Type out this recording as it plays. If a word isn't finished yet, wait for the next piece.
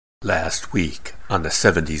Last week on the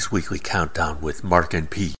 70s Weekly Countdown with Mark and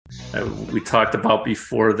Pete. We talked about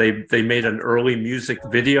before they made an early music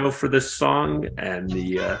video for this song, and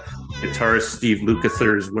the guitarist Steve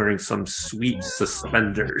Lukather is wearing some sweet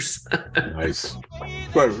suspenders. Nice.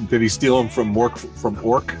 But did he steal them from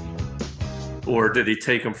Orc? Or did he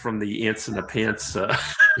take them from the Ants in the Pants?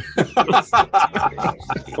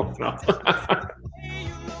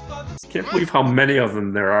 Can't believe how many of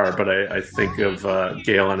them there are, but I think of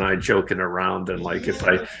Gail and I joking around, and like if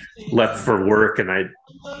I left for work and I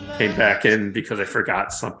came back in because I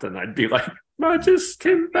forgot something, I'd be like, I just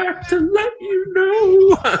came back to let you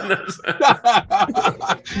know.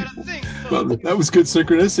 Well, that was good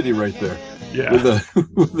synchronicity right there. Yeah.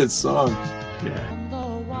 With this song.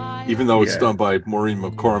 Yeah. Even though it's done by Maureen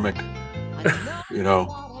McCormick,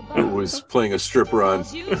 who was playing a stripper on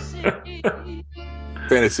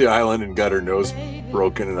Fantasy Island and got her nose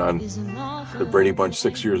broken on the Brady Bunch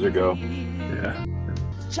 6 years ago. Yeah.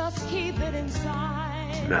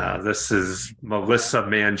 No, this is Melissa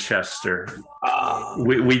Manchester.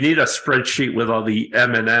 We need a spreadsheet with all the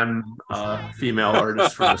Eminem female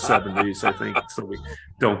artists from the 70s, I think, so we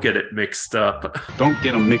don't get it mixed up. Don't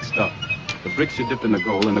get them mixed up. The bricks you dip in the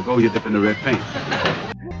gold, and the gold you dip in the red paint.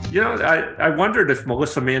 I wondered if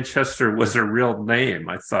Melissa Manchester was her real name.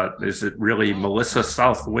 I thought, is it really Melissa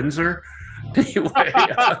South Windsor? Anyway.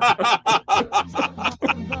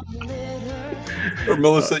 Or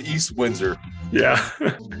Melissa East Windsor. Yeah.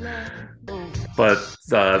 But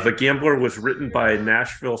The Gambler was written by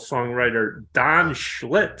Nashville songwriter Don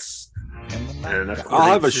Schlitz. And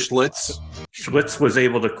I'll have a Schlitz. Schlitz was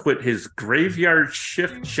able to quit his graveyard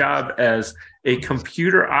shift job as a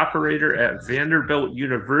computer operator at Vanderbilt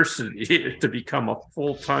University to become a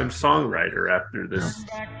full-time songwriter after this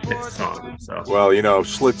hit song. So, well,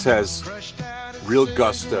 Schlitz has real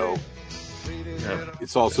gusto. Yeah.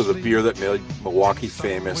 It's also the beer that made Milwaukee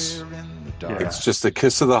famous. Yeah. It's just a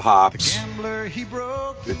kiss of the hops.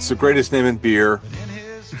 It's the greatest name in beer.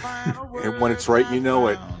 And when it's right, you know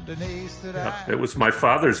it. Yeah, it was my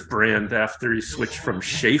father's brand after he switched from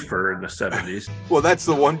Schaefer in the 70s. Well, that's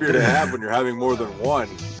the one beer to have when you're having more than one.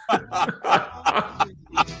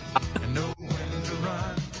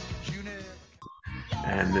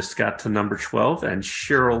 And this got to number 12. And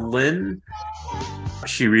Cheryl Lynn,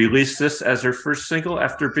 she released this as her first single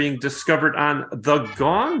after being discovered on The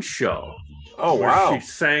Gong Show. Oh, wow. She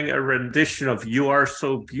sang a rendition of You Are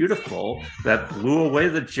So Beautiful that blew away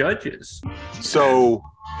the judges. So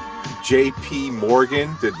J.P.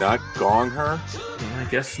 Morgan did not gong her? I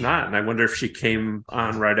guess not. And I wonder if she came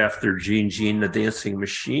on right after Jean the Dancing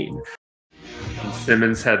Machine. And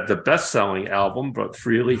Simmons had the best-selling album, but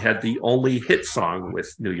Frehley had the only hit song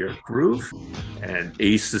with New York Groove. And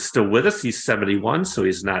Ace is still with us. He's 71, so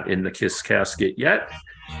he's not in the Kiss casket yet.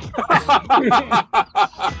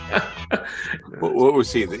 What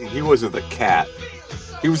was he? He wasn't the cat.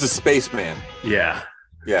 He was a spaceman. Yeah.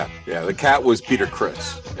 Yeah. The cat was Peter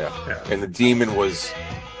Criss. Yeah. And the demon was,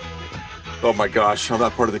 oh my gosh, I'm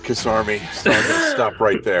not part of the Kiss Army. So I'm going to stop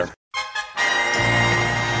right there.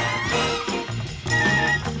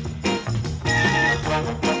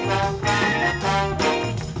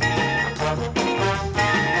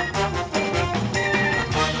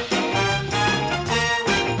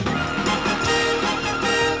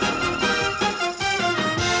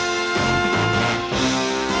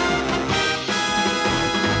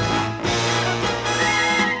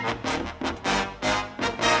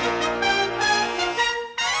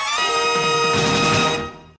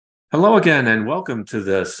 Hello again, and welcome to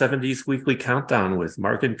the 70s Weekly Countdown with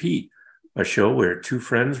Mark and Pete, a show where two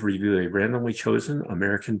friends review a randomly chosen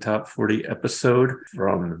American Top 40 episode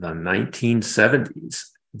from the 1970s,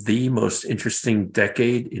 the most interesting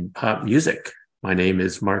decade in pop music. My name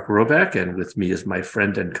is Mark Roback, and with me is my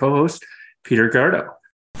friend and co-host, Peter Gardo.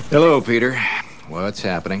 Hello, Peter. What's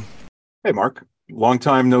happening? Hey, Mark. Long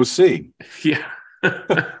time no see. Yeah.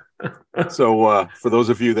 So for those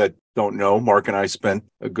of you that don't know, Mark and I spent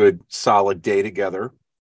a good solid day together,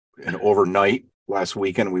 and overnight last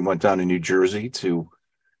weekend we went down to New Jersey to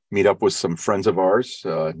meet up with some friends of ours,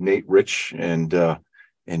 Nate, Rich, and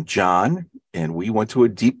John, and we went to a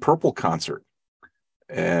Deep Purple concert,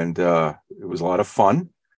 and it was a lot of fun.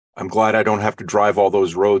 I'm glad I don't have to drive all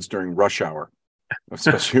those roads during rush hour,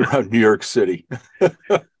 especially around New York City.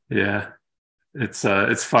 Yeah. It's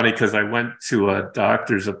funny because I went to a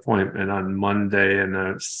doctor's appointment on Monday, and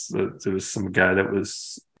there was some guy that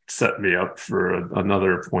was setting me up for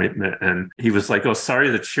another appointment, and he was like, "Oh, sorry,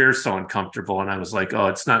 the chair's so uncomfortable," and I was like, "Oh,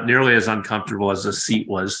 it's not nearly as uncomfortable as the seat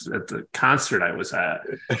was at the concert I was at."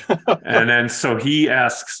 And then so he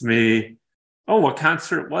asks me, oh, what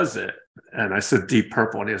concert was it? And I said Deep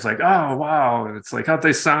Purple, and he was like, oh, wow. And it's like, how'd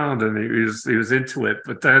they sound? And he was into it.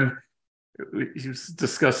 But then he was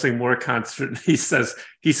discussing more concert, and he says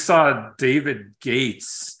he saw David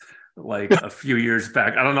Gates like a few years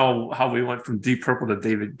back. I don't know how we went from Deep Purple to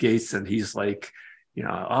David Gates, and he's like,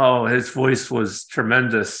 oh, his voice was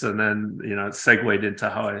tremendous, and then it segued into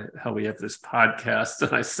how we have this podcast.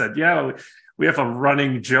 And I said, yeah, we have a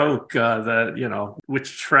running joke that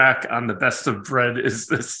which track on the Best of Bread is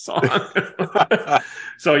this song?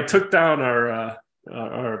 So he took down our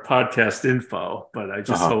podcast info, but I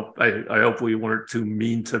just hope I hope we weren't too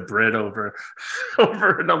mean to Brett over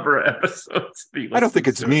a number of episodes. I don't think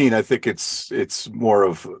it's mean. I think it's more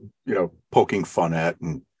of poking fun at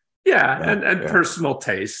and personal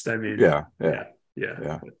taste. I mean, yeah.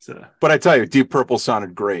 But I tell you, Deep Purple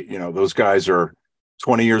sounded great. Those guys are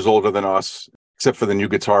 20 years older than us, except for the new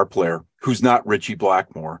guitar player who's not Richie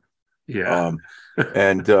Blackmore. Yeah,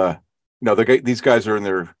 and these guys are in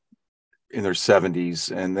their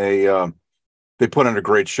 70s, and they put on a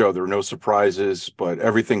great show. There were no surprises, but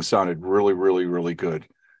everything sounded really, really, really good.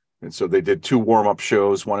 And so they did 2 warm-up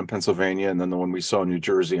shows, one in Pennsylvania, and then the one we saw in New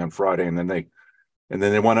Jersey on Friday. And then they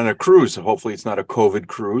went on a cruise. So hopefully it's not a COVID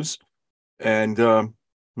cruise. And who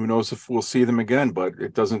knows if we'll see them again, but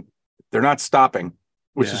they're not stopping,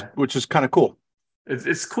 which is kind of cool.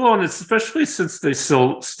 It's cool, and it's especially since they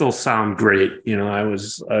still sound great. I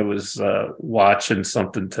was watching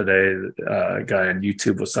something today. A guy on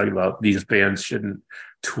YouTube was talking about these bands shouldn't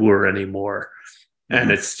tour anymore,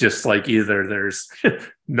 and it's just like either there's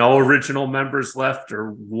no original members left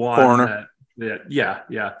or one Foreigner.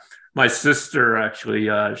 Yeah. My sister actually,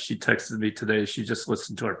 she texted me today. She just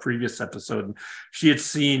listened to our previous episode, and she had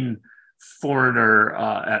seen Foreigner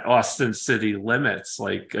at Austin City Limits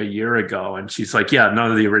like a year ago, and she's like, yeah,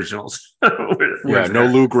 none of the originals. No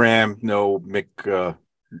Lou Gramm, no Mick.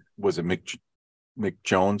 Was it Mick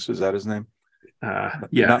Jones? Is that his name?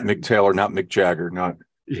 Not Mick Taylor, not Mick Jagger, not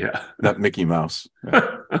Mickey Mouse.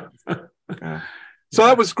 So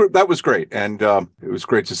that was great, and it was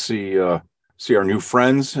great to see our new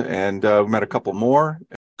friends, and we met a couple more.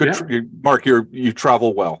 Good, Mark. You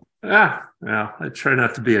travel well. Yeah, I try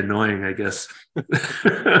not to be annoying, I guess. But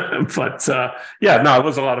it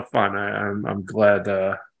was a lot of fun. I'm glad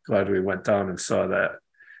we went down and saw that,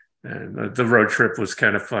 and the road trip was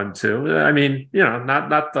kind of fun too. I mean,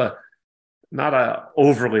 not a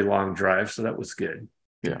overly long drive, so that was good.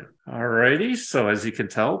 Yeah. All righty. So as you can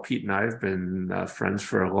tell, Pete and I have been friends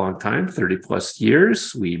for a long time, 30 plus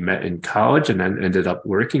years. We met in college and then ended up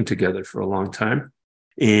working together for a long time.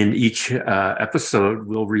 In each episode,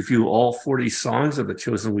 we'll review all 40 songs of the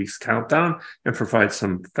Chosen Week's Countdown and provide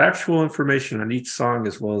some factual information on each song,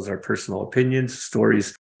 as well as our personal opinions,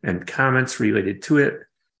 stories, and comments related to it.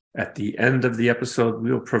 At the end of the episode,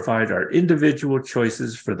 we will provide our individual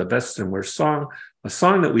choices for the best and worst song, a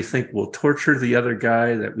song that we think will torture the other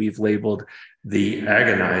guy that we've labeled the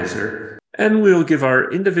Agonizer, and we'll give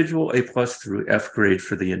our individual A+ through F grade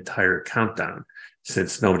for the entire countdown.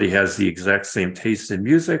 Since nobody has the exact same taste in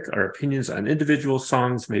music, our opinions on individual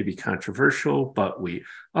songs may be controversial, but we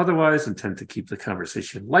otherwise intend to keep the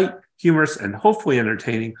conversation light, humorous, and hopefully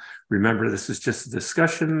entertaining. Remember, this is just a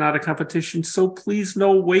discussion, not a competition, so please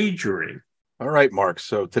no wagering. All right, Mark.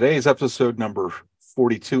 So today is episode number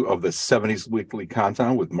 42 of the 70s Weekly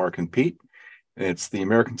Countdown with Mark and Pete. And it's the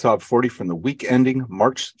American Top 40 from the week ending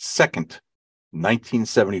March 2nd,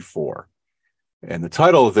 1974. And the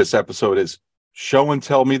title of this episode is Show and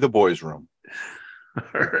Tell Me the Boys Room.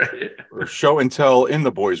 All right. Or Show and Tell in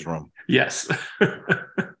the Boys Room. Yes. All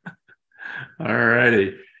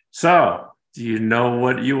righty. So, do you know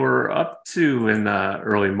what you were up to in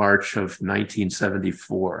early March of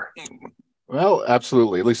 1974? Well,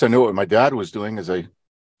 absolutely. At least I know what my dad was doing, as I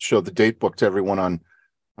showed the date book to everyone on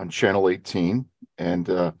Channel 18. And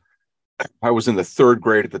I was in the 3rd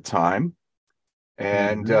grade at the time.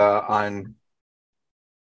 And on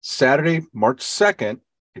Saturday, March 2nd,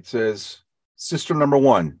 it says Sister Number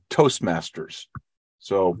 1, Toastmasters.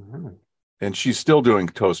 So, and she's still doing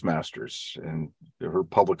Toastmasters and her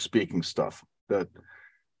public speaking stuff. That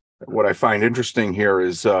what I find interesting here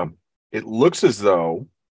is it looks as though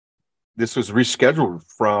this was rescheduled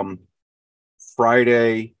from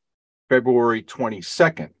Friday, February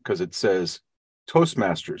 22nd, because it says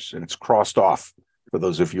Toastmasters and it's crossed off for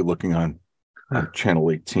those of you looking on Channel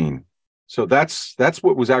 18. So that's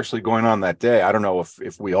what was actually going on that day. I don't know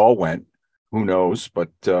if we all went, who knows, but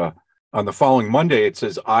on the following Monday, it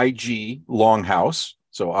says IG Longhouse.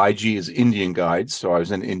 So IG is Indian Guides. So I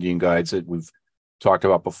was in Indian Guides that we've talked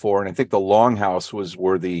about before. And I think the Longhouse was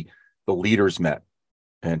where the leaders met.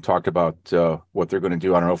 and talked about what they're going to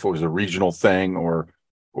do. I don't know if it was a regional thing or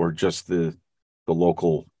just the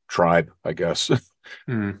local tribe, I guess.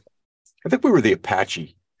 Hmm. I think we were the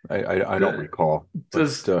Apache. I don't recall.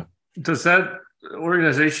 Does does that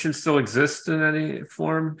organization still exist in any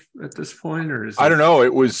form at this point, or is I it? don't know.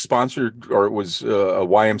 It was sponsored, or it was a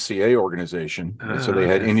YMCA organization. So they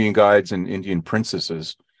had Okay. Indian guides and Indian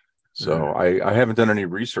princesses. So I haven't done any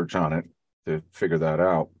research on it to figure that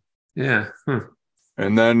out. Yeah. Hmm.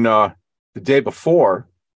 And then the day before,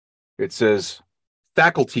 it says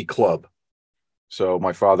faculty club. So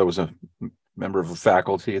my father was a member of the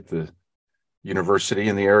faculty at the university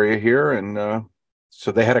in the area here, and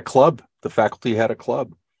so they had a club. The faculty had a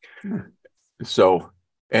club. Hmm. So,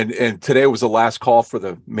 and today was the last call for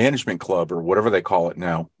the management club or whatever they call it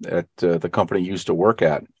now at the company you used to work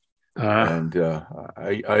at. And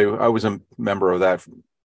I was a member of that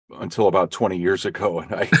until about 20 years ago,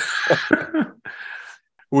 and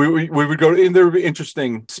we would go, and there would be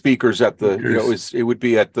interesting speakers at the it would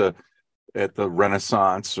be at the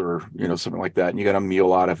Renaissance or something like that, and you got a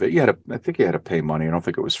meal out of it. I think you had to pay money. I don't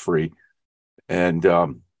think it was free, and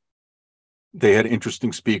they had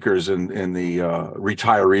interesting speakers, and the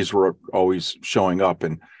retirees were always showing up,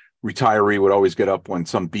 and retiree would always get up when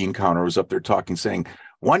some bean counter was up there talking, saying,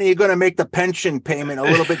 "When are you going to make the pension payment a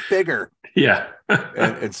little bit bigger?" Yeah.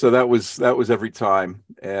 and so that was every time,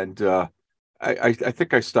 and I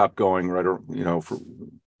think I stopped going for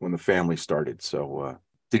when the family started. So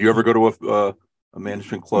did you ever go to a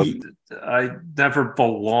management club? I never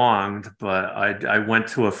belonged, but I went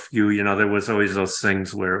to a few. There was always those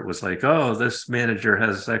things where it was like, oh, this manager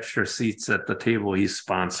has extra seats at the table he's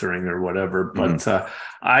sponsoring or whatever. But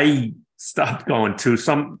I stopped going to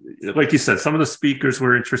some, like you said, some of the speakers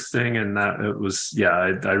were interesting, and it was,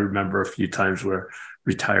 I remember a few times where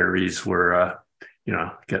retirees were,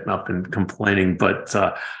 getting up and complaining. But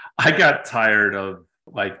I got tired of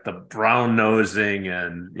like the brown nosing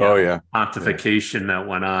and pontification that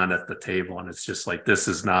went on at the table, and it's just like, this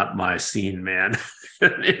is not my scene, man. I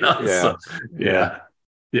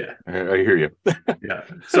hear you. Yeah.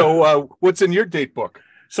 So what's in your date book?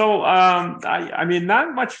 So I mean,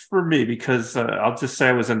 not much for me, because I'll just say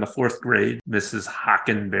I was in the fourth grade. Mrs.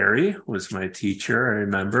 Hockenberry was my teacher, I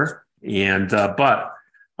remember, and but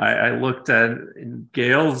I looked at in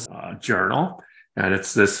Gail's journal. And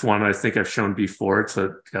it's this one I think I've shown before. It's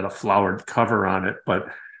got a flowered cover on it, but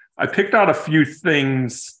I picked out a few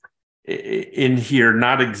things in here,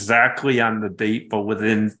 not exactly on the date, but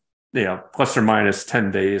within, plus or minus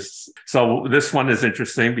 10 days. So this one is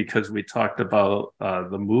interesting because we talked about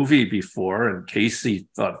the movie before, and Casey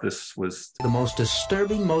thought this was the most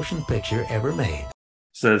disturbing motion picture ever made.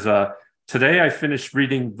 Says, today I finished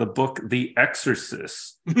reading the book The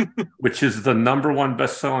Exorcist, which is the #1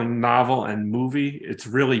 best-selling novel and movie. It's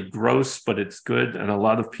really gross, but it's good. And a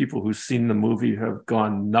lot of people who've seen the movie have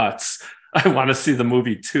gone nuts. I want to see the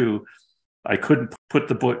movie too. I couldn't put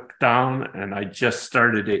the book down, and I just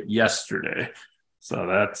started it yesterday. So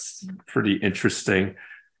that's pretty interesting.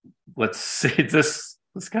 Let's see, this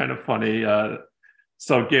is kind of funny.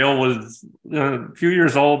 So Gail was a few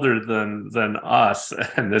years older than us,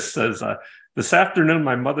 and this says, this afternoon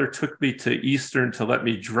my mother took me to Eastern to let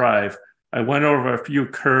me drive. I went over a few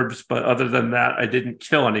curbs, but other than that, I didn't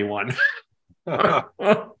kill anyone.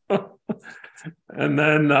 And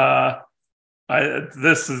then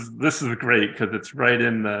this is great because it's right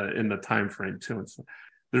in the time frame too.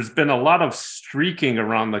 There's been a lot of streaking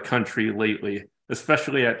around the country lately,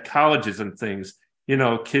 especially at colleges and things.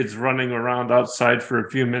 Kids running around outside for a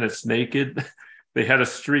few minutes naked. They had a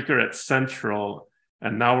streaker at Central,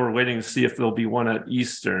 and now we're waiting to see if there'll be one at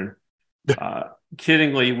Eastern.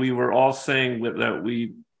 Kiddingly, we were all saying that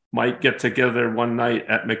we might get together one night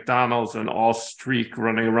at McDonald's and all streak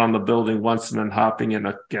running around the building once and then hopping in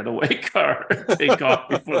a getaway car and take off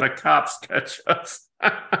before the cops catch us.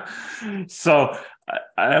 So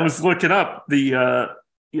I was looking up the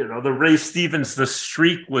Ray Stevens, The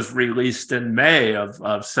Streak was released in May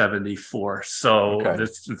of 74. So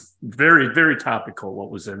This is very, very topical,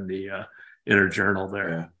 what was in the inner journal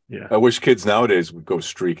there. Yeah. I wish kids nowadays would go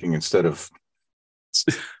streaking instead of,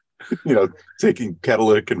 taking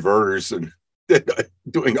catalytic converters and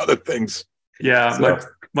doing other things. Yeah. So.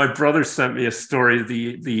 My brother sent me a story,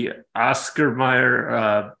 the Oscar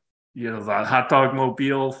Mayer, the hot dog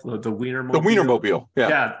mobile, the Wiener mobile. The Wiener mobile,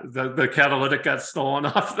 yeah. The catalytic got stolen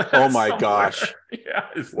off that. Oh my gosh! Yeah,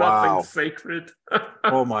 it's nothing sacred.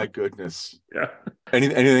 Oh my goodness! Yeah.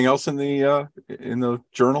 Anything else in the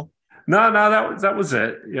journal? No, that was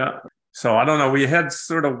it. Yeah. So I don't know. We had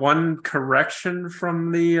sort of one correction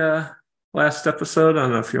from the last episode. I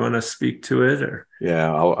don't know if you want to speak to it or.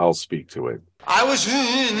 Yeah, I'll speak to it. I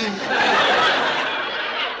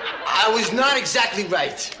was not exactly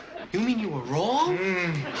right. You mean you were wrong?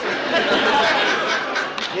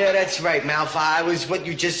 Yeah, that's right, Malfoy. I was what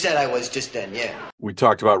you just said I was just then, yeah. We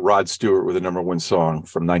talked about Rod Stewart with a #1 song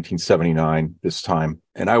from 1979 this time.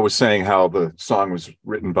 And I was saying how the song was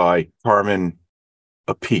written by Carmine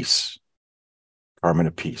Appice. Carmine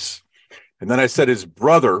Appice. And then I said his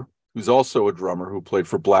brother, who's also a drummer who played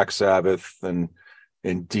for Black Sabbath and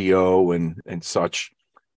Dio and such,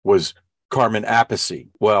 was Carmine Appice.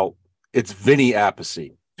 Well, it's Vinny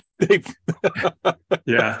Appice.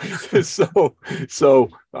 Yeah. So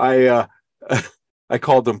I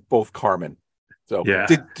called them both Carmen. So yeah.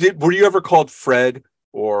 Were you ever called Fred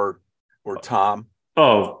or Tom?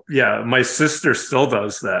 Oh yeah, my sister still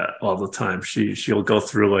does that all the time. She'll go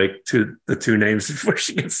through like the two names before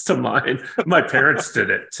she gets to mine. My parents did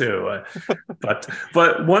it too.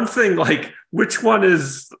 But one thing, like, which one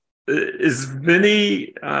is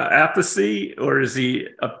Vinny Appice or is he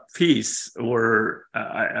a piece? Or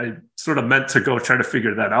I sort of meant to go try to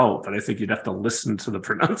figure that out, but I think you'd have to listen to the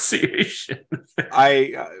pronunciation.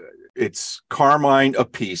 It's Carmine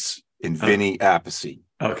Appice and Vinny Appice.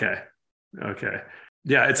 Okay.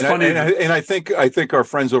 Yeah, it's and funny. I think our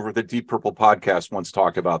friends over at the Deep Purple podcast once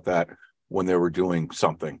talked about that when they were doing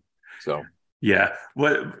something. So yeah,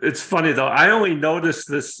 it's funny though. I only noticed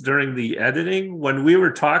this during the editing. When we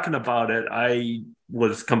were talking about it, I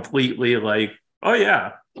was completely like, "Oh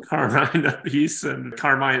yeah, Carmine Appice and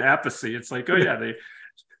Carmine Appice." It's like, oh yeah,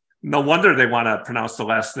 no wonder they want to pronounce the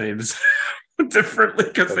last names differently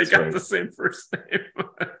because they got the same first name.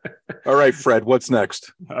 All right, Fred, what's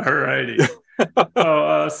next? All righty.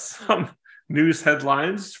 Some news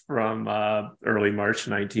headlines from early March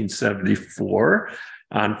 1974.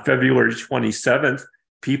 On February 27th,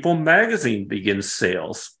 People magazine begins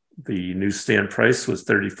sales. The newsstand price was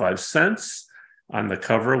 35 cents. On the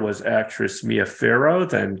cover was actress Mia Farrow,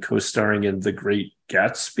 then co-starring in The Great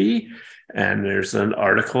Gatsby. And there's an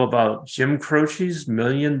article about Jim Croce's $1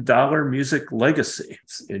 Million Music Legacy.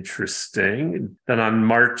 It's interesting. Then on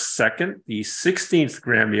March 2nd, the 16th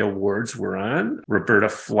Grammy Awards were on. Roberta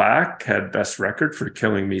Flack had Best Record for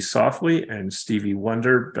Killing Me Softly, and Stevie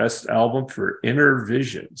Wonder Best Album for Inner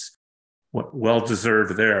Visions.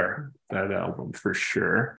 Well-deserved there, that album for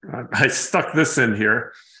sure. I stuck this in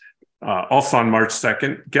here. Also on March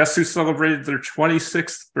 2nd, guess who celebrated their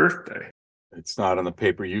 26th birthday? It's not on the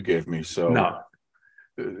paper you gave me, so no,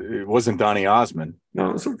 it wasn't Donny Osmond. No,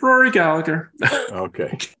 it was Rory Gallagher.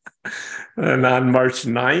 Okay. And on March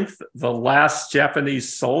 9th, the last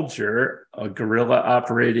Japanese soldier, a guerrilla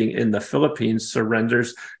operating in the Philippines,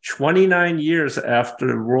 surrenders 29 years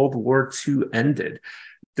after World War II ended.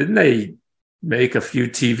 Didn't they make a few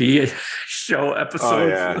TV show episodes? Oh,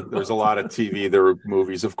 yeah. There's a lot of TV. There were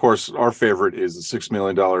movies. Of course, our favorite is The $6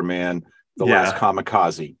 Million Man, The Last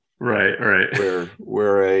Kamikaze. Right.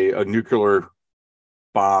 Where a nuclear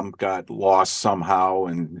bomb got lost somehow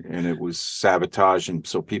and it was sabotaged, and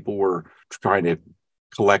so people were trying to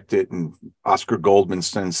collect it, and Oscar Goldman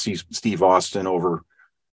sends Steve Austin over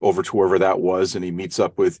to wherever that was, and he meets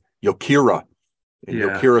up with Yokira, and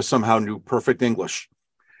Yokira somehow knew perfect English,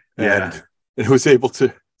 and it was able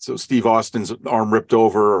to. So Steve Austin's arm ripped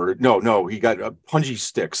over, or no, he got punji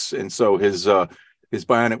sticks, and so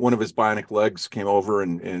one of his bionic legs came over,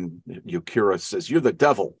 and Yokira says, "You're the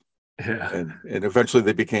devil." Yeah. And eventually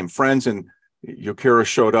they became friends, and Yokira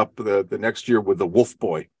showed up the next year with the Wolf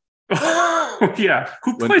Boy. Yeah.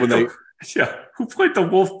 Who played the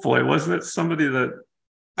Wolf Boy? Wasn't it somebody that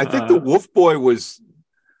I think the Wolf Boy was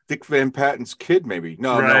Dick Van Patten's kid, maybe.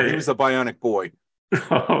 No, he was the Bionic Boy.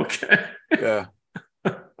 Okay. Yeah.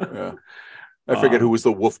 I forget who was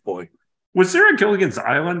the Wolf Boy. Was there a Gilligan's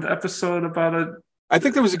Island episode about it? I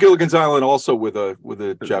think there was a Gilligan's Island also with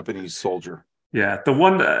a Japanese soldier. Yeah, the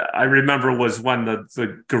one that I remember was when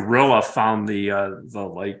the gorilla found the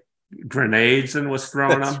like grenades and was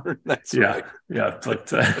throwing them. That's right. Yeah.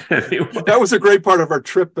 But anyway. That was a great part of our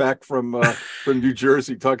trip back from New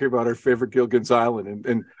Jersey, talking about our favorite Gilligan's Island,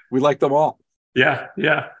 and we liked them all. Yeah.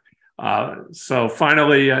 So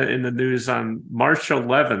finally, in the news on March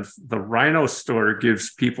 11th, the Rhino Store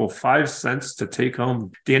gives people 5 cents to take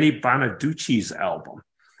home Danny Bonaducci's album.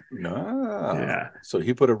 Yeah. So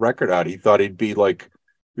he put a record out. He thought he'd be like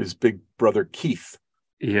his big brother Keith.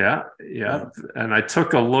 Yeah. And I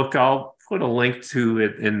took a look. I'll put a link to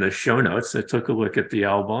it in the show notes. I took a look at the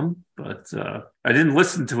album, but I didn't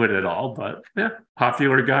listen to it at all. But yeah,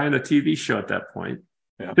 popular guy in a TV show at that point.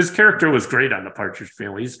 Yeah. His character was great on The Partridge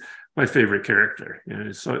Family. He's my favorite character.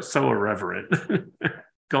 He's so irreverent.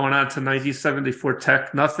 going on to 1974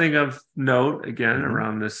 tech, nothing of note again Mhm.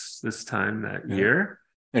 around this time that Yeah. year.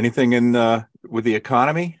 Anything in with the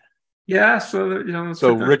economy? Yeah, so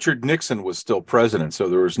So Richard Nixon was still president, so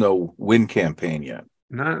there was no win campaign yet.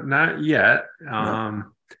 not yet. No.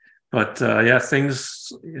 But yeah,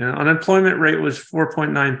 things. Unemployment rate was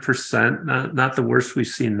 4.9%. Not the worst we've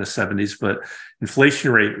seen in the 70s, but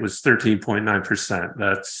inflation rate was 13.9%.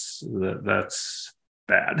 That's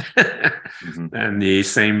bad. Mhm. And the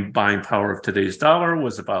same buying power of today's dollar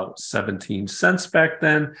was about 17 cents back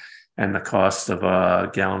then. And the cost of a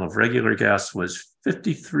gallon of regular gas was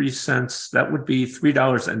 53 cents. That would be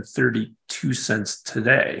 $3.32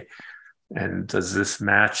 today. And does this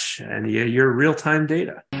match any of your real-time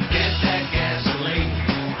data? Get that gasoline.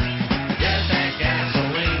 Get that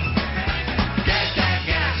gasoline. Get that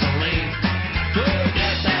gasoline.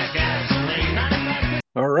 Get that gasoline.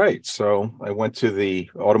 All right. So I went to the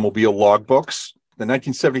automobile logbooks. The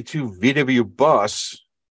 1972 VW bus.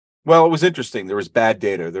 Well, it was interesting. There was bad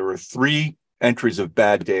data. There were 3 entries of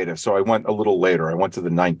bad data. So I went a little later. I went to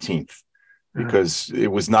the 19th because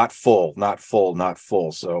it was not full.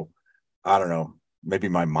 So I don't know. Maybe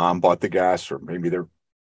my mom bought the gas, or maybe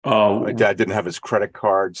my dad didn't have his credit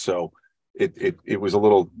card. So it was a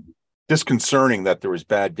little disconcerting that there was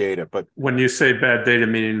bad data. But when you say bad data,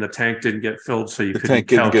 meaning the tank didn't get filled, so you The couldn't tank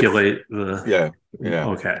didn't calculate the. yeah.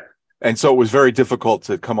 Okay. And so it was very difficult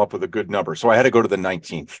to come up with a good number. So I had to go to the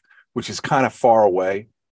 19th, which is kind of far away.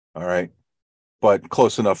 All right. But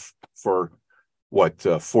close enough for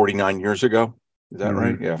 49 years ago. Is that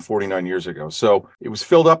right? Yeah, 49 years ago. So it was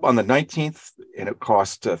filled up on the 19th, and it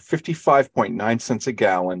cost 55.9 cents a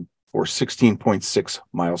gallon or 16.6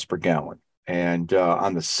 miles per gallon. And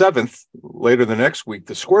on the 7th, later the next week,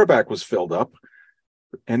 the Squareback was filled up.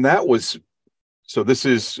 And that was, so this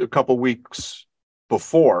is a couple weeks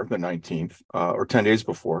before the 19th, or 10 days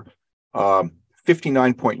before,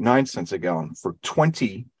 59.9 cents a gallon for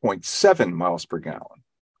 20.7 miles per gallon.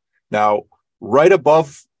 Now, right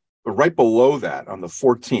below that, on the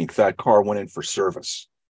 14th, that car went in for service.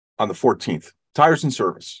 On the 14th, tires and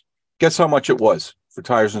service. Guess how much it was for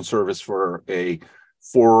tires and service for a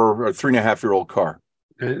 4 or 3.5-year-old car?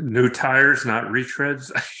 New tires, not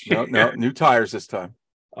retreads. No, new tires this time.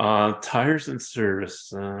 Tires and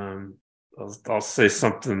service. I'll say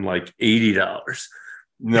something like $80.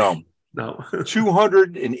 No, No.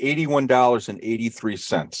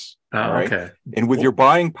 $281.83. All right. Okay. And with your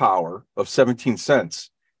buying power of 17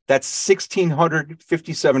 cents, that's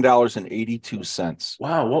 $1,657.82.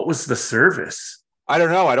 Wow. What was the service? I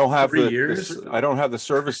don't know. I don't have 3 years? I don't have the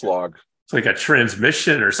service log. It's like a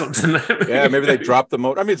transmission or something. Yeah, maybe they dropped the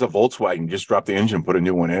motor. I mean, it's a Volkswagen. Just drop the engine, put a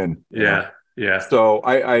new one in. Yeah. So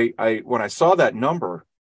I when I saw that number,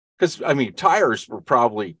 because I mean, tires were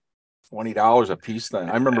probably $20 a piece then.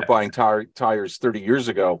 I remember buying tires 30 years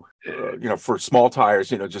ago, for small tires,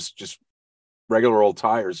 just regular old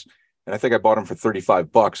tires. And I think I bought them for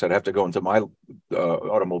 $35. I'd have to go into my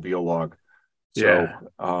automobile log. So,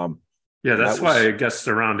 that's why I guessed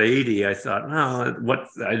around 80. I thought, well,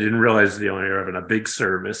 I didn't realize they only were having a big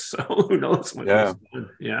service. So who knows what was going.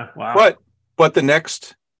 Yeah. Wow. But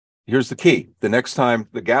here's the key. The next time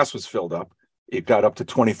the gas was filled up, it got up to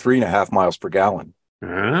 23.5 miles per gallon.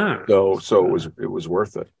 So it was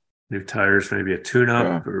worth it. New tires, maybe a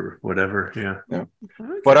tune-up or whatever. Yeah. Okay.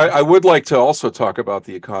 But I would like to also talk about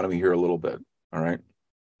the economy here a little bit. All right.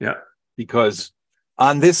 Yeah. Because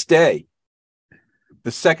on this day, the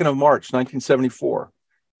 2nd of March, 1974,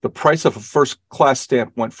 the price of a first-class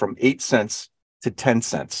stamp went from 8 cents to 10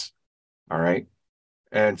 cents. All right.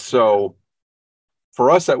 And so for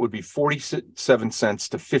us, that would be 47 cents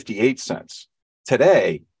to 58 cents.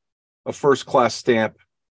 Today, a first-class stamp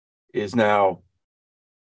is now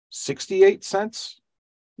 68 cents.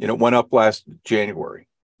 It went up last January.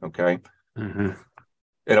 Okay. Mm-hmm.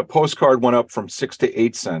 And a postcard went up from 6 to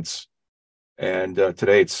 8 cents. And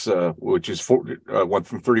today it's, went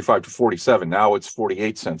from 35 to 47. Now it's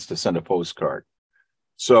 48 cents to send a postcard.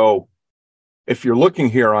 So if you're looking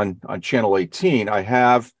here on channel 18, I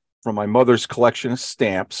have from my mother's collection of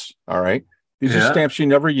stamps. All right. These are stamps she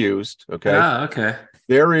never used. Okay. Okay.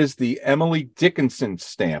 There is the Emily Dickinson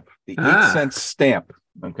stamp, the 8-cent stamp.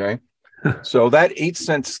 Okay. So that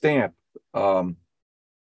 8-cent stamp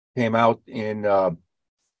came out in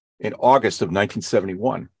August of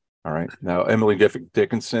 1971. All right. Now, Emily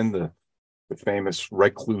Dickinson, the famous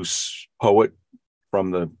recluse poet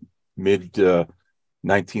from the mid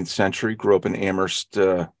 19th century, grew up in Amherst,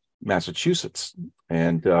 Massachusetts,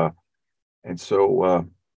 and so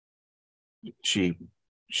she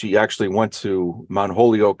actually went to Mount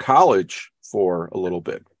Holyoke College for a little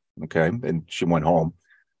bit. Okay, and she went home.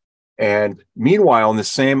 And meanwhile, in the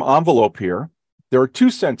same envelope here, there are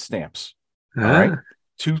 2-cent stamps. All right.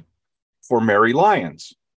 Two for Mary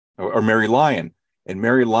Lyons or Mary Lyon. And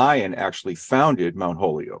Mary Lyon actually founded Mount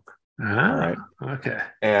Holyoke. All right. Okay.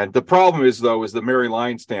 And the problem is, though, is the Mary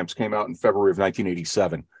Lyon stamps came out in February of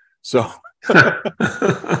 1987. So,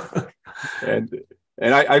 and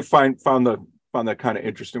I found that kind of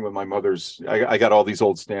interesting with my mother's. I got all these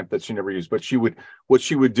old stamps that she never used, but what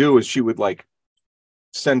she would do is she would like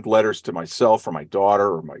send letters to myself or my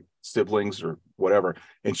daughter or my siblings or whatever,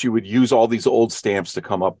 and she would use all these old stamps to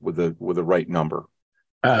come up with the right number.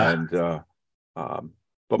 But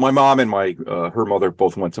my mom and her mother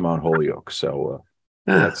both went to Mount Holyoke, so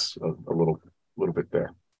that's a little bit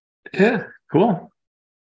there. Yeah, cool.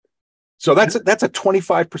 So that's a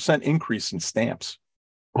 25% increase in stamps.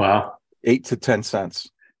 Wow, 8 to 10 cents.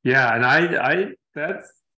 Yeah, and I that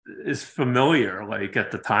is familiar. Like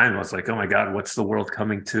at the time, I was like, oh my God, what's the world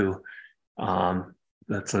coming to?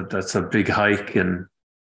 That's a big hike, and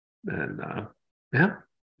yeah.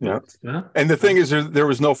 And the thing is, there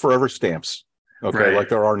was no forever stamps. Okay, right. Like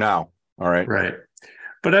there are now. All right. Right.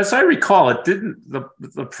 But as I recall,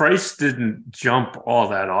 the price didn't jump all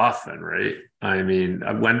that often, right? I mean,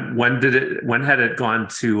 when had it gone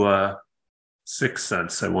to 6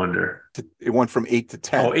 cents, I wonder? It went from 8 to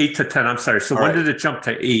 10. Oh, 8 to 10. I'm sorry. So all when right. did it jump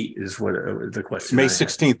to 8 is what the question. May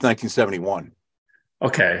 16th, 1971.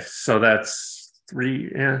 Okay. So that's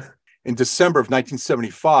 3. Yeah. In December of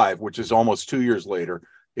 1975, which is almost 2 years later,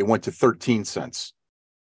 it went to 13 cents.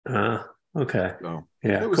 Okay. So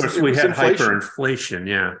yeah. Of course, we had hyperinflation.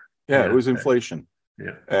 Yeah. Yeah, it was inflation.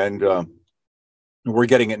 Yeah. And we're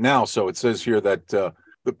getting it now. So it says here that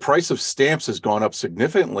the price of stamps has gone up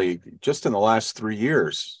significantly just in the last 3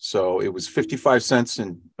 years. So it was 55 cents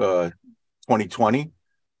in 2020.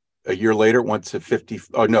 A year later, it went to 50.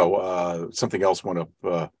 Oh, no, something else went up.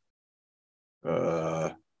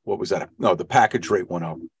 What was that? No, the package rate went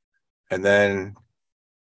up. And then,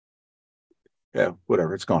 yeah,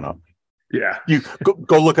 whatever, it's gone up. Yeah. You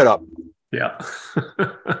go look it up. Yeah.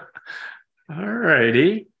 All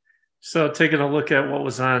righty. So taking a look at what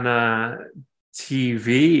was on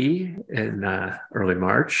TV in early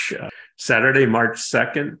March, Saturday, March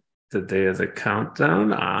 2nd, the day of the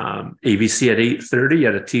countdown. ABC at 8:30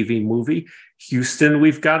 at a TV movie. Houston,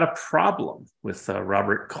 We've Got a Problem with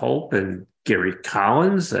Robert Culp and Gary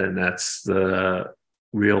Collins, and that's the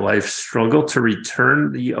real-life struggle to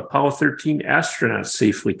return the Apollo 13 astronauts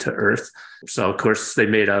safely to Earth. So, of course, they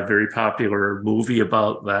made a very popular movie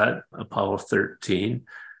about that, Apollo 13.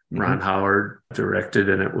 Ron Howard directed,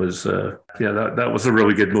 and it was, that was a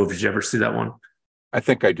really good movie. Did you ever see that one? I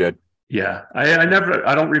think I did. Yeah, I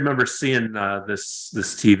don't remember seeing this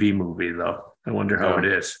TV movie though. I wonder how it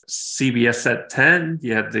is. CBS at 10,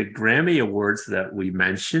 you had the Grammy Awards that we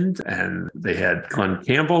mentioned, and they had Glenn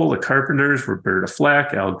Campbell, The Carpenters, Roberta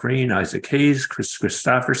Flack, Al Green, Isaac Hayes, Chris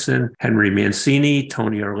Christopherson, Henry Mancini,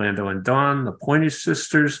 Tony Orlando and Dawn, the Pointer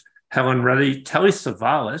Sisters, Helen Reddy, Telly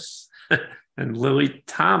Savalas, and Lily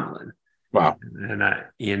Tomlin. Wow. And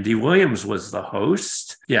Andy Williams was the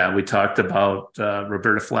host. Yeah, we talked about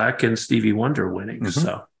Roberta Flack and Stevie Wonder winning.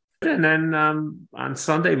 So, and then on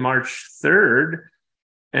Sunday, March 3rd,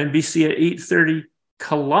 NBC at 8:30,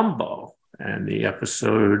 Columbo. And the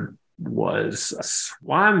episode was a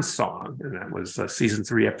swan song. And that was season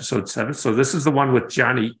 3, episode 7. So this is the one with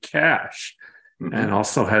Johnny Cash and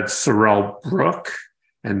also had Sorrell Brooke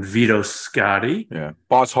and Vito Scotti. Yeah.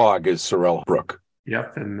 Boss Hogg is Sorrell Brooke.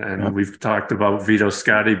 Yep, and we've talked about Vito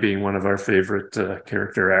Scotti being one of our favorite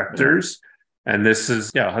character actors. And this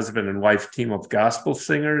is a husband and wife team of gospel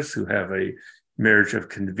singers who have a marriage of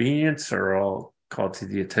convenience, are all called to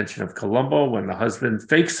the attention of Columbo when the husband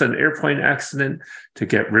fakes an airplane accident to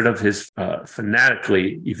get rid of his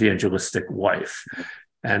fanatically evangelistic wife.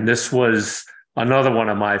 And this was another one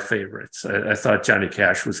of my favorites. I thought Johnny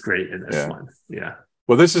Cash was great in this one. Yeah.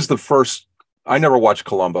 Well, this is the first. I never watched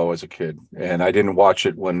Columbo as a kid, and I didn't watch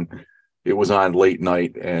it when it was on late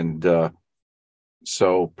night. And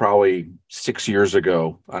so probably 6 years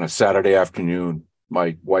ago on a Saturday afternoon,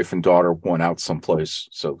 my wife and daughter went out someplace.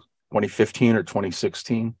 So 2015 or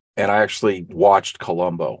 2016. And I actually watched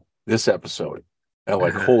Columbo, this episode. And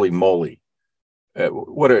like, holy moly. It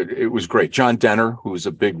was great. John Denner, who was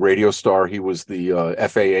a big radio star. He was the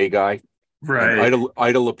FAA guy. Right. And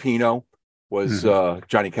Ida Lupino was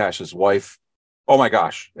Johnny Cash's wife. Oh my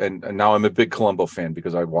gosh. And now I'm a big Columbo fan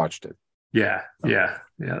because I watched it. Yeah.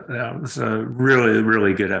 That was a really,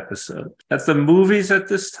 really good episode. At the movies at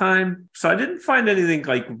this time, so I didn't find anything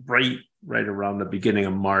like right around the beginning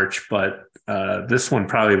of March, but this one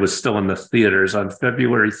probably was still in the theaters. On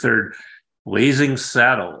February 3rd, Blazing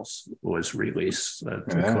Saddles was released. That,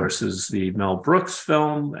 Yeah. of course, is the Mel Brooks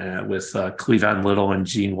film with Cleavon Little and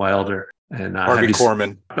Gene Wilder. And Harvey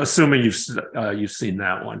Korman. assuming you've seen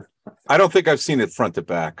that one. I don't think I've seen it front to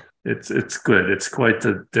back. It's good. It's quite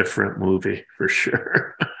a different movie for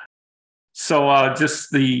sure. So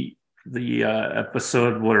just the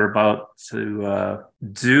episode we're about to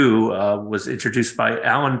do was introduced by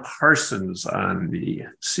Alan Parsons on the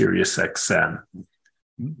Sirius XM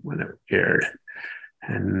when it aired.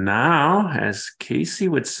 And now, as Casey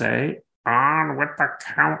would say, on with the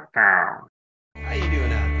countdown. How you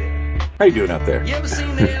doing out there? How you doing out there? You ever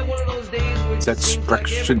seen that one of those days where Is that it seems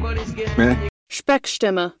like everybody's getting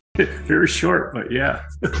Sprechstimme? Speckstimme. Very short, but yeah.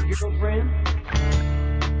 a girlfriend?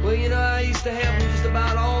 Well, you know, I used to have them just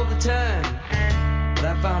about all the time, but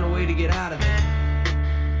I found a way to get out of it.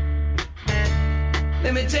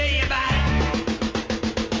 Let me tell you about it.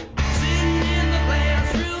 Sitting in the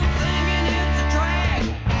classroom thinking it's a drag.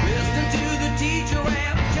 Listening to the teacher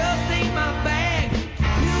rap just ain't my bag.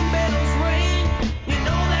 New bells ring, you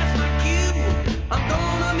know that's my cue. I'm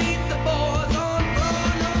gonna meet the boys on floor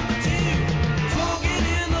number 2. Smoking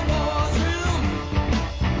in the boys' room.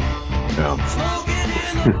 No. Smoking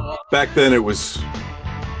in the boys' Back then, it was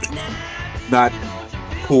not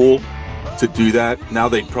cool to do that. Now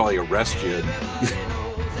they'd probably arrest you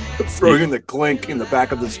and throw you in the clink in the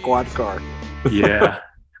back of the squad car. Yeah.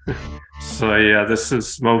 So yeah, this is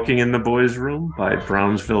Smoking in the Boys' Room by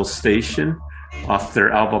Brownsville Station off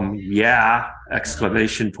their album Yeah!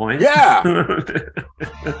 Exclamation point. Yeah!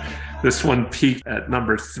 This one peaked at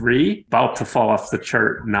number 3, about to fall off the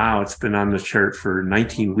chart now. It's been on the chart for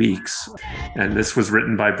 19 weeks. And this was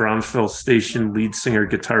written by Brownsville Station lead singer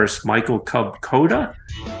guitarist Michael Cub Coda.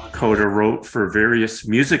 Coda wrote for various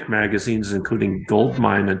music magazines, including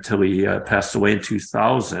Goldmine, until he passed away in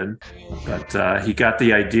 2000. But he got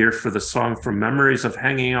the idea for the song from memories of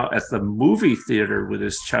hanging out at the movie theater with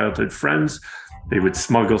his childhood friends. They would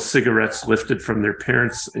smuggle cigarettes lifted from their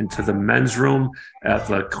parents into the men's room at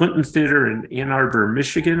the Clinton Theater in Ann Arbor,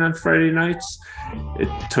 Michigan on Friday nights. It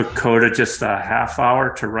took Coda just a half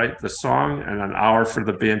hour to write the song and an hour for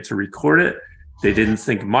the band to record it. They didn't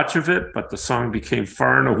think much of it, but the song became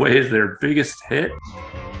far and away their biggest hit.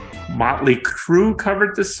 Motley Crue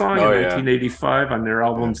covered this song in 1985 on their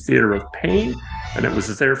album Theater of Pain, and it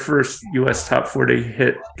was their first U.S. Top 40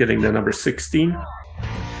 hit, getting to number 16.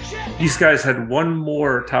 These guys had one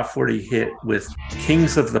more top 40 hit with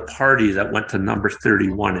Kings of the Party that went to number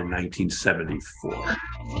 31 in 1974.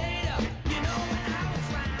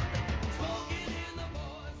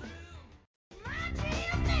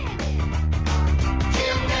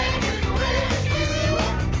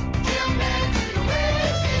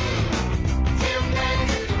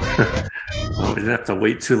 Well, we didn't have to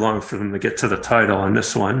wait too long for them to get to the title on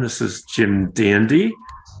this one. This is Jim Dandy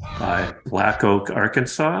by Black Oak,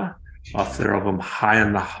 Arkansas, off their album High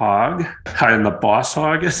on the Boss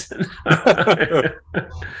Hog.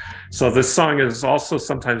 So this song is also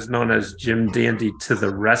sometimes known as Jim Dandy to the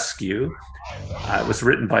Rescue. It was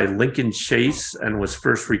written by Lincoln Chase and was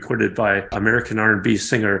first recorded by American R&B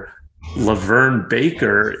singer Laverne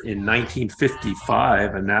Baker in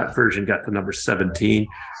 1955, and that version got to number 17.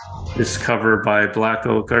 This cover by Black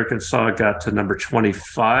Oak, Arkansas got to number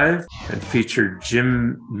 25 and featured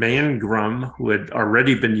Jim Mangrum, who had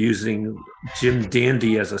already been using Jim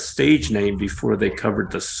Dandy as a stage name before they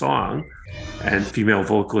covered the song, and female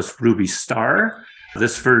vocalist Ruby Starr.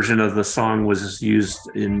 This version of the song was used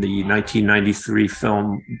in the 1993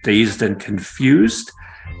 film Dazed and Confused,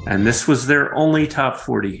 and this was their only top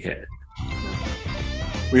 40 hit.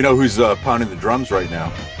 We know who's pounding the drums right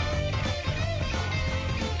now.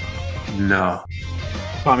 No.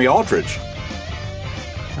 Tommy Aldridge.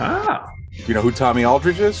 Ah, You know who Tommy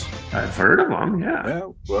Aldridge is? I've heard of him, yeah. Yeah,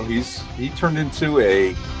 well, he turned into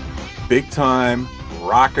a big-time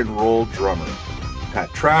rock and roll drummer. Pat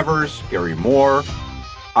Travers, Gary Moore,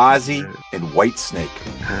 Ozzy, and Whitesnake.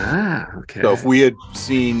 Ah, okay. So if we had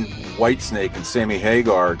seen Whitesnake and Sammy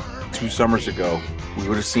Hagar 2 summers ago, we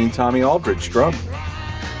would have seen Tommy Aldridge drum.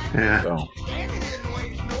 Yeah. So.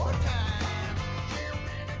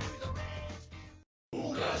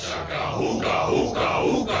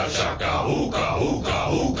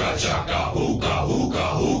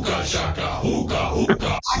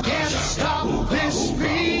 I can't stop this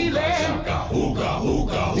feeling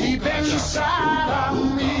deep inside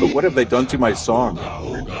of me. But what have they done to my song?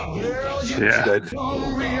 Yeah. That-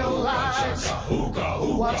 Don't realize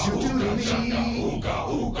what you do to me.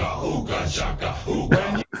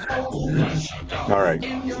 all right.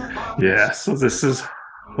 Yeah, so this is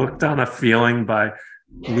Hooked on a Feeling by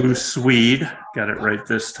Lou Swede. Got it right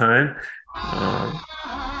this time.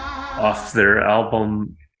 off their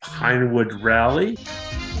album Pinewood Rally.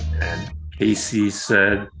 And Casey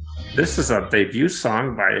said, "This is a debut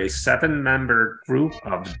song by a 7-member group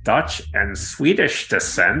of Dutch and Swedish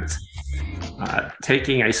descent,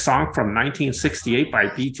 taking a song from 1968 by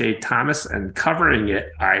B.J. Thomas and covering it,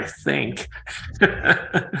 I think."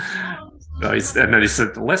 And then he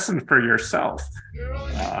said, "Listen for yourself."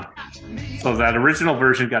 So that original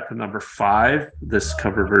version got to number 5. This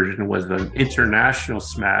cover version was an international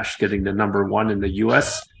smash, getting to number 1 in the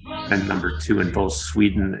US and number 2 in both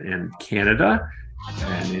Sweden and Canada.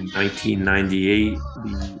 And in 1998,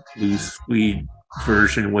 the Blue Swede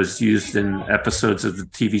version was used in episodes of the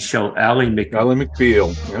TV show Ally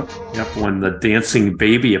McBeal. Yep, when the dancing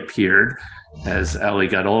baby appeared. As Ally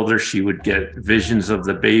got older, she would get visions of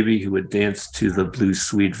the baby who would dance to the Blue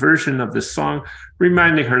Swede version of the song,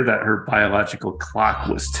 reminding her that her biological clock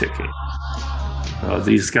was ticking.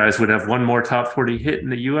 These guys would have one more top 40 hit in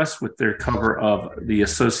the U.S. with their cover of the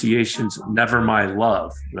Association's Never My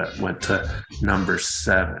Love that went to number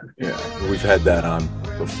 7. Yeah, we've had that on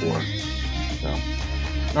before. So.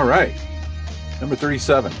 All right, number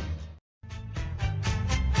 37.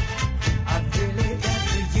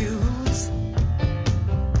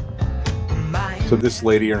 So this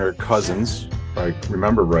lady and her cousins, if I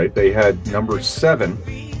remember right, they had number 7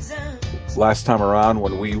 last time around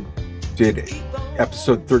when we did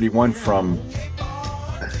episode 31 from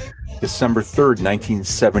December 3rd,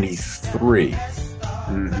 1973.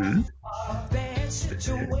 Mm-hmm.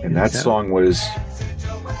 And that song was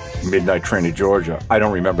Midnight Train to Georgia. I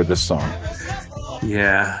don't remember this song.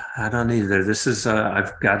 Yeah, I don't either. This is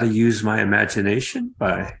I've Got to Use My Imagination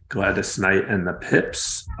by Gladys Knight and the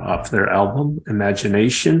Pips off their album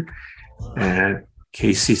Imagination. And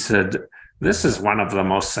Casey said, "This is one of the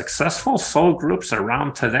most successful soul groups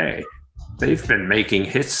around today. They've been making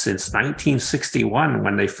hits since 1961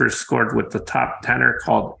 when they first scored with the top tenor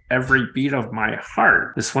called Every Beat of My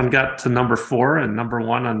Heart. This one got to number 4 and number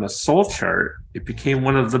 1 on the soul chart. It became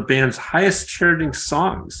one of the band's highest charting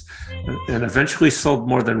songs and eventually sold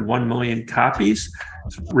more than 1 million copies.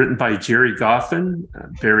 It's written by Jerry Goffin,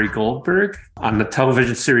 Barry Goldberg. On the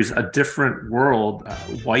television series A Different World,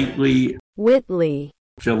 Whitley,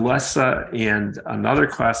 Jalessa, and another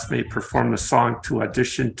classmate performed the song to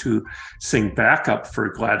audition to sing backup for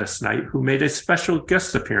Gladys Knight, who made a special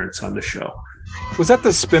guest appearance on the show. Was that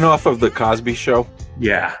the spin-off of The Cosby Show?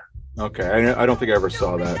 Yeah. Okay, I don't think I ever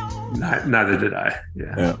saw that. Neither did I.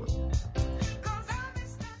 Yeah.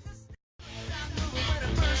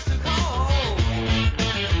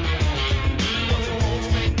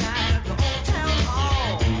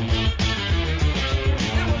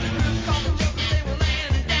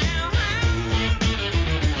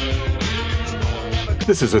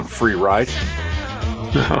 This isn't Free Ride.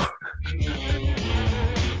 No.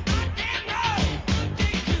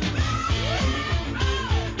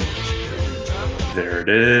 There it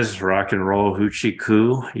is, Rock and Roll Hoochie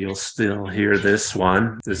Coo. You'll still hear this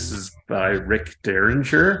one. This is by Rick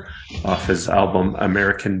Derringer off his album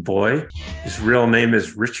American Boy. His real name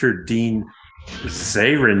is Richard Dean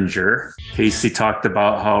Zahringer. Casey talked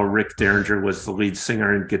about how Rick Derringer was the lead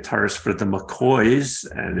singer and guitarist for the McCoys,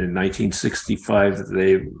 and in 1965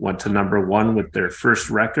 they went to number 1 with their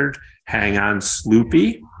first record, Hang On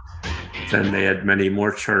Sloopy. Then they had many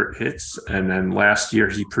more chart hits, and then last year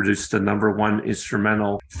he produced the number 1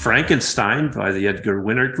 instrumental Frankenstein by the Edgar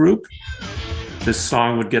Winter Group. This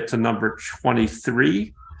song would get to number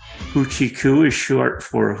 23. Hoochie Coo is short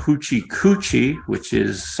for Hoochie Coochie, which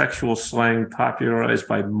is sexual slang popularized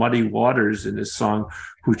by Muddy Waters in his song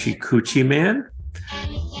Hoochie Coochie Man.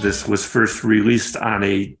 This was first released on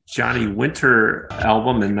a Johnny Winter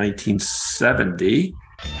album in 1970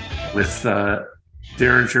 with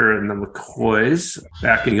Derringer and the McCoys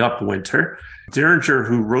backing up Winter. Derringer,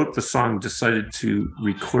 who wrote the song, decided to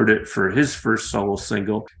record it for his first solo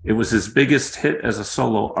single. It was his biggest hit as a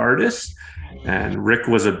solo artist, and Rick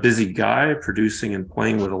was a busy guy, producing and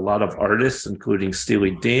playing with a lot of artists, including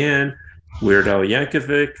Steely Dan, Weird Al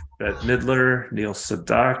Yankovic, Bette Midler, Neil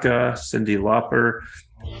Sedaka, Cyndi Lauper,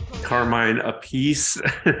 Carmine Appice,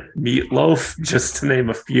 Meatloaf, just to name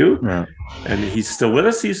a few. Yeah. And he's still with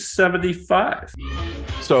us. He's 75.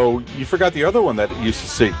 So you forgot the other one that used to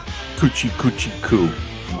say Coochie Coochie Coo.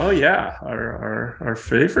 Oh yeah, our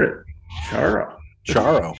favorite, Charo.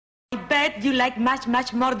 Charo. I bet you like much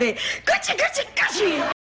more the Coochie Coochie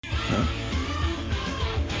Coochie. Huh?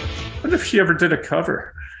 What if she ever did a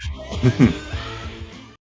cover?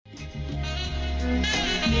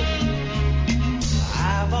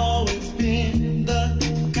 I've always been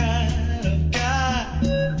the kind of guy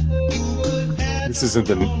who could This isn't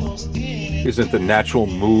the Isn't the Natural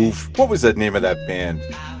Move? What was the name of that band?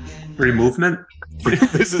 Free Movement?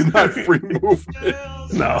 This is not Free Movement.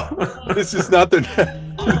 No. This is not the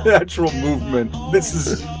Natural Movement. This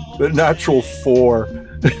is the Natural Four.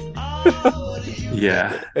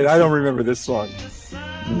 Yeah. And I don't remember this song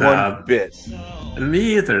one bit.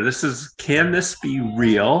 Me either. This is Can This Be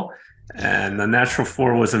Real? And the Natural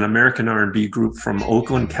Four was an American R&B group from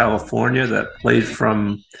Oakland, California that played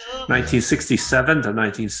from 1967 to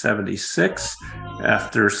 1976.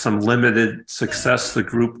 After some limited success, the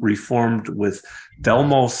group reformed with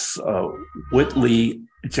Delmos Whitley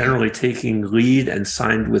generally taking lead and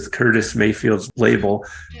signed with Curtis Mayfield's label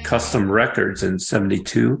Custom Records in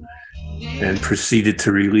 72 and proceeded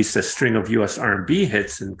to release a string of U.S. R&B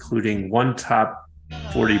hits, including one top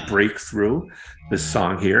 40 breakthrough, this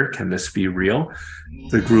song here, Can This Be Real?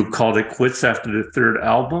 The group called it quits after the third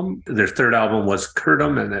album. Their third album was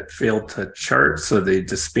Curtum, and it failed to chart, so they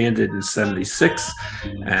disbanded in 76.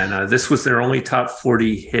 And this was their only top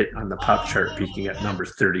 40 hit on the pop chart, peaking at number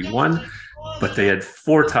 31. But they had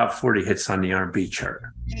 4 top 40 hits on the R&B chart.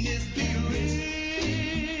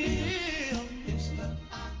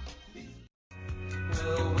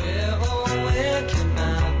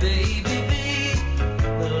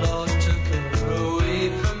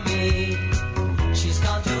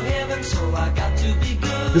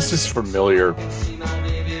 This is familiar.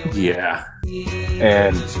 Yeah.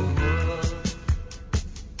 And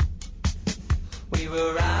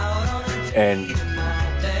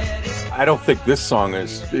I don't think this song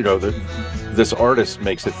is, this artist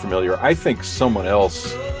makes it familiar. I think someone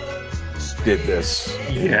else did this.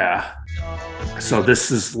 Yeah. So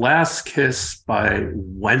this is Last Kiss by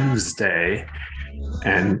Wednesday.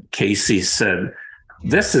 And Casey said,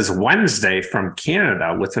 "This is Wednesday from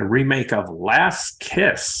Canada with a remake of Last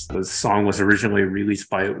Kiss." The song was originally released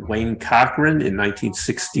by Wayne Cochran in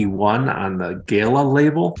 1961 on the Gala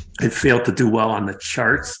label. It failed to do well on the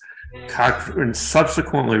charts. Cochran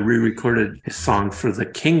subsequently re-recorded his song for the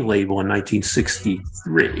King label in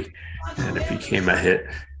 1963, and it became a hit.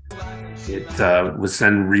 It was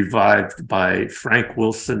then revived by Frank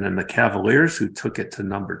Wilson and the Cavaliers, who took it to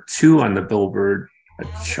number 2 on the Billboard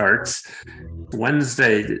charts.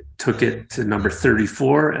 Wednesday took it to number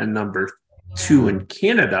 34 and number 2 in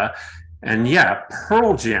Canada. And yeah,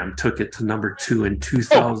 Pearl Jam took it to number 2 in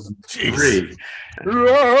 2003.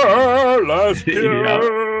 Last Kiss.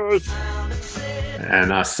 Yeah.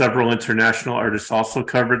 And several international artists also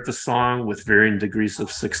covered the song with varying degrees of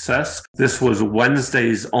success. This was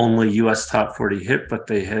Wednesday's only U.S. top 40 hit, but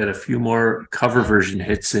they had a few more cover version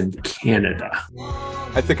hits in Canada.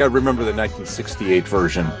 I think I remember the 1968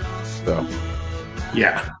 version, though.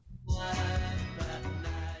 Yeah.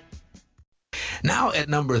 Now at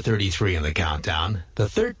number 33 in the countdown, the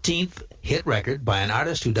 13th hit record by an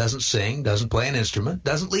artist who doesn't sing, doesn't play an instrument,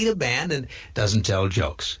 doesn't lead a band, and doesn't tell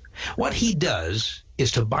jokes. What he does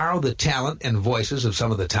is to borrow the talent and voices of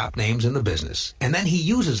some of the top names in the business, and then he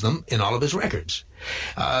uses them in all of his records.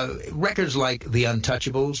 Records like The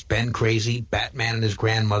Untouchables, Ben Crazy, Batman and His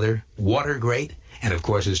Grandmother, Water Great, and of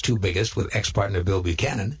course his 2 biggest with ex-partner Bill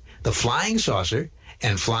Buchanan, The Flying Saucer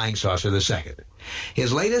and Flying Saucer II.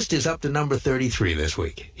 His latest is up to number 33 this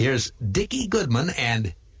week. Here's Dickie Goodman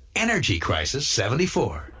and Energy Crisis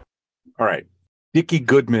 74. All right. Dickie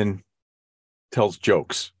Goodman tells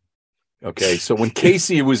jokes. Okay, so when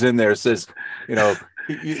Casey was in there, says,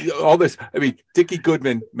 all this, Dickie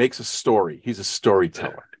Goodman makes a story. He's a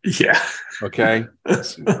storyteller. Yeah. Okay.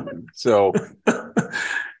 So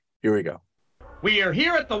here we go. We are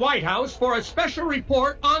here at the White House for a special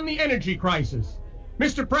report on the energy crisis.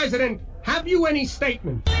 Mr. President, have you any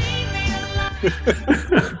statement?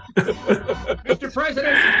 Mr.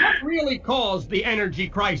 President, what really caused the energy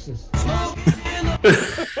crisis?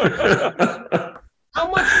 How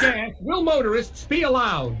much gas will motorists be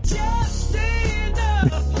allowed?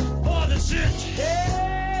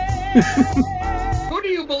 Who do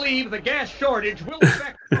you believe the gas shortage will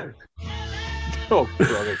affect most? Oh,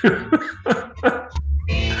 brother.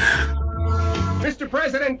 Mr.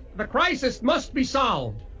 President, the crisis must be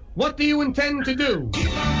solved. What do you intend to do?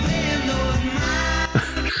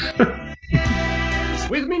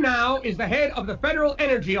 With me now is the head of the Federal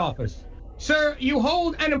Energy Office. Sir, you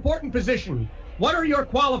hold an important position. What are your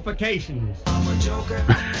qualifications? I'm a joker.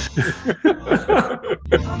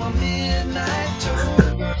 I'm a midnight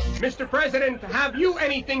toker. Mr. President, have you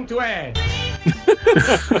anything to add?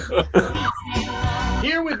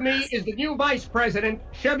 Here with me is the new Vice President,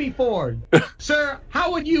 Chevy Ford. Sir,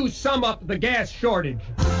 how would you sum up the gas shortage?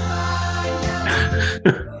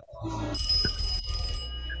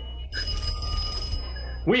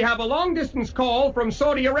 We have a long-distance call from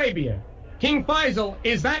Saudi Arabia. King Faisal,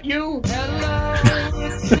 is that you?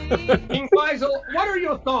 King Faisal, what are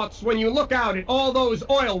your thoughts when you look out at all those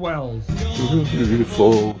oil wells?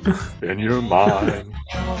 Beautiful in your mind.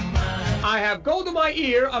 I have Golda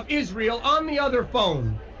Meir of Israel on the other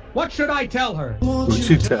phone. What should I tell her? Would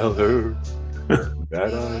you tell her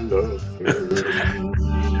that I love her?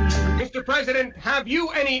 Mr. President, have you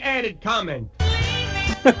any added comment?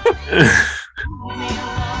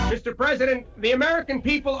 Mr. President, the American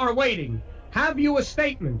people are waiting. Have you a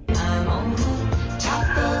statement? I'm on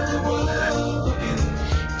top of the world,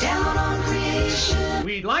 down on creation.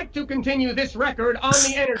 We'd like to continue this record on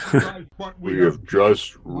the energy price, but We have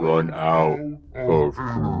just run out of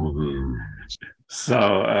food. So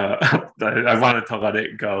I wanted to let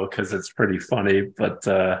it go because it's pretty funny. But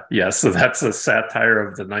so that's a satire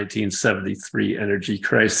of the 1973 energy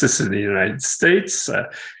crisis in the United States.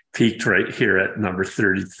 Peaked right here at number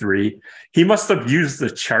 33. He must have used the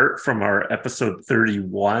chart from our episode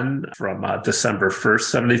 31 from December 1st,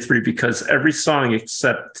 73, because every song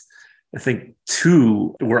except I think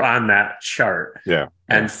 2 were on that chart. Yeah.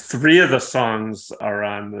 And 3 of the songs are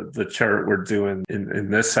on the chart we're doing in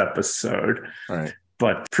this episode. Right.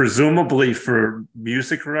 But presumably for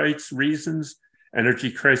music rights reasons,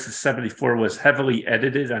 Energy Crisis 74 was heavily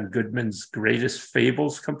edited on Goodman's Greatest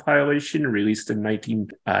Fables compilation, released in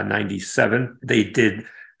 1997. They did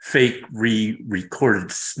fake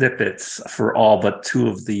re-recorded snippets for all but 2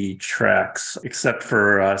 of the tracks, except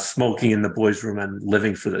for Smoking in the Boys' Room and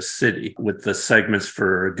Living for the City, with the segments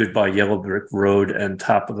for Goodbye Yellow Brick Road and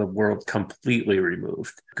Top of the World completely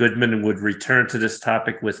removed. Goodman would return to this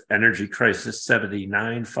topic with Energy Crisis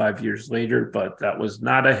 79 5 years later, but that was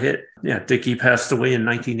not a hit. Yeah, Dickie passed away in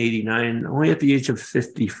 1989, only at the age of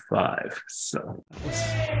 55. So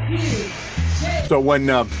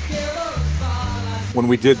when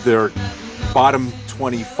we did their bottom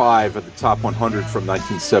 25 at the top 100 from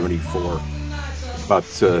 1974,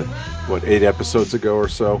 about 8 episodes ago or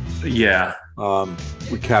so. Yeah.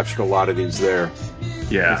 We captured a lot of these there.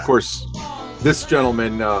 Yeah. And of course, this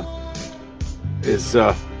gentleman is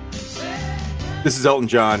this is Elton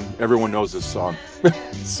John. Everyone knows this song.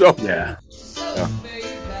 So yeah,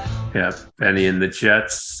 Benny and the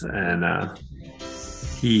Jets, and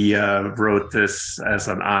he wrote this as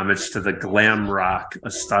an homage to the glam rock,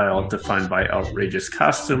 a style defined by outrageous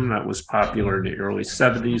costume that was popular in the early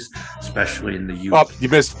 70s, especially in the UK. Oh, you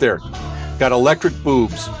missed it there. Got electric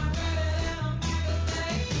boobs.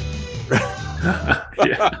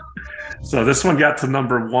 Yeah. So this one got to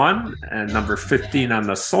number 1 and number 15 on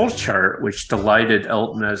the Soul Chart, which delighted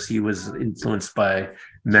Elton as he was influenced by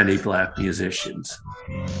many black musicians.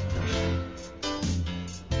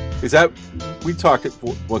 Is that, we talked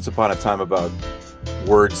once upon a time about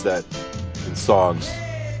words that in songs,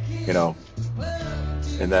 you know,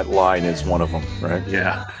 and that line is one of them, right?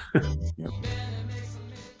 Yeah.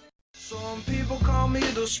 Some people call me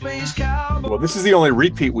the space cowboy. Well, this is the only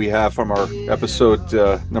repeat we have from our episode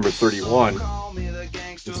number 31.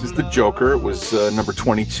 This is The Joker. It was number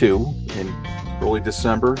 22 in early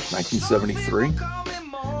December 1973.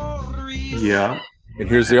 Yeah. And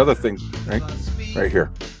here's the other thing, right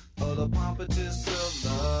here.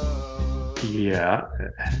 Yeah.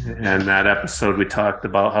 And that episode we talked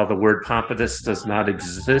about how the word pompous does not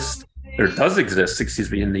exist, or does exist,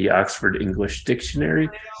 in the Oxford English Dictionary.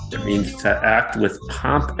 It means to act with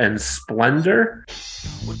pomp and splendor.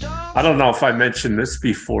 I don't know if I mentioned this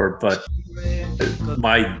before, but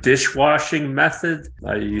my dishwashing method,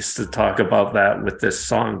 I used to talk about that with this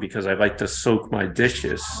song because I like to soak my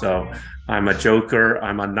dishes. So I'm a joker,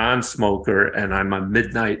 I'm a non-smoker, and I'm a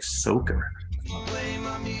midnight soaker.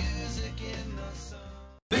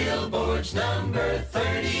 Billboard's number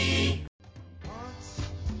 30.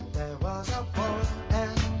 There was a boy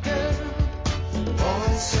and girl.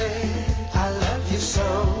 Boy said, I love you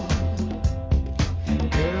so.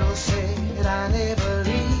 Girl said, I never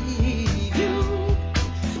leave you.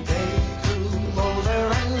 They grew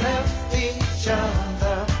older and left each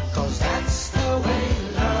other, 'cause that's the way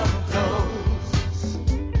love goes.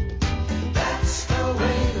 That's the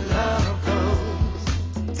way love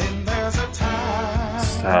goes. Then there's a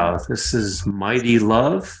time. This is Mighty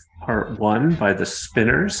Love, Part 1 by the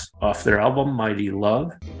Spinners off their album Mighty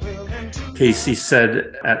Love. Casey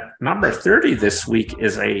said at number 30 this week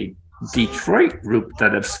is a Detroit group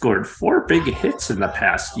that have scored 4 big hits in the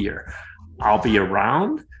past year. I'll Be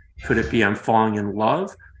Around, Could It Be I'm Falling in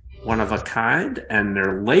Love, One of a Kind, and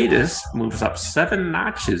their latest moves up 7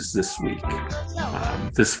 notches this week.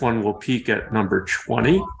 This one will peak at number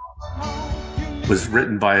 20. was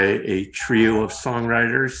written by a trio of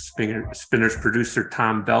songwriters. Spinner's producer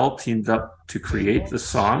Tom Bell teamed up to create the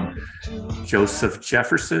song. Joseph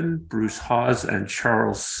Jefferson, Bruce Hawes, and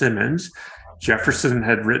Charles Simmons. Jefferson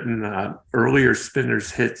had written earlier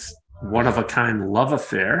Spinner's hits, One of a Kind Love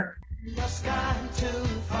Affair.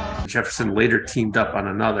 Jefferson later teamed up on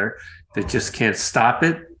another, They Just Can't Stop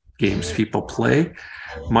It, Games People Play.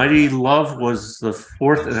 Mighty Love was the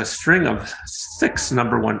fourth in a string of 6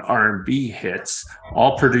 number one R&B hits,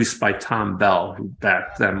 all produced by Tom Bell, who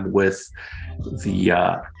backed them with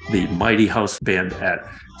the Mighty House Band at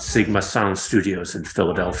Sigma Sound Studios in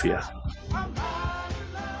Philadelphia.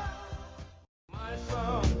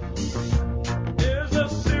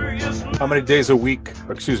 How many days a year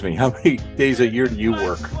do you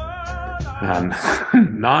work?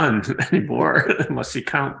 None anymore, unless you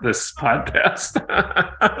count this podcast.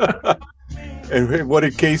 And what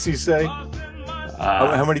did Casey say?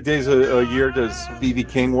 How many days a year does B.B.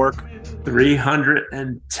 King work?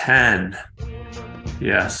 310.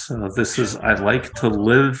 Yes, this is I Like to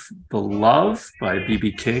Live the Love by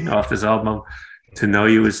B.B. King off his album To Know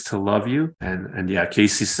You Is to Love You. And yeah,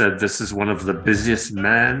 Casey said this is one of the busiest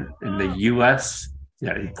men in the U.S.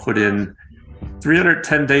 Yeah, he put in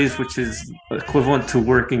 310 days, which is equivalent to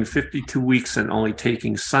working 52 weeks and only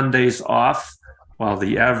taking Sundays off, while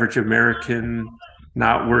the average American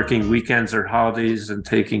not working weekends or holidays and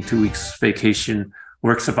taking 2 weeks vacation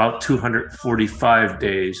works about 245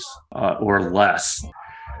 days or less.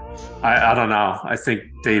 I don't know. I think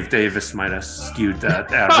Dave Davis might have skewed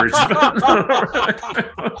that average.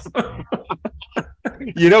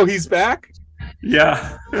 He's back?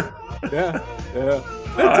 Yeah. Yeah.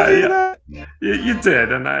 You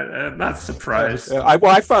did, and I'm not surprised.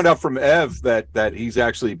 I found out from Ev that he's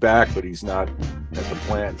actually back, but he's not at the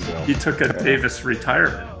plant. So he took a Davis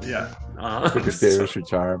retirement. Yeah, took a Davis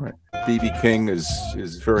retirement. B.B. King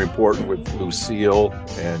is very important with Lucille,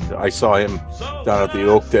 and I saw him down at the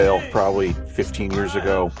Oakdale probably 15 years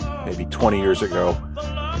ago, maybe 20 years ago.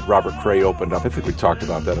 Robert Cray opened up. I think we talked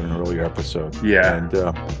about that in an earlier episode. Yeah, and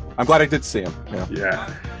I'm glad I did see him.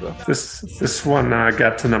 Yeah. This one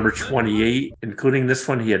got to number 28. Including this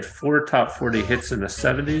one, he had 4 top 40 hits in the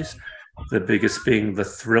 70s. The biggest being The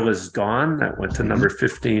Thrill Is Gone, that went to number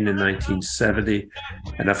 15 in 1970.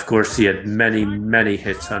 And of course, he had many, many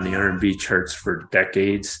hits on the R&B charts for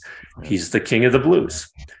decades. He's the king of the blues.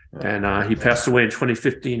 And he passed away in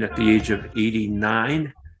 2015 at the age of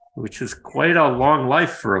 89, which is quite a long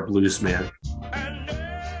life for a blues man.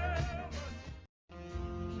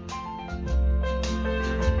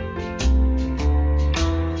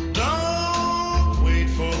 Don't wait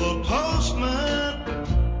for the postman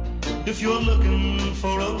if you're looking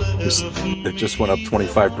for a letter from It just went up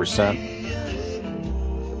 25%.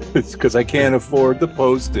 It's because I can't afford the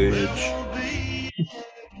postage.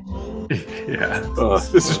 Yeah.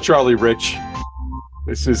 This is Charlie Rich.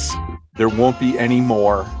 This is There Won't Be Any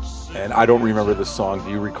More. And I don't remember this song.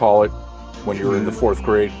 Do you recall it when you were in the 4th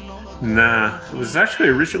grade? Nah, it was actually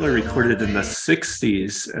originally recorded in the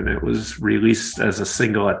 60s, and it was released as a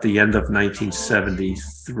single at the end of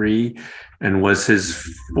 1973 and was his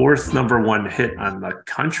 4th number one hit on the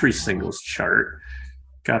country singles chart.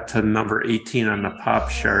 Got to number 18 on the pop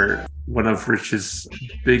chart. One of Rich's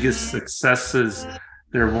biggest successes,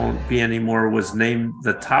 There Won't Be Any More, was named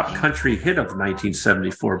the top country hit of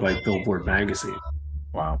 1974 by Billboard magazine.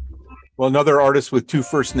 Wow. Well, another artist with 2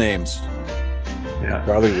 first names. Yeah.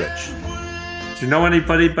 Charlie Rich. Do you know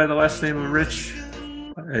anybody by the last name of Rich?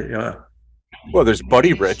 Well, there's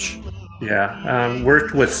Buddy Rich. Yeah.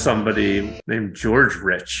 Worked with somebody named George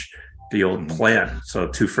Rich, the old plant. So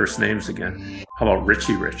 2 first names again. How about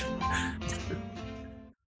Richie Rich?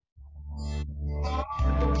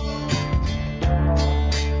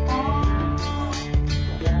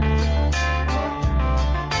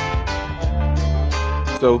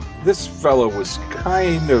 So this fellow was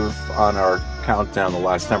kind of on our countdown the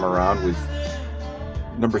last time around with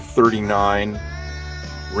number 39,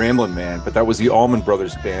 Ramblin' Man, but that was the Allman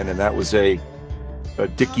Brothers Band, and that was a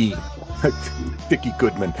Dickie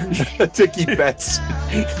Goodman, a Dickie Betts,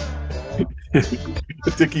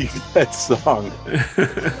 a Dickie Betts song.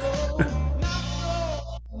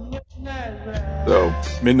 So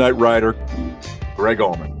Midnight Rider, Greg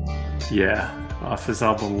Allman. Yeah. Off his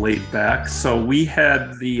album Laid Back. So we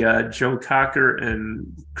had the Joe Cocker and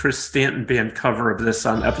Chris Stanton band cover of this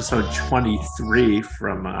on episode 23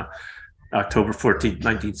 from October 14th,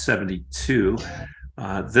 1972.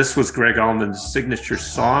 This was Greg Allman's signature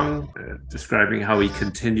song, describing how he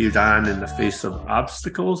continued on in the face of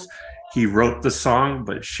obstacles. He wrote the song,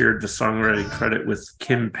 but shared the songwriting credit with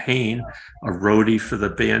Kim Payne, a roadie for the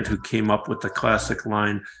band who came up with the classic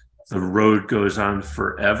line, "The road goes on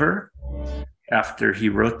forever." After he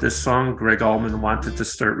wrote this song, Greg Allman wanted to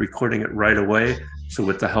start recording it right away. So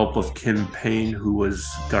with the help of Kim Payne, who was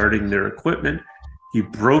guarding their equipment, he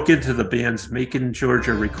broke into the band's Macon,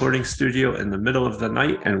 Georgia recording studio in the middle of the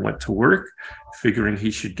night and went to work, figuring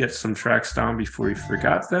he should get some tracks down before he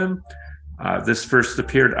forgot them. This first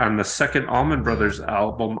appeared on the second Allman Brothers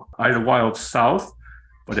album, Idlewild South,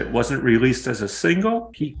 but it wasn't released as a single.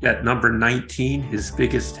 Peaked at number 19, his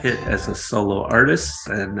biggest hit as a solo artist.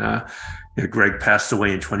 And Greg passed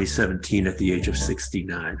away in 2017 at the age of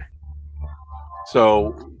 69.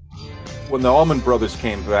 So when the Allman Brothers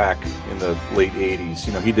came back in the late 80s,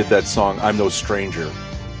 he did that song, "I'm No Stranger."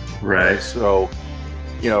 Right. So,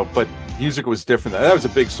 but music was different. That was a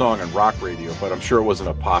big song on rock radio, but I'm sure it wasn't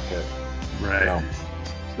a pop hit. Right.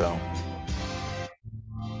 So.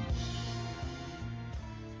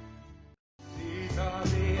 These are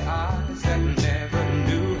the eyes that never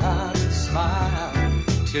knew how to smile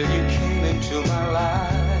till you came into my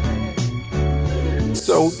life.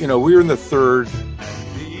 So, we were in the 3rd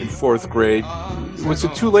and 4th grade. Was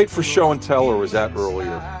it too late for show and tell, or was that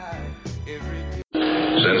earlier?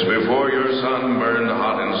 Since before your sun burned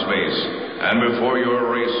hot in space, and before your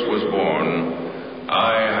race was born,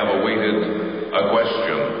 I have awaited a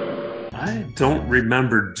question. I don't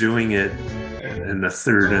remember doing it in the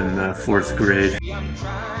 3rd and 4th grade.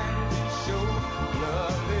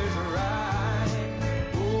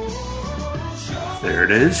 There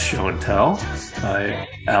it is, Show and Tell by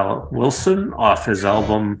Al Wilson off his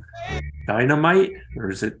album Dynamite,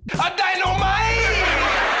 or is it? A dynamite!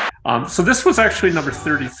 So this was actually number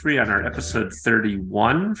 33 on our episode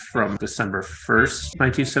 31 from December 1st,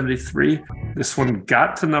 1973. This one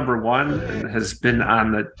got to number 1 and has been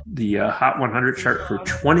on the Hot 100 chart for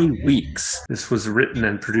 20 weeks. This was written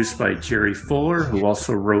and produced by Jerry Fuller, who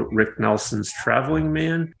also wrote Rick Nelson's Traveling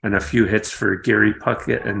Man, and a few hits for Gary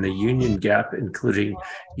Puckett and the Union Gap, including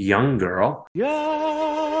Young Girl.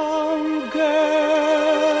 Young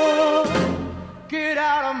girl, get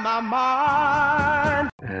out of my mind.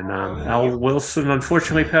 And Al Wilson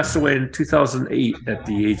unfortunately passed away in 2008 at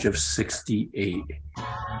the age of 68.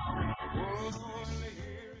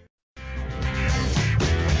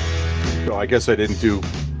 So I guess I didn't do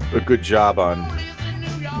a good job on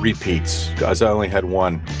repeats, because I only had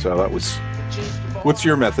one. So that was... What's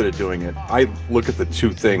your method of doing it? I look at the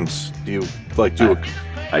two things. Do you do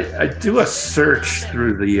I do a search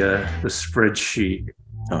through the spreadsheet.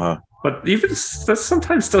 Uh-huh. But even that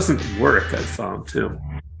sometimes doesn't work, I've found, too,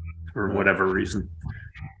 for whatever reason.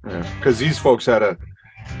 Because these folks had a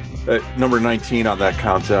number 19 on that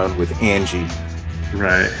countdown with Angie.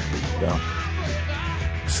 Right. Yeah.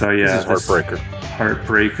 So, yeah. This is Heartbreaker.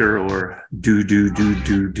 Heartbreaker or Do.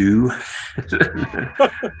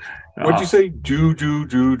 What'd you say? Do.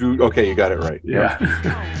 Okay, you got it right. Yeah.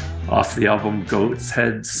 Off the album Goat's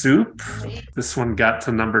Head Soup. This one got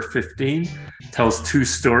to number 15. Tells two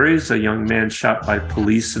stories: a young man shot by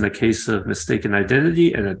police in a case of mistaken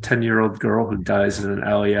identity, and a 10-year-old girl who dies in an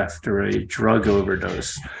alley after a drug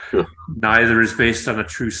overdose. Sure. Neither is based on a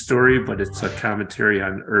true story, but it's a commentary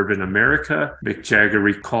on urban America. Mick Jagger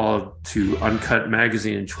recalled to Uncut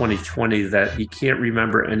Magazine in 2020 that he can't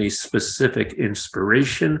remember any specific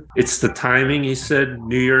inspiration. It's the timing, he said.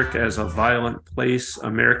 New York as a violent place.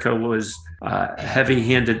 America was a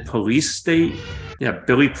heavy-handed police state. Yeah,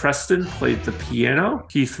 Billy Preston played the piano.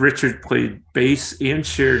 Keith Richards played bass and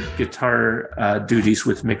shared guitar duties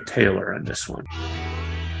with Mick Taylor on this one.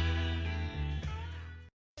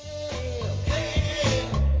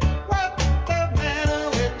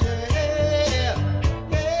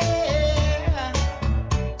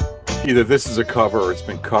 Either this is a cover or it's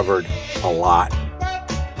been covered a lot.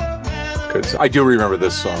 Because I do remember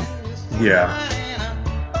this song. Yeah.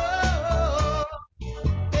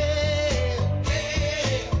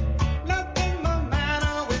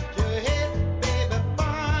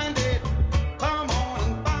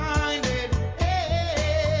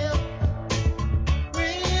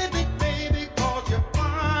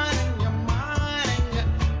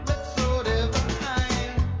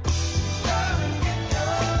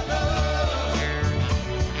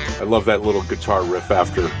 I love that little guitar riff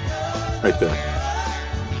after, right there.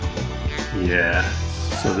 Yeah.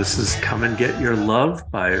 So this is Come and Get Your Love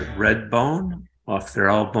by Redbone off their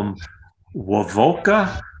album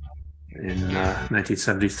Wovoka in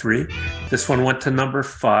 1973. This one went to number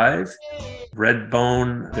 5.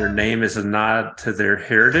 Redbone, their name is a nod to their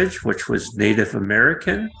heritage, which was Native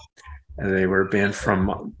American. And they were a band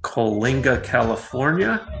from Coalinga,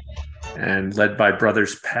 California. and led by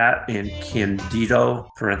brothers Pat and Candido,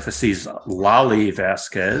 parentheses, Lolly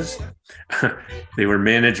Vasquez. They were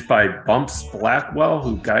managed by Bumps Blackwell,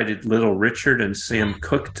 who guided Little Richard and Sam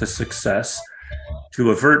Cooke to success.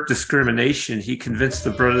 To avert discrimination, he convinced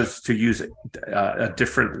the brothers to use a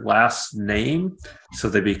different last name, so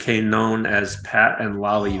they became known as Pat and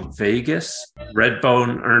Lolly Vegas.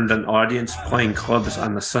 Redbone earned an audience playing clubs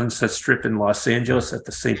on the Sunset Strip in Los Angeles at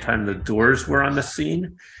the same time the Doors were on the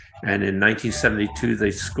scene. And in 1972,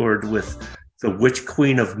 they scored with the Witch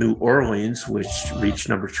Queen of New Orleans, which reached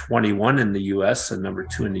number 21 in the U.S. and number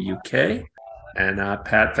 2 in the UK. And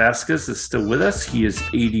Pat Vasquez is still with us. He is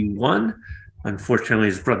 81. Unfortunately,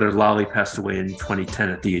 his brother Lolly passed away in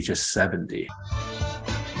 2010 at the age of 70.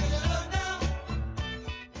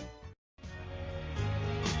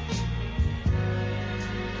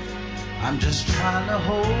 I'm just trying to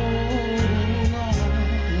hold on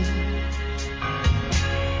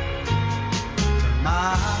to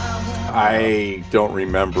my I don't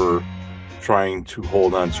remember trying to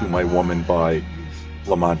hold on to my woman by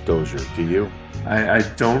Lamont Dozier. Do you? I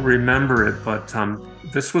don't remember it, but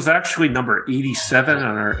this was actually number 87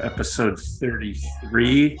 on our episode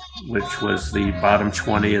 33, which was the bottom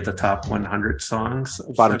 20 of the top 100 songs.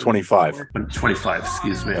 Bottom 25. 25,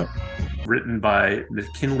 excuse me. Yeah. Written by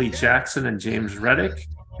McKinley Jackson and James Reddick.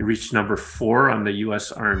 It reached number 4 on the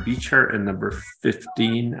U.S. R&B chart and number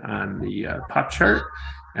 15 on the pop chart.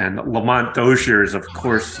 And Lamont Dozier is, of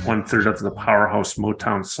course, 1/3 of the powerhouse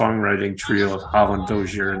Motown songwriting trio of Holland,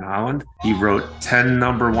 Dozier, and Holland. He wrote 10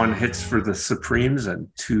 number 1 hits for the Supremes and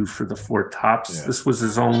 2 for the Four Tops. Yeah. This was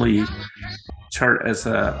his only chart as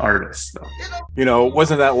an artist, though. You know, it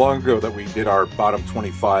wasn't that long ago that we did our bottom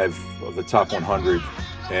 25 of the top 100.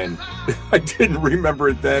 And I didn't remember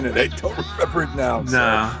it then, and I don't remember it now.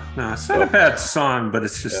 No, it's not a bad song, but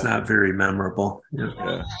it's just not very memorable.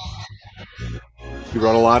 Yeah. He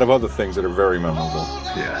wrote a lot of other things that are very memorable.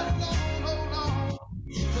 Yeah.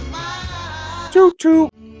 Choo choo.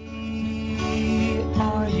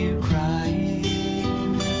 Are you crying?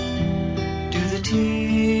 Do the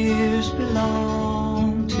tears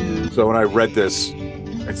belong to? So when I read this,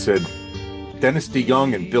 I said, Dennis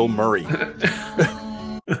DeYoung and Bill Murray.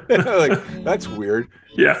 Like, that's weird.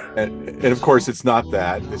 Yeah. And of course, it's not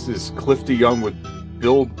that. This is Cliff DeYoung with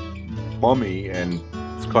Bill Mummy, and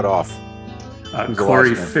it's cut off.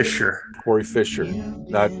 Corey Fisher. Corey Fisher,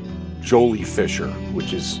 not Jolie Fisher,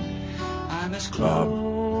 which is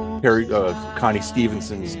Connie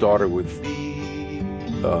Stevenson's daughter with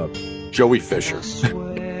Joey Fisher.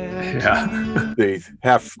 Yeah. The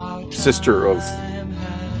half sister of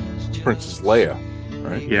Princess Leia,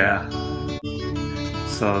 right? Yeah.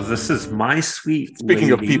 So this is My Sweet Speaking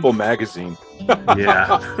Lady. of People magazine.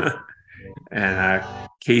 Yeah. And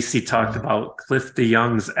Casey talked about Cliff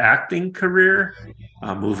DeYoung's acting career,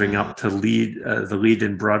 moving up to the lead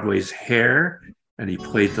in Broadway's Hair, and he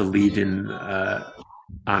played the lead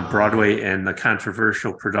on Broadway in the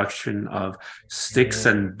controversial production of Sticks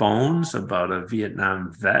and Bones about a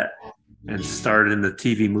Vietnam vet, and starred in the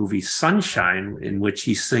TV movie Sunshine, in which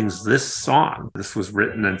he sings this song. This was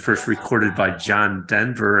written and first recorded by John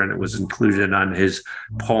Denver, and it was included on his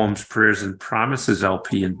Poems, Prayers, and Promises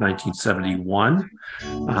LP in 1971.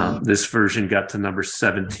 This version got to number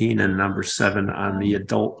 17 and number 7 on the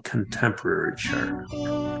adult contemporary chart.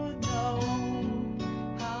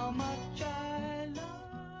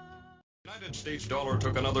 States dollar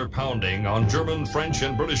took another pounding on German, French,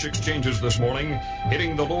 and British exchanges this morning,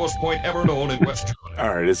 hitting the lowest point ever known in West Germany.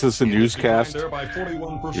 All right, is this a newscast?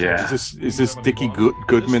 Yeah. Is this Dickie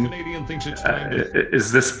Goodman?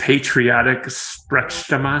 Is this patriotic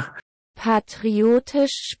Sprechstimme?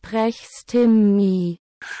 Patriotisch Sprechstimme.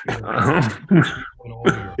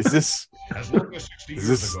 Is this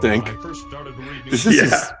stink?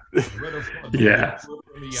 Yeah.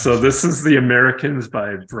 So this is The Americans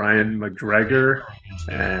by Brian McGregor,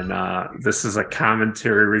 and this is a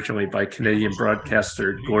commentary originally by Canadian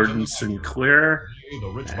broadcaster Gordon Sinclair,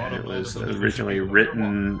 and it was originally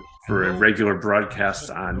written for a regular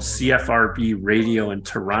broadcast on CFRB radio in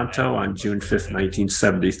Toronto on June 5th,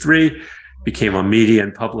 1973, became a media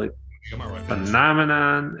and public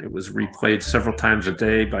phenomenon. It was replayed several times a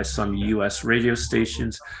day by some U.S. radio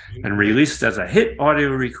stations and released as a hit audio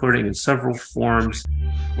recording in several forms.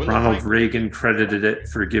 Ronald Reagan credited it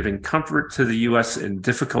for giving comfort to the U.S. in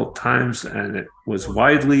difficult times, and it was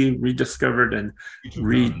widely rediscovered and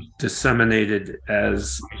redisseminated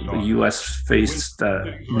as the U.S. faced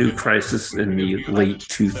a new crisis in the late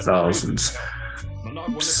 2000s.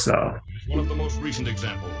 So, one of the most recent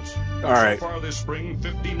examples. All right. So far this spring,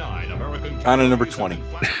 59 American. On to number 20.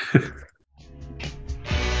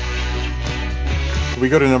 We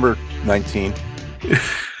go to number 19.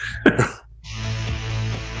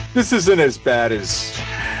 This isn't as bad as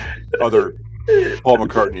other Paul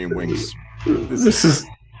McCartney and Wings. This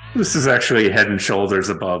is actually head and shoulders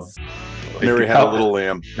above Mary Had a Little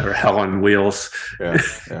Lamb or Hell on Wheels. Yeah.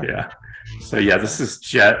 Yeah. So yeah, this is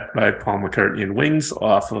Jet by Paul McCartney and Wings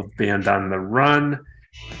off of Band on the Run.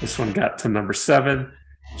 This one got to number 7.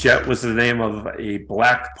 Jet was the name of a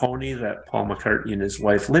black pony that Paul McCartney and his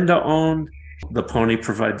wife Linda owned. The pony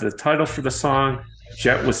provided the title for the song.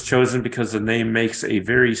 Jet was chosen because the name makes a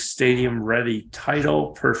very stadium-ready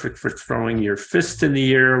title, perfect for throwing your fist in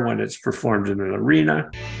the air when it's performed in an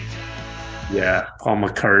arena. Yeah, Paul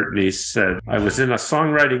McCartney said, I was in a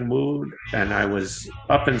songwriting mood and I was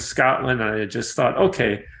up in Scotland and I just thought,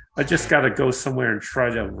 okay, I just got to go somewhere and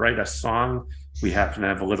try to write a song. We happened to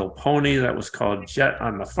have a little pony that was called Jet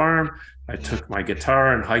on the farm. I took my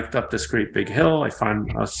guitar and hiked up this great big hill. I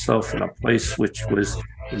found myself in a place which was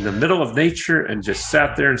in the middle of nature and just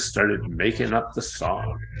sat there and started making up the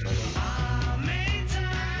song.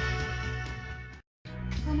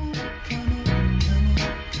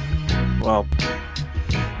 Well,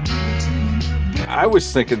 I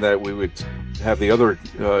was thinking that we would have the other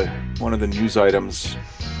one of the news items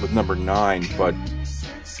with number 9, but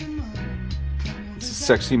it's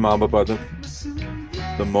Sexy Mama by the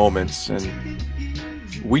Moments, and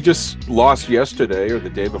we just lost yesterday or the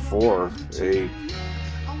day before a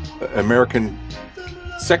American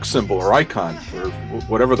sex symbol or icon or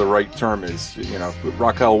whatever the right term is, you know,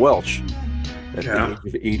 Raquel Welch at the age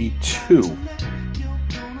of 82.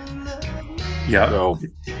 Yeah. So,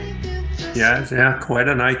 yeah, quite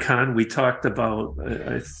an icon. We talked about,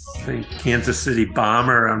 I think, Kansas City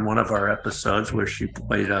Bomber on one of our episodes where she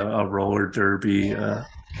played a roller derby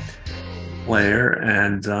player,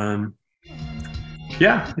 and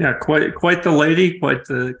quite the lady, quite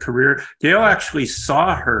the career. Gail actually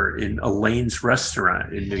saw her in Elaine's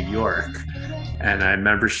restaurant in New York, and I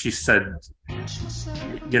remember she said,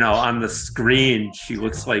 you know, on the screen she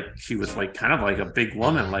looks like she was like kind of like a big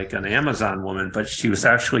woman, like an Amazon woman, but she was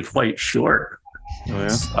actually quite short. Oh, yeah.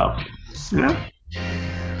 So, yeah.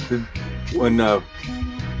 When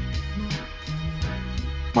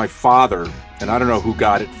my father, and I don't know who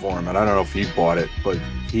got it for him, and I don't know if he bought it, but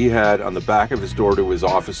he had on the back of his door to his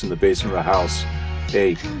office in the basement of the house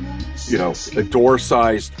a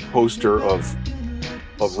door-sized poster of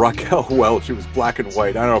Raquel Welch. It was black and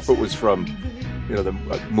white. I don't know if it was from, you know, the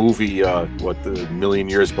movie the Million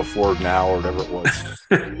Years Before Now or whatever it was,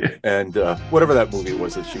 and whatever that movie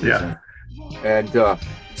was that she was in. And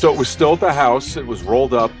so it was still at the house. It was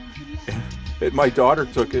rolled up. And my daughter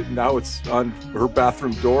took it, and now it's on her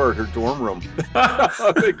bathroom door at her dorm room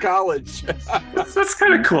at college. That's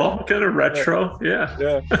kind of cool, kind of retro.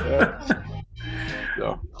 Yeah.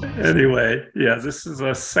 So. Anyway, yeah, this is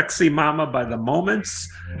a Sexy Mama by The Moments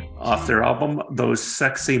off their album Those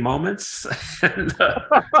Sexy Moments. And,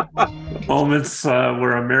 The Moments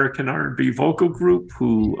were an American R&B vocal group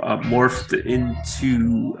who morphed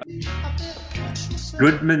into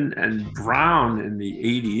Goodman and Brown in the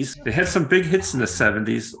 80s. They had some big hits in the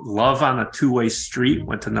 70s. Love on a Two-Way Street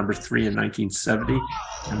went to number 3 in 1970.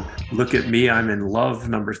 And Look at Me, I'm in Love,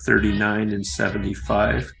 number 39 in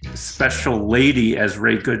 75. Special Lady as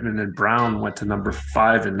Ray Goodman and Brown went to number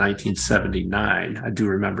 5 in 1979. I do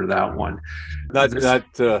remember that one. Not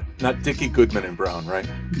Dickie Goodman and Brown, right?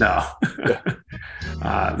 No.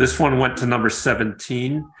 This one went to number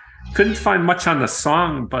 17. Couldn't find much on the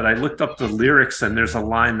song, but I looked up the lyrics and there's a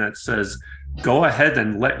line that says, "Go ahead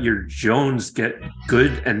and let your Jones get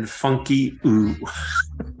good and funky, ooh."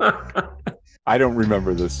 I don't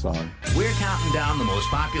remember this song. We're counting down the most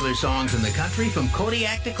popular songs in the country from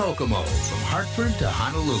Kodiak to Kokomo, from Hartford to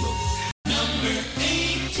Honolulu. Number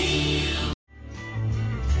 18.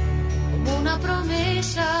 Una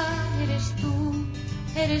promesa, eres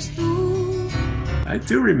tú. I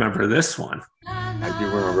do remember this one. I do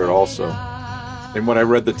remember it also. And when I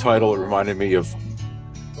read the title, it reminded me of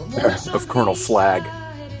Colonel Flagg.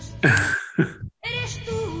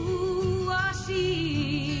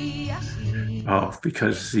 Oh,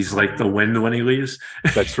 because he's like the wind when he leaves?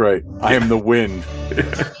 That's right. I am the wind.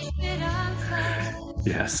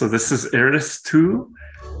 Yeah, so this is Eres Tú,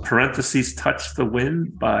 parentheses, Touch the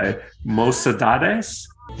Wind by Mocedades.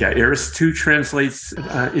 Yeah, Eres Tú translates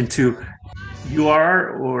into You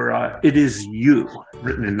Are, or It Is You,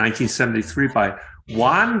 written in 1973 by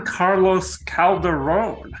Juan Carlos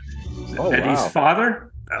Calderón. Eddie's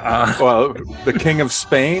father? Well, the King of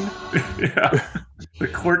Spain? Yeah. The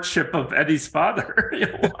courtship of Eddie's father.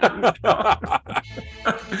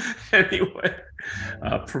 Anyway,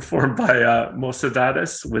 performed by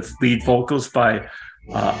Mocedades with lead vocals by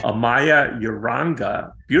Amaya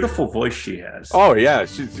Uranga. Beautiful voice she has. Oh, yeah.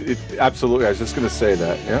 Absolutely. I was just going to say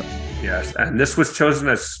that. Yeah. Yes, and this was chosen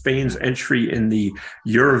as Spain's entry in the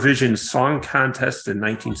Eurovision Song Contest in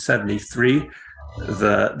 1973.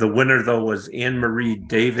 The winner, though, was Anne-Marie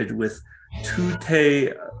David with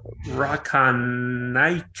Tute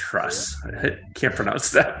Rakanitras. I can't pronounce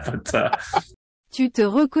that, but... Tu te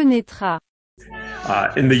reconnaîtras.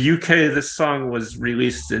 In the UK, this song was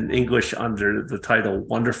released in English under the title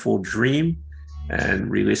Wonderful Dream and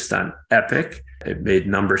released on Epic. It made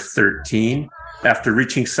number 13. After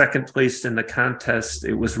reaching second place in the contest,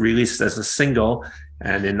 it was released as a single.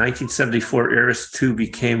 And in 1974, Eras 2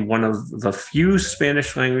 became one of the few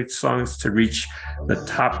Spanish language songs to reach the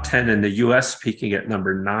top 10 in the US, peaking at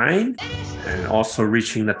number 9, and also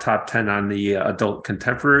reaching the top 10 on the adult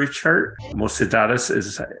contemporary chart. Mocedades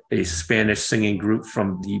is a Spanish singing group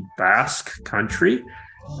from the Basque country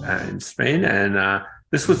in Spain. And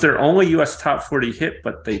this was their only US top 40 hit,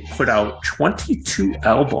 but they put out 22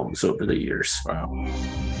 albums over the years. Wow.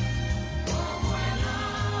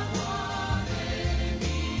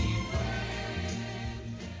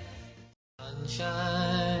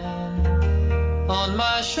 On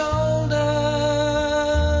my shoulders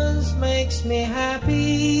makes me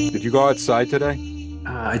happy. Did you go outside today?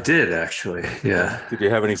 I did, actually. Yeah. Did you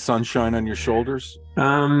have any sunshine on your shoulders?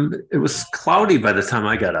 It was cloudy by the time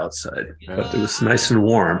I got outside, but it was nice and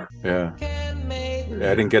warm. Yeah.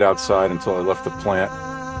 I didn't get outside until I left the plant.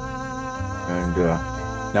 And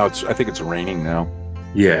now I think it's raining now.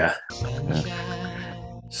 Yeah.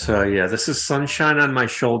 So, yeah, this is Sunshine on My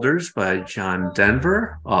Shoulders by John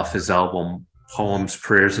Denver off his album Poems,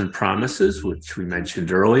 Prayers, and Promises, which we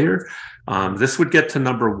mentioned earlier. This would get to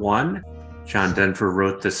number 1. John Denver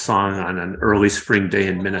wrote this song on an early spring day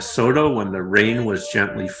in Minnesota when the rain was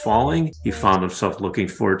gently falling. He found himself looking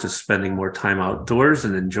forward to spending more time outdoors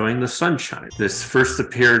and enjoying the sunshine. This first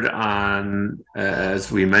appeared on,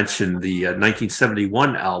 as we mentioned, the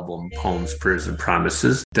 1971 album Poems, Prayers, and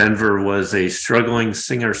Promises. Denver was a struggling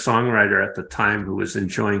singer-songwriter at the time who was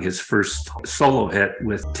enjoying his first solo hit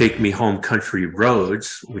with Take Me Home Country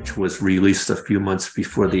Roads, which was released a few months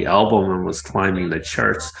before the album and was climbing the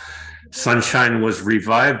charts. Sunshine was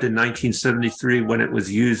revived in 1973 when it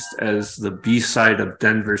was used as the B-side of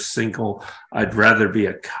Denver's single I'd Rather Be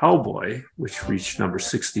a Cowboy, which reached number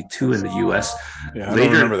 62 in the U.S. Yeah, I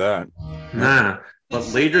don't remember that. But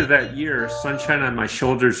later that year, Sunshine on My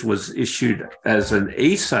Shoulders was issued as an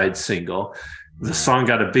A-side single. The song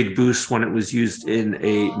got a big boost when it was used in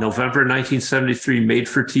a November 1973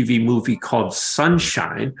 made-for-TV movie called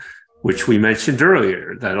Sunshine, which we mentioned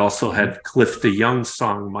earlier, that also had Cliff DeYoung's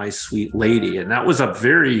song, My Sweet Lady. And that was a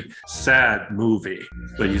very sad movie.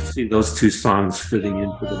 So you see those two songs fitting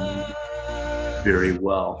into the movie very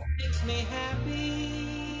well.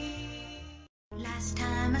 Last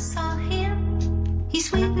time I saw him, he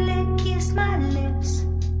sweetly kissed my lips.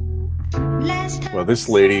 Well, this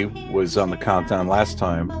lady was on the countdown last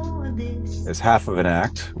time as half of an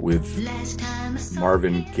act with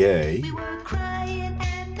Marvin Gaye,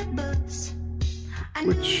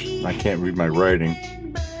 which I can't read my writing.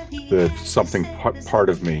 The something part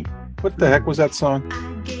of me. What the heck was that song?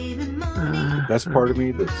 That's part of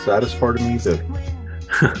me. The saddest part of me.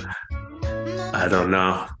 I don't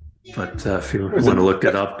know, but if you want to look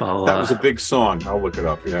it up, that was a big song. I'll look it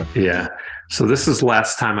up. Yeah. Yeah. So this is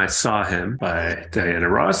Last Time I Saw Him by Diana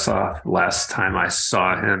Ross off Last Time I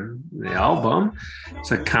Saw Him, the album.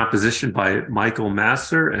 It's a composition by Michael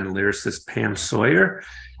Masser and lyricist Pam Sawyer.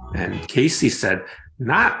 And Casey said,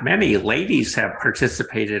 not many ladies have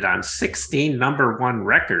participated on 16 number 1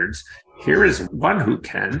 records. Here is one who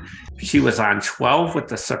can. She was on 12 with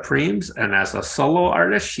the Supremes, and as a solo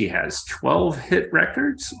artist, she has 12 hit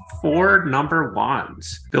records, 4 number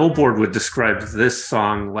 1s. Billboard would describe this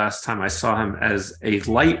song, Last Time I Saw Him, as a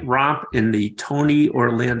light romp in the Tony,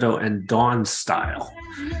 Orlando, and Dawn style.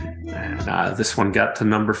 And this one got to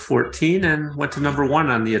number 14 and went to number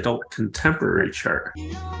 1 on the adult contemporary chart.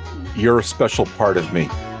 You're a Special Part of Me.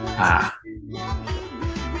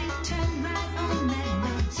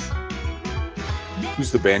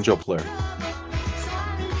 Who's the banjo player?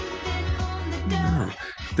 Oh,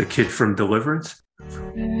 the kid from Deliverance?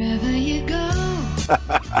 Wherever you go,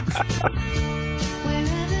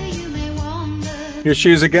 wherever you may wander, Here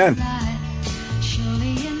she is again.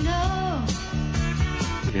 surely you know,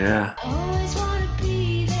 Yeah. always want to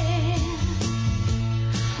be there,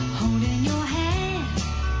 holding your hand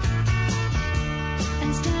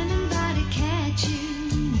and standing by to catch you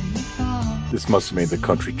when you fall. This must have made the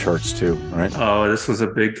country charts too, right? Oh, this was a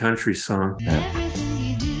big country song. Yeah. Everything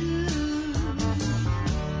you do,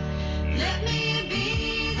 let me be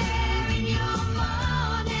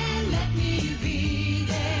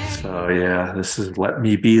Oh, yeah. This is Let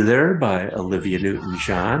Me Be There by Olivia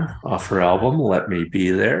Newton-John off her album, Let Me Be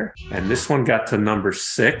There. And this one got to number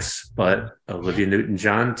 6, but Olivia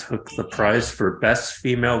Newton-John took the prize for Best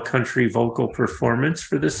Female Country Vocal Performance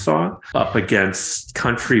for this song, up against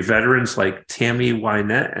country veterans like Tammy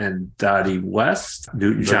Wynette and Dottie West.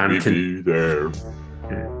 Newton-John be there.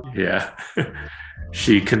 Yeah.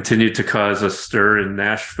 She continued to cause a stir in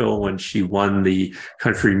Nashville when she won the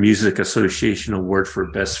Country Music Association Award for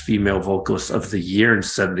Best Female Vocalist of the Year in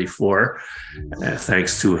 74,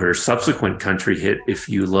 thanks to her subsequent country hit, If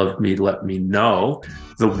You Love Me, Let Me Know.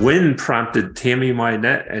 The win prompted Tammy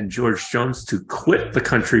Wynette and George Jones to quit the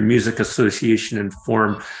Country Music Association and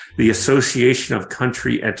form the Association of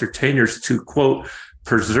Country Entertainers to, quote,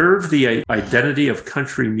 preserve the identity of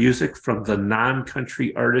country music from the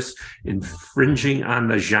non-country artists infringing on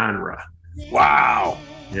the genre. Wow.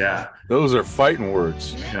 Yeah. Those are fighting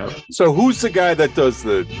words. Yep. So who's the guy that does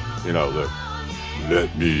the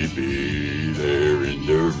let me be there in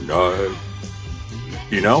the night?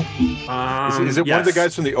 You know? Is it one of the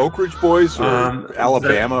guys from the Oak Ridge Boys or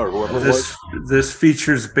Alabama or whoever it was? This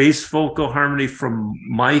features bass vocal harmony from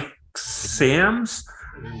Mike Samms,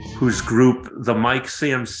 whose group, the Mike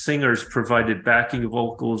Samms Singers, provided backing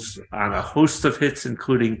vocals on a host of hits,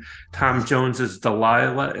 including Tom Jones's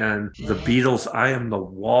Delilah and the Beatles' I Am the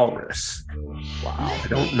Walrus. Wow. I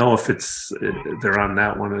don't know if they're on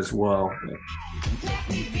that one as well.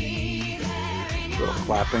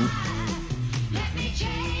 Clapping.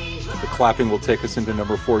 The clapping will take us into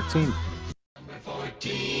number 14.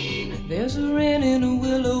 There's a wren in a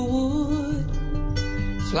willow wood,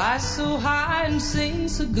 flies so high and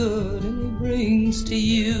sings so good, and he brings to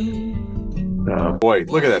you. Boy,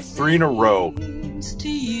 look at that. 3 in a row.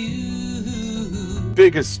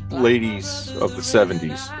 Biggest ladies of the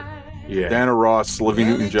 70s. Yeah. Diana Ross, Olivia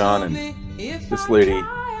Newton-John, and this lady,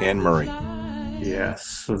 Anne Murray. Yes.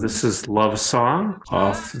 So this is Love Song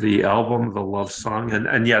off the album, The Love Song.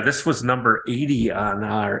 And yeah, this was number 80 on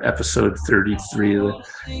our episode 33,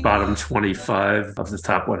 the bottom 25 of the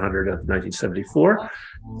top 100 of 1974.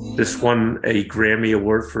 This won a Grammy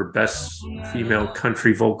Award for Best Female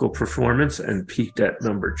Country Vocal Performance and peaked at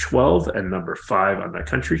number 12 and number 5 on the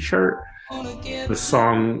country chart. The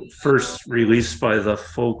song first released by the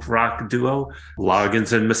folk rock duo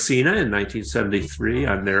Loggins and Messina in 1973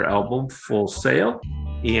 on their album Full Sail.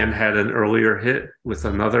 Ian had an earlier hit with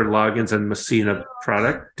another Loggins and Messina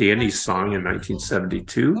product, Danny's Song, in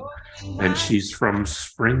 1972. And she's from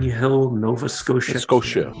Spring Hill, Nova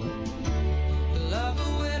Scotia.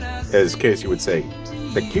 As Casey would say,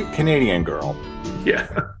 the cute Canadian girl. Yeah.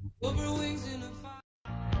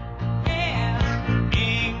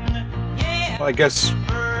 Well, I guess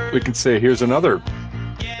we can say here's another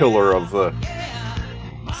pillar of the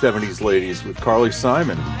 70s ladies with Carly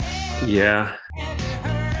Simon. Yeah.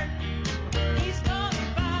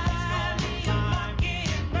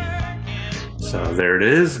 So there it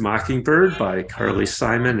is, Mockingbird by Carly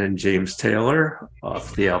Simon and James Taylor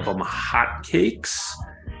off the album Hot Cakes.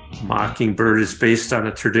 Mockingbird is based on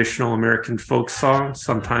a traditional American folk song,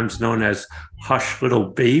 sometimes known as Hush Little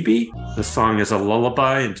Baby. The song is a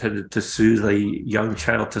lullaby intended to soothe a young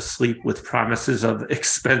child to sleep with promises of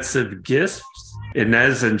expensive gifts.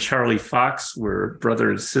 Inez and Charlie Fox were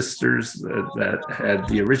brother and sisters that had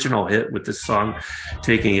the original hit with this song,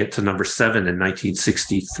 taking it to number 7 in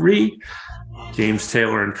 1963. James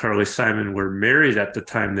Taylor and Carly Simon were married at the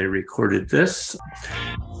time they recorded this.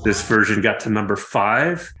 This version got to number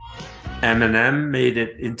 5. Eminem made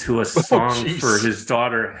it into a song for his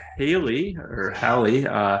daughter Hallie.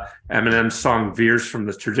 Eminem's song veers from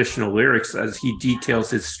the traditional lyrics as he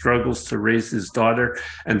details his struggles to raise his daughter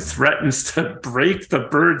and threatens to break the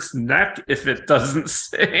bird's neck if it doesn't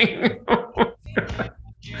sing.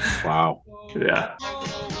 Wow. Yeah.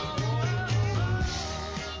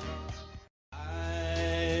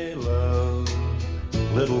 I love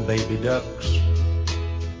little baby ducks,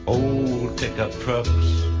 old pickup trucks.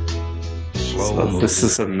 So this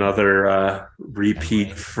is another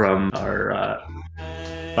repeat from our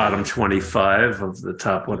bottom 25 of the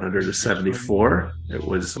top 100 of 74. It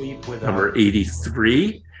was number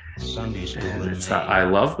 83. And it's I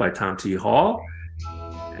Love by Tom T. Hall.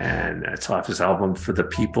 And it's off his album For the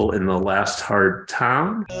People in the Last Hard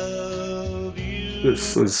Town. Love you.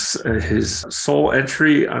 This was his sole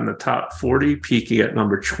entry on the top 40, peaking at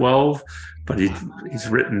number 12. But he's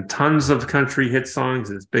written tons of country hit songs.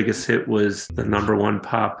 His biggest hit was the number one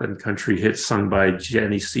pop and country hit sung by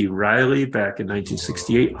Jenny C. Riley back in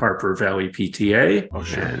 1968, Harper Valley PTA. Oh,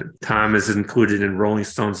 sure. And Tom is included in Rolling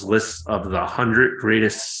Stone's list of the 100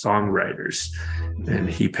 greatest songwriters. And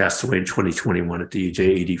he passed away in 2021 at the age of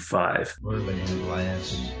 85.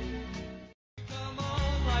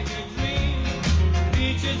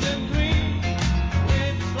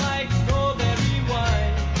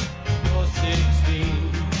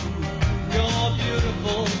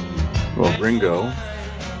 Well, Ringo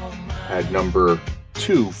had number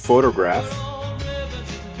 2, Photograph,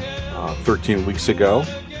 13 weeks ago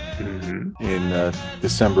in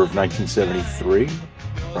December of 1973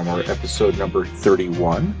 from our episode number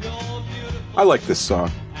 31. I like this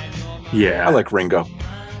song. Yeah. I like Ringo.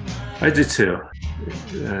 I do too.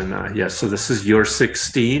 And so this is You're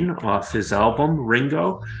 16 off his album,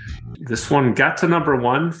 Ringo. This one got to number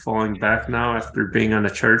 1, falling back now after being on the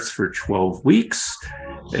charts for 12 weeks.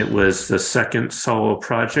 It was the second solo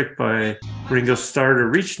project by Ringo Starr to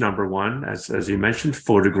reach number 1. As you mentioned,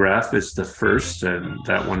 Photograph is the first, and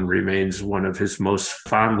that one remains one of his most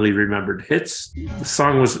fondly remembered hits. The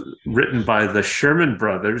song was written by the Sherman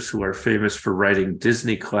Brothers, who are famous for writing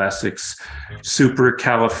Disney classics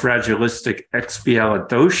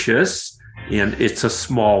Supercalifragilisticexpialidocious and It's a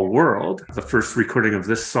Small World. The first recording of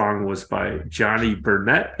this song was by Johnny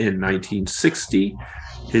Burnett in 1960.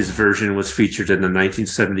 His version was featured in the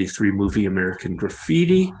 1973 movie American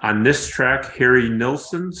Graffiti. On this track, Harry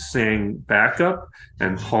Nilsson sang backup,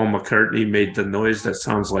 and Paul McCartney made the noise that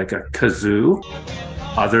sounds like a kazoo.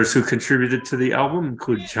 Others who contributed to the album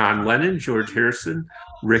include John Lennon, George Harrison,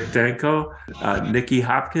 Rick Danko, Nicky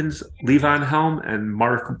Hopkins, Levon Helm, and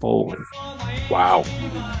Mark Bolan. Wow.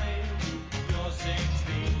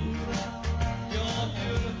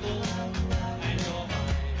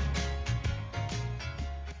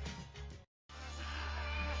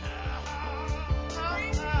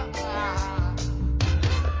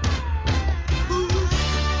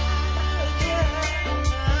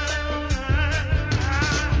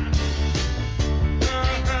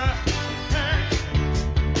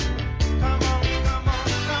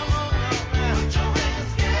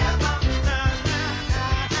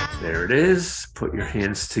 There it is. Put Your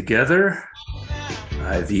Hands Together.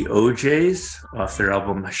 The OJs off their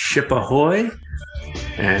album Ship Ahoy.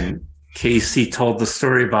 And Casey told the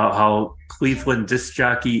story about how Cleveland disc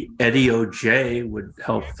jockey Eddie OJ would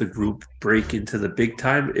help the group break into the big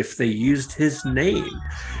time if they used his name.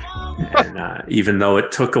 And even though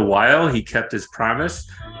it took a while, he kept his promise.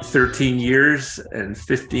 13 years and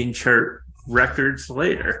 15 chart records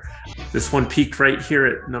later. This one peaked right here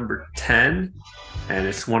at number 10. And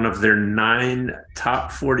it's one of their 9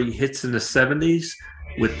 top 40 hits in the 70s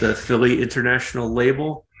with the Philly International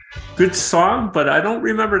label. Good song, but I don't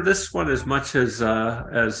remember this one as much as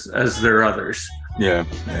their others. Yeah.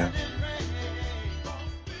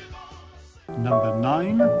 Number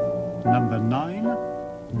 9, number 9,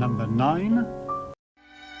 number 9.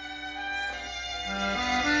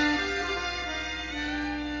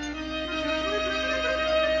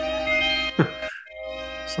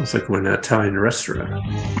 Sounds like we're in an Italian restaurant.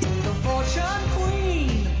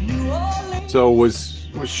 So was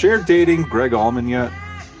Cher dating Greg Allman yet?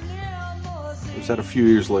 Or was that a few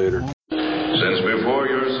years later? Since before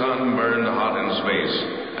your sun burned hot in space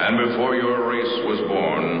and before your race was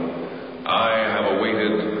born, I have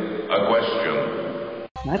awaited a question.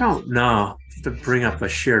 I don't know. To bring up a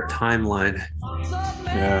shared timeline.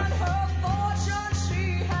 Yeah.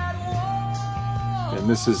 And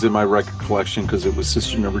this is in my record collection because it was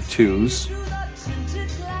Sister Number 2's.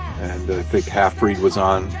 And I think Half Breed was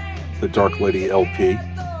on the Dark Lady LP.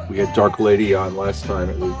 We had Dark Lady on last time.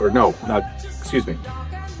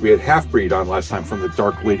 We had Half Breed on last time from the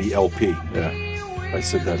Dark Lady LP. Yeah. I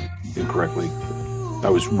said that incorrectly.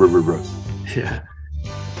 That was Yeah.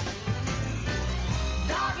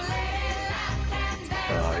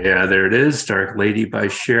 Yeah, there it is. Dark Lady by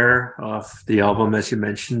Cher off the album, as you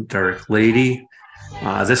mentioned, Dark Lady.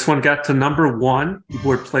 This one got to number 1.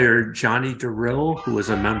 Keyboard player Johnny Durrill, who was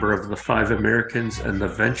a member of the Five Americans and the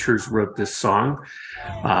Ventures, wrote this song.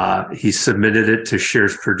 He submitted it to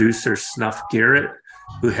Cher's producer, Snuff Garrett,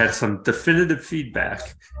 who had some definitive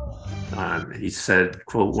feedback. He said,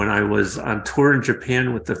 quote, "When I was on tour in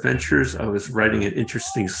Japan with the Ventures, I was writing an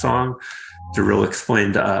interesting song." Durrill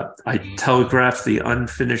explained, I telegraphed the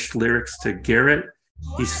unfinished lyrics to Garrett.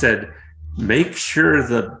 He said, "Make sure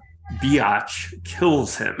the biatch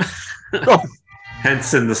kills him."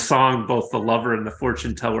 Hence, in the song, both the lover and the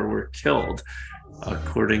fortune teller were killed.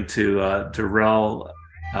 According to Durrell,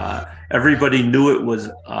 everybody knew it was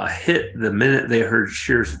a hit the minute they heard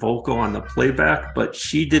Cher's vocal on the playback, but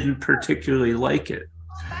she didn't particularly like it.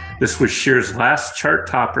 This was Cher's last chart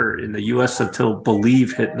topper in the U.S. until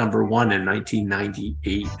Believe hit number 1 in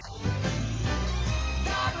 1998.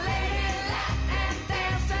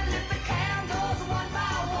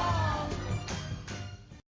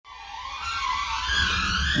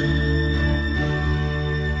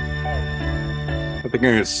 I think I'm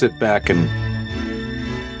going to sit back and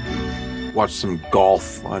watch some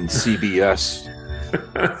golf on CBS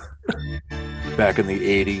back in the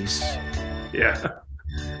 80s. Yeah.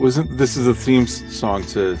 This is the theme song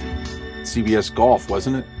to CBS Golf,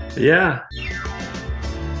 wasn't it? Yeah.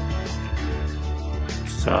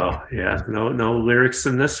 So, yeah, no lyrics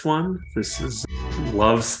in this one. This is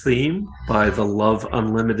Love's Theme by the Love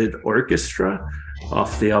Unlimited Orchestra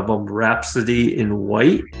off the album Rhapsody in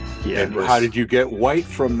White. Yeah, and how did you get White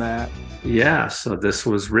from that? Yeah, so this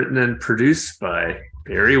was written and produced by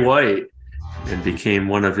Barry White and became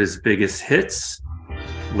one of his biggest hits.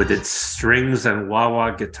 With its strings and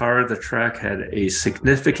wah-wah guitar, the track had a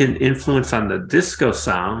significant influence on the disco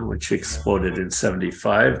sound, which exploded in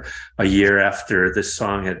 '75, a year after this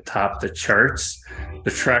song had topped the charts.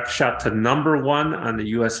 The track shot to number 1 on the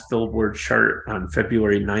U.S. Billboard chart on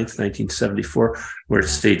February 9th, 1974, where it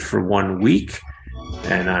stayed for 1 week.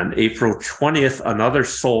 And on April 20th, another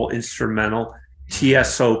soul instrumental,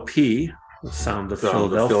 TSOP, the Sound of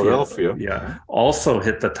Philadelphia. Yeah, also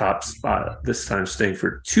hit the top spot, this time staying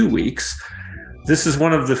for 2 weeks. This is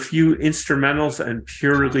one of the few instrumentals and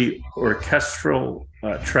purely orchestral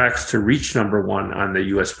tracks to reach number 1 on the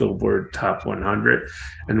U.S. Billboard Top 100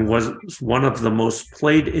 and was one of the most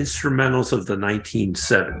played instrumentals of the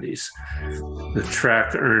 1970s. The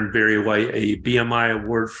track earned Barry White a BMI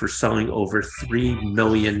award for selling over 3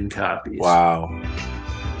 million copies. Wow.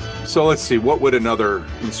 So let's see, what would another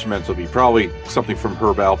instrumental be? Probably something from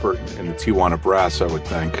Herb Alpert and the Tijuana Brass, I would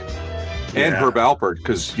think. And Herb Alpert,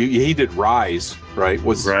 because he did Rise, right?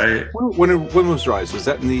 Right. When was Rise? Was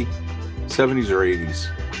that in the 70s or 80s?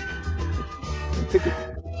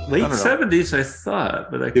 Late 70s, I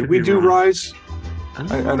thought, but did we do wrong. Rise?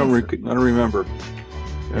 I don't remember.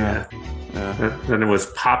 Yeah. Then it was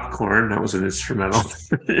Popcorn. That was an instrumental.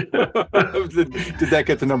 Did that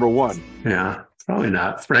get to number 1? Yeah. Probably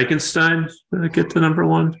not. Frankenstein, did it get to number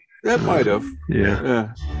 1? That might have.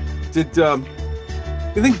 Yeah. Did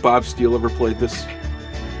you think Bob Steele ever played this?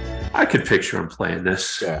 I could picture him playing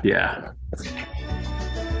this. Yeah.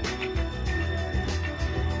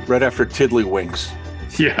 Right after Tiddlywinks.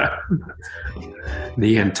 Yeah.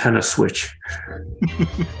 The antenna switch.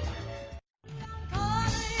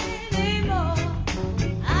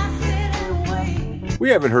 We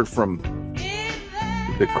haven't heard from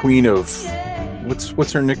the Queen of...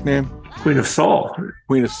 What's her nickname? Queen of Soul.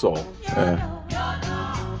 Queen of Soul.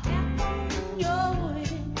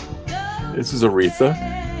 This is Aretha.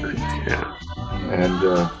 Yeah. And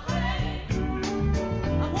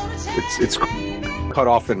it's cut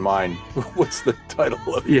off in mine. What's the title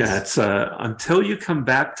of it? Yeah, it's Until You Come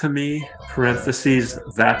Back to Me, parentheses,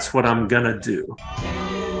 That's What I'm Gonna Do.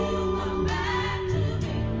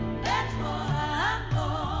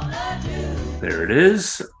 There it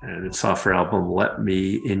is, and it's off her album Let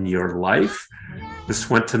Me In Your Life. This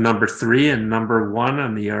went to number 3 and number 1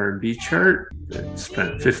 on the R&B chart. It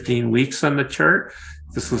spent 15 weeks on the chart.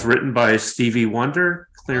 This was written by Stevie Wonder,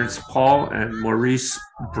 Clarence Paul, and Maurice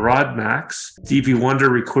Broadmax. Stevie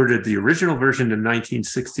Wonder recorded the original version in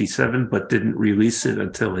 1967, but didn't release it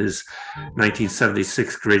until his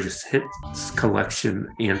 1976 Greatest Hits Collection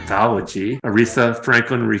anthology. Aretha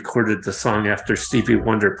Franklin recorded the song after Stevie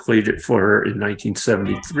Wonder played it for her in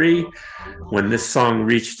 1973. When this song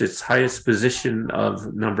reached its highest position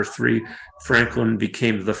of number 3, Franklin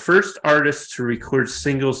became the first artist to record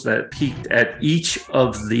singles that peaked at each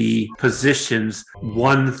of the positions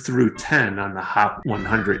 1 through 10 on the Hot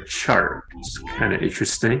 100 chart. It's kind of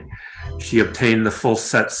interesting. She obtained the full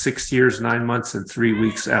set 6 years, 9 months, and 3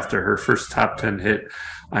 weeks after her first top 10 hit,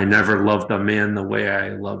 I Never Loved a Man the Way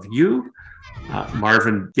I Love You.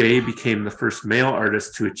 Marvin Gaye became the first male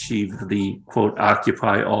artist to achieve the, quote,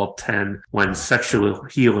 Occupy All 10 when Sexual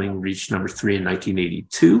Healing reached number 3 in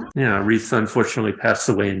 1982. Yeah, Aretha unfortunately passed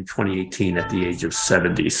away in 2018 at the age of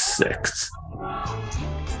 76.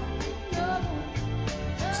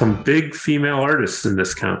 Some big female artists in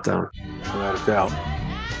this countdown. Without a doubt.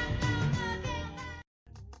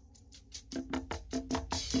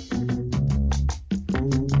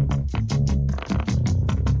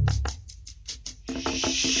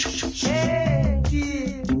 Take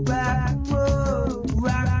it back,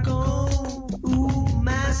 rock on. Ooh.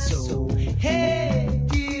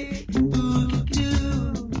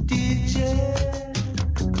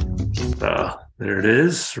 it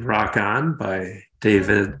is, Rock On by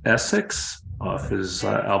David Essex off his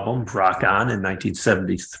album Rock On in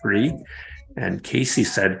 1973. And Casey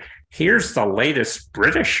said, here's the latest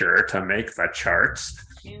Britisher to make the charts.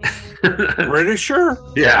 Britisher?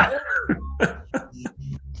 Yeah.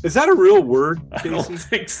 Is that a real word, Casey? I don't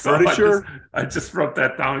think so. Britisher? I just wrote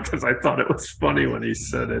that down because I thought it was funny when he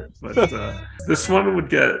said it. But this one would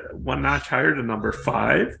get one notch higher to number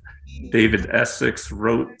 5. David Essex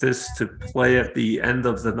wrote this to play at the end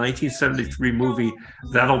of the 1973 movie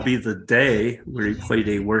That'll Be the Day, where he played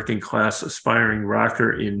a working-class aspiring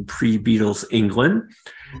rocker in pre-Beatles England.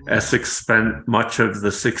 Essex spent much of the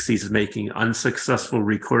 60s making unsuccessful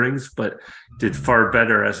recordings, but did far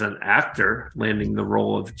better as an actor, landing the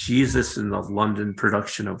role of Jesus in the London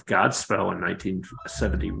production of Godspell in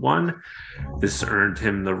 1971. This earned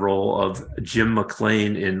him the role of Jim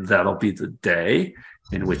McLean in That'll Be the Day,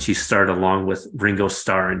 in which he starred along with Ringo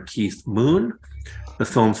Starr and Keith Moon. The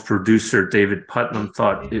film's producer, David Putnam,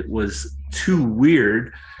 thought it was too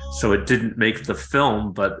weird, so it didn't make the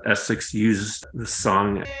film, but Essex used the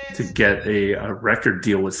song to get a record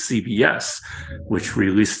deal with CBS, which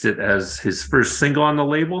released it as his first single on the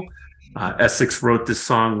label. Essex wrote this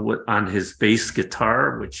song on his bass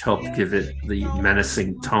guitar, which helped give it the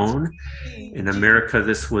menacing tone. In America,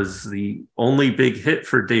 this was the only big hit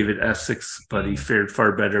for David Essex, but he fared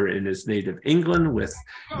far better in his native England with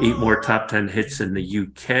 8 more top 10 hits in the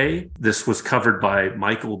UK. This was covered by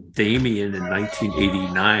Michael Damian in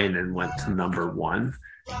 1989 and went to number 1.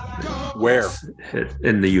 Where? Hit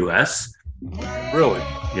in the US. Really?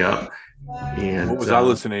 Yeah. And what was I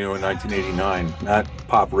listening to in 1989? Not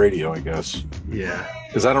pop radio, I guess. Yeah.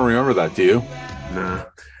 Because I don't remember that. Do you? No.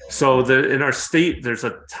 So in our state, there's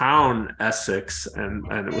a town, Essex, and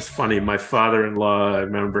it was funny. My father-in-law, I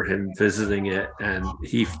remember him visiting it, and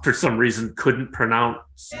he, for some reason, couldn't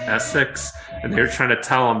pronounce Essex, and they were trying to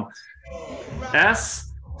tell him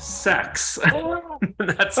sex.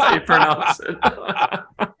 That's how you pronounce it.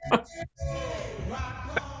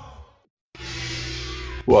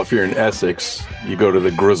 Well, if you're in Essex, you go to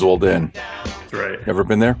the Griswold Inn. That's right. Ever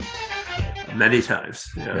been there? Many times.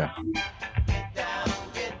 Yeah.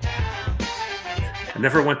 I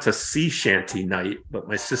never went to sea shanty night, but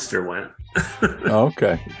my sister went. Oh,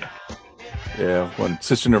 okay. Yeah, when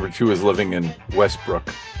sister number 2 was living in Westbrook,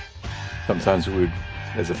 sometimes we would,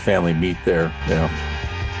 as a family, meet there,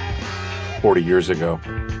 40 years ago.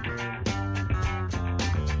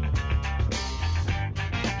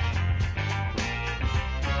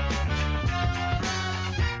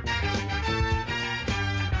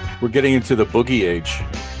 We're getting into the boogie age.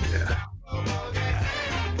 Yeah.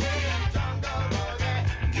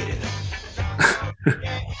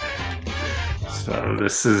 So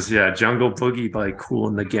this is, Jungle Boogie by Kool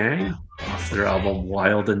and the Gang off their album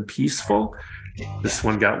Wild and Peaceful. This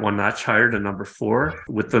one got one notch higher to number 4.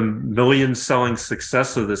 With the million-selling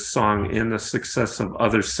success of this song and the success of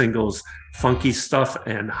other singles, Funky Stuff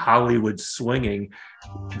and Hollywood Swinging,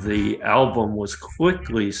 the album was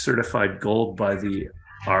quickly certified gold by the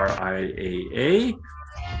RIAA,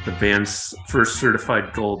 the band's first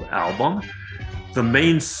certified gold album. The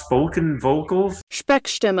main spoken vocals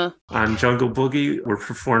Sprechstimme on Jungle Boogie were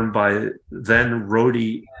performed by then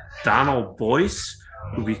roadie Donald Boyce,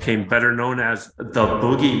 who became better known as the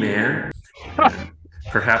Boogeyman.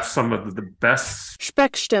 Perhaps some of the best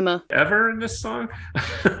Sprechstimme ever in this song.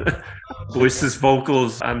 Boyce's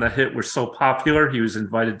vocals on the hit were so popular, he was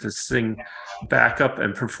invited to sing backup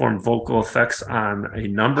and perform vocal effects on a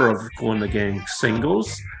number of Kool and the Gang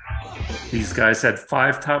singles. These guys had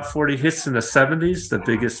 5 top 40 hits in the 70s, the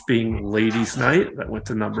biggest being Ladies Night, that went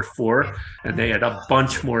to number 4, and they had a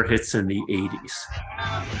bunch more hits in the 80s.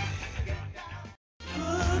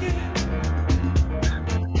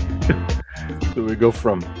 So we go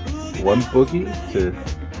from one boogie to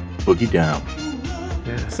boogie down.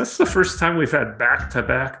 Yes, that's the first time we've had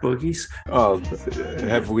back-to-back boogies. Oh,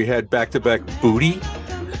 have we had back-to-back booty?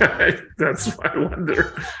 That's what I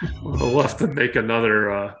wonder. We'll have to make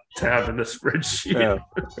another tab in the spreadsheet. Yeah.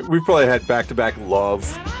 We probably had back-to-back love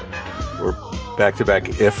or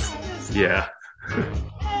back-to-back if. Yeah.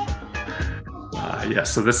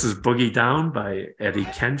 So this is Boogie Down by Eddie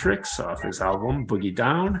Kendricks off his album Boogie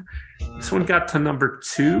Down. This one got to number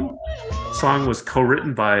 2. The song was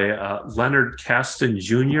co-written by Leonard Caston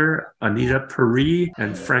Jr., Anita Puri,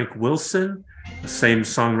 and Frank Wilson, the same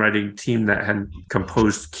songwriting team that had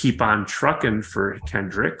composed Keep On Truckin' for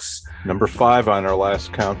Kendricks. Number 5 on our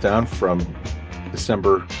last countdown from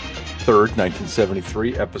December 3rd,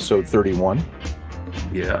 1973, episode 31.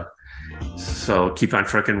 Yeah. So Keep On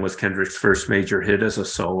Truckin' was Kendrick's first major hit as a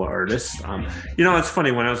solo artist. It's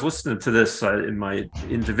funny, when I was listening to this in my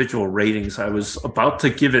individual ratings, I was about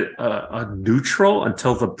to give it a neutral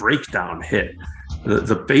until the breakdown hit.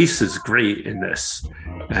 The bass is great in this,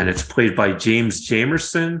 and it's played by James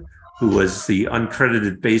Jamerson, who was the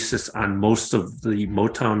uncredited bassist on most of the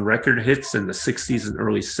Motown record hits in the 60s and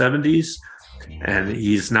early 70s. And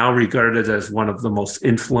he's now regarded as one of the most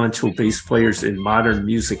influential bass players in modern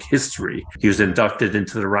music history. He was inducted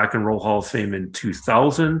into the Rock and Roll Hall of Fame in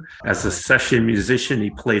 2000. As a session musician,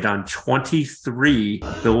 he played on 23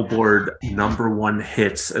 Billboard #1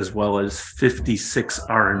 hits, as well as 56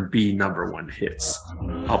 R&B #1 hits.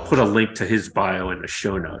 I'll put a link to his bio in the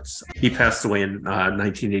show notes. He passed away in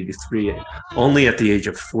 1983, only at the age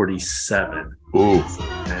of 47. Ooh.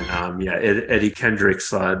 And Eddie Kendricks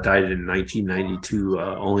died in 1992,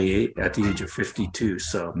 only at the age of 52.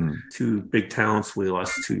 So two big talents we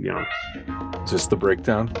lost too young. Is this the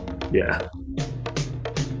breakdown? Yeah.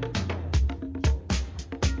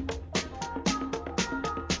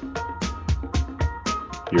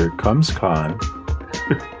 Here comes Khan.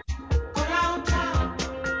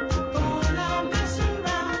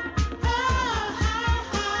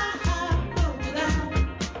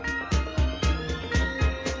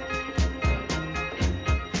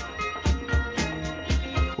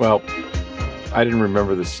 Well, I didn't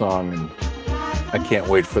remember the song, and I can't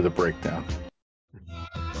wait for the breakdown.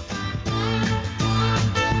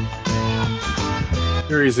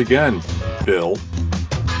 Here he is again, Bill.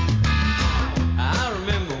 I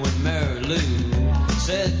remember when Mary Lou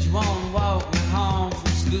said you want to walk me home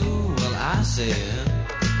from school. Well, I said,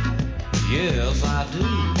 yes, I do.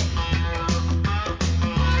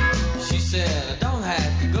 She said, I don't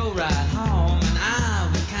have to go right home, and I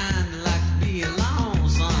would kind of like to be alone,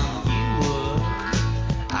 son, if you would.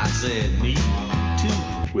 I said, me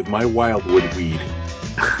too. With my wildwood weed.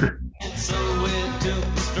 And so we took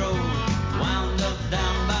a stroll, wound up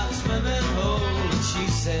down by the swimming hole, and she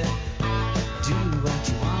said, do what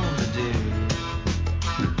you want to do.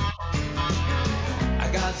 I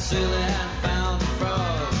got silly and found a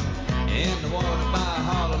frog in the water by a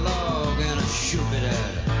hollow log, and I shook it at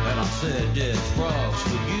her, and I said, this frog's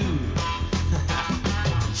for you.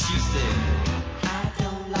 She said, I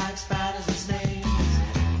don't like spiders and snakes.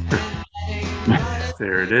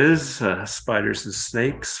 There it is, Spiders and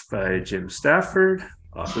Snakes by Jim Stafford,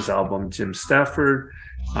 off his album Jim Stafford.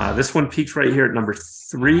 This one peaked right here at number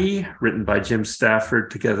 3, written by Jim Stafford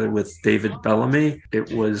together with David Bellamy.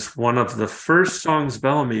 It was one of the first songs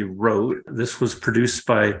Bellamy wrote. This was produced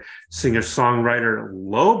by singer-songwriter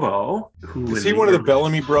Lobo. Is he one of the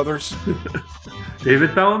Bellamy brothers?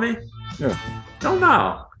 David Bellamy? Yeah. Don't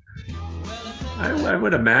know. I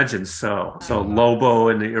would imagine so. So Lobo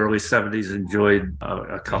in the early 70s enjoyed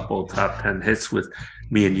a couple top 10 hits with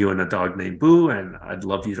Me and You and a Dog Named Boo and I'd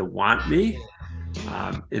Love You to Want Me.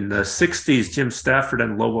 In the 60s, Jim Stafford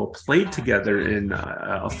and Lobo played together in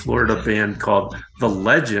a Florida band called The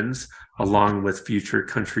Legends, along with future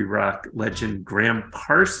country rock legend Graham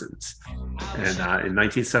Parsons. And in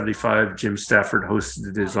 1975, Jim Stafford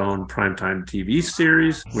hosted his own primetime TV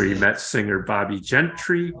series where he met singer Bobby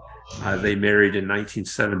Gentry. They married in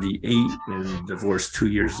 1978 and divorced 2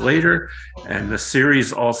 years later. And the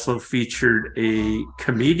series also featured a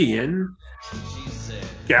comedian,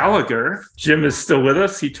 Gallagher. Jim is still with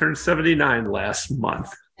us. He turned 79 last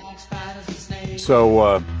month.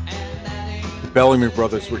 So the Bellamy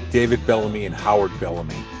brothers were David Bellamy and Howard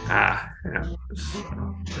Bellamy. Yeah.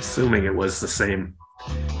 Assuming it was the same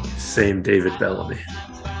David Bellamy.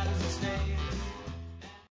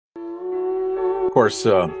 Of course,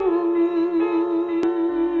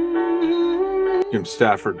 Jim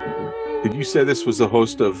Stafford. Did you say this was the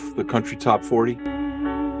host of the Country Top 40?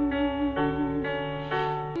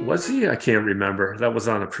 Was he? I can't remember. That was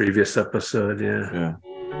on a previous episode, yeah.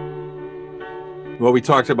 Well, we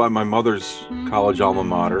talked about my mother's college alma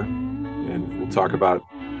mater, and we'll talk about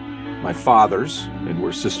my father's, and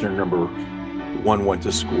where sister number 1 went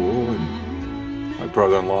to school, and my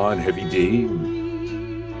brother-in-law and Heavy D,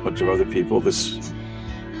 and a bunch of other people. This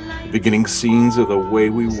beginning scenes of The Way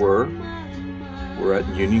We Were at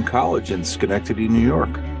Union College in Schenectady, New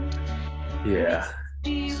York. Yeah.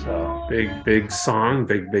 So big song,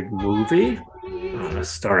 big movie,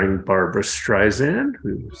 starring Barbra Streisand,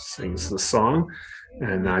 who sings the song.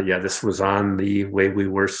 And this was on the Way We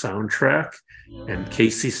Were soundtrack. And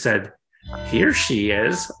Casey said, here she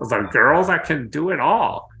is, the girl that can do it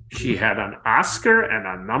all. She had an Oscar and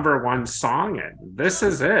a #1 song, and this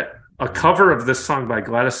is it. A cover of this song by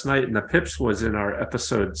Gladys Knight and the Pips was in our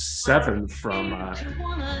episode 7 from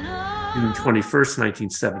June 21st,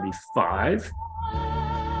 1975.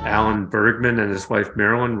 Alan Bergman and his wife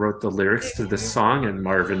Marilyn wrote the lyrics to this song, and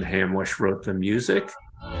Marvin Hamlish wrote the music.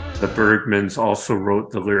 The Bergmans also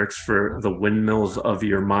wrote the lyrics for The Windmills of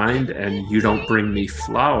Your Mind and You Don't Bring Me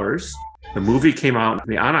Flowers. The movie came out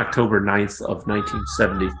on October 9th of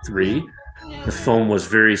 1973. The film was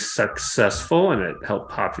very successful, and it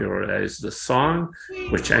helped popularize the song,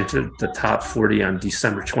 which entered the top 40 on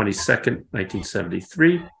December 22nd,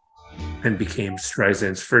 1973, and became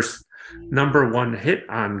Streisand's first #1 hit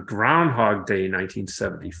on Groundhog Day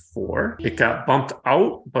 1974. It got bumped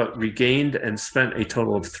out, but regained and spent a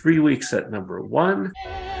total of 3 weeks at #1.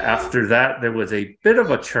 After that, there was a bit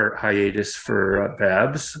of a chart hiatus for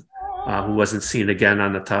Babs, who wasn't seen again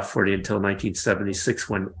on the top 40 until 1976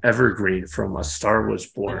 when Evergreen from A Star Was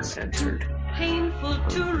Born entered.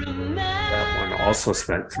 That one also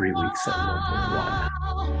spent 3 weeks at #1.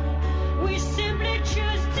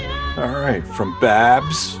 All right, from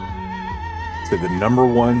Babs to the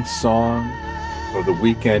 #1 song of the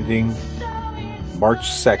week ending March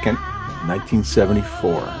 2nd,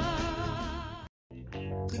 1974.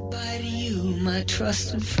 Goodbye to you, my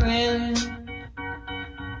trusted friend.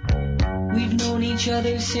 We've known each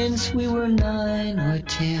other since we were 9 or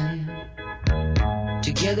 10.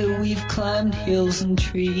 Together we've climbed hills and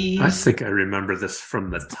trees. I think I remember this from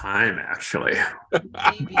the time, actually.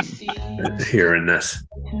 Hearing this.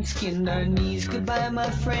 And skinned our knees. Goodbye, my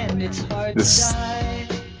friend. It's hard This- to die.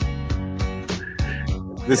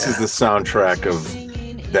 This is the soundtrack of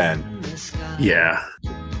Ben. Yeah.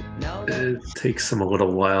 It takes them a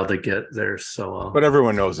little while to get there, so... But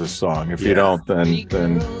everyone knows this song. If you don't, then you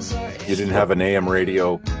didn't have an AM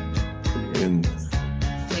radio in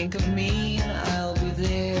Think of me and I'll be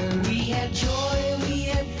there. We had joy, we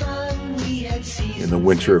had fun, we had seasons. in the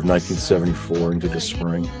winter of 1974 into the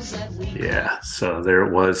spring. Yeah, so there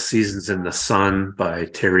it was, Seasons in the Sun by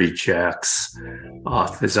Terry Jacks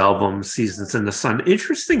off his album Seasons in the Sun.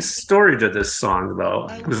 Interesting story to this song, though.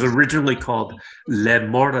 It was originally called Le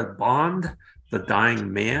Moribond, The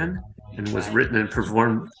Dying Man, and was written and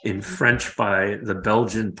performed in French by the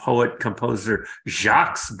Belgian poet-composer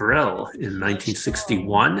Jacques Brel in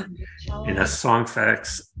 1961. In a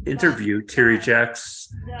Songfacts interview, Terry Jacks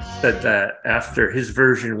said that after his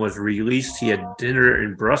version was released, he had dinner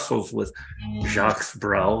in Brussels with Jacques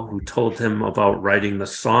Brel, who told him about writing the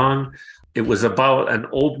song. It was about an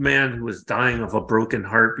old man who was dying of a broken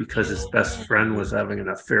heart because his best friend was having an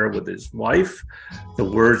affair with his wife. The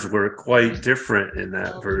words were quite different in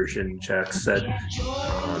that version, Jack said.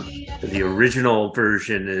 The original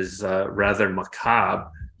version is rather macabre,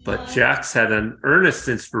 but Jax had an earnest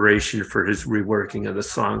inspiration for his reworking of the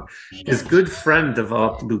song. His good friend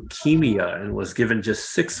developed leukemia and was given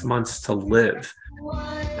just 6 months to live.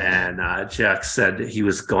 And Jack said he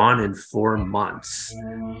was gone in 4 months.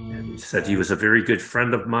 And he said he was a very good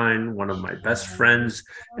friend of mine, one of my best friends.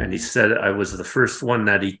 And he said I was the first one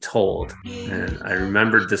that he told. And I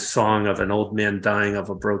remembered this song of an old man dying of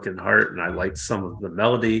a broken heart, and I liked some of the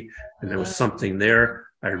melody, and there was something there.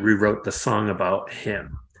 I rewrote the song about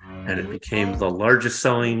him. And it became the largest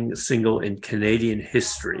selling single in Canadian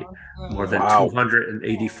history. More than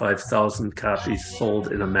 285,000 copies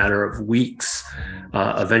sold in a matter of weeks.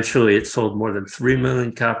 Eventually, it sold more than 3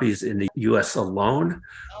 million copies in the US alone.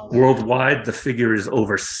 Worldwide, the figure is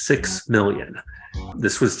over 6 million.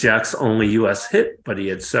 This was Jack's only US hit, but he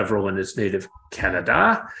had several in his native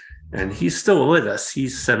Canada. And he's still with us.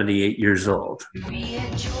 He's 78 years old.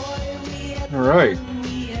 All right.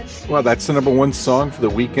 Well, that's the #1 song for the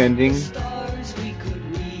week ending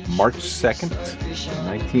March 2nd,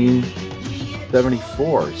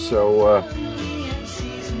 1974. So,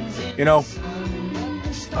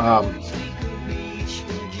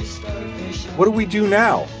 what do we do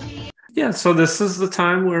now? Yeah, so this is the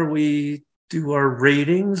time where we do our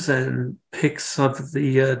ratings and picks of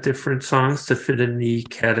the different songs to fit in the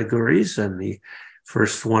categories. And the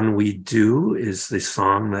first one we do is the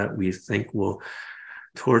song that we think will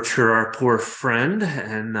torture our poor friend,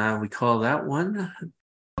 and we call that one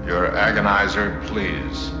Your agonizer,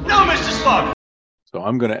 please. No, Mr. Spock! So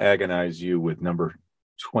I'm going to agonize you with number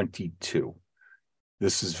 22.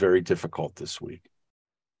 This is very difficult this week.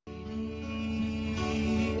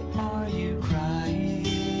 Are you crying?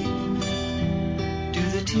 Do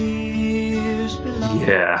the tears belong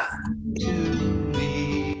Yeah. to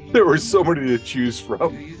me? There were so many to choose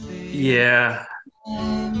from. Yeah.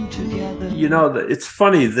 You know, it's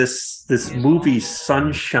funny, this movie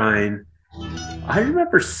Sunshine, I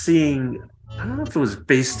remember seeing, I don't know if it was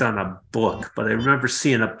based on a book, but I remember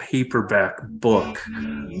seeing a paperback book.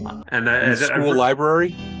 And In the school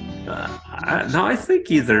library? No, I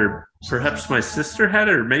think either perhaps my sister had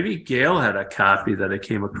it, or maybe Gail had a copy that I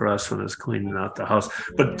came across when I was cleaning out the house.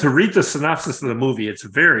 But to read the synopsis of the movie, it's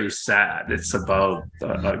very sad. It's about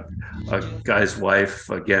a guy's wife,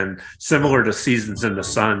 again, similar to Seasons in the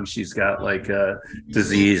Sun. She's got like a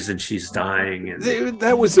disease and she's dying. And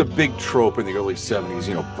That was a big trope in the early 70s.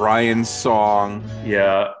 You know, Brian's song.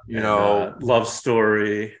 Yeah. You know, love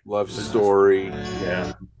story.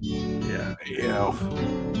 Yeah. Yeah. You know,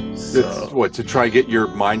 it's what, to try to get your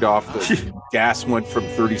mind off the gas went from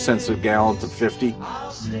 30 cents a gallon to 50.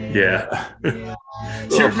 Yeah. Do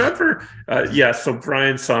you remember? So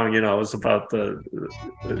Brian's song, was about the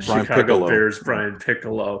Chicago Piccolo. Bears, Brian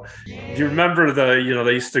Piccolo. Do you remember they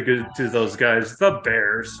used to go to those guys, the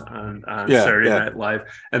Bears, on Saturday Night Live,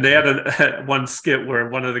 and they had one skit where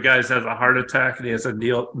one of the guys has a heart attack and he has a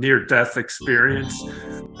near-death experience,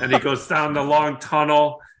 and he goes down the long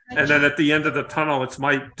tunnel. And then at the end of the tunnel, it's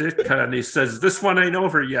Mike Ditka, and he says, "This one ain't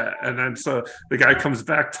over yet." And then so the guy comes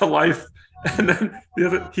back to life, and then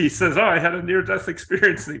he says, "Oh, I had a near-death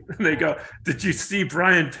experience." And they go, "Did you see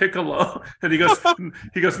Brian Piccolo?" And he goes,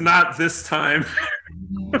 "Not this time."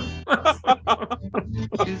 All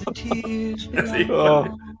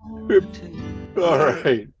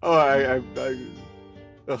right. All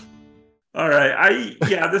right.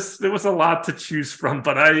 There was a lot to choose from,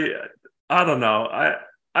 but I don't know.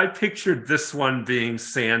 I pictured this one being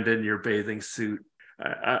sand in your bathing suit.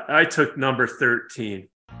 I took number 13.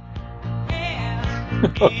 Oh,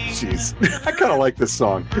 jeez. I kind of like this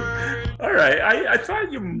song. All right. I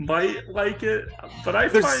thought you might like it, but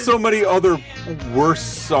There's so many other worse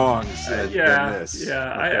songs than this.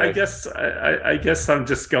 Yeah. Okay. I guess I'm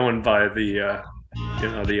just going by the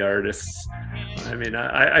artists. I mean,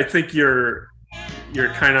 I think you're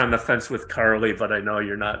kind of on the fence with Carly, but I know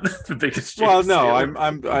you're not the biggest. Well, James no, Taylor.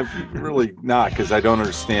 I'm really not, because I don't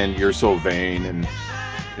understand You're So Vain, and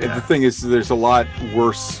the thing is, there's a lot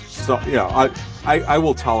worse. So I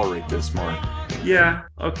will tolerate this, Mark. Yeah.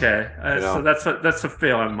 Okay. So that's a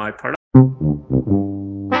fail on my part.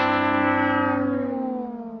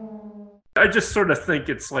 I just sort of think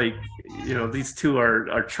it's like, these two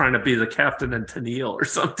are trying to be the Captain and Tennille or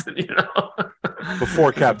something,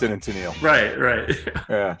 Before Captain and Tennille. Right.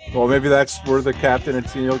 Yeah. Well, maybe that's where the Captain and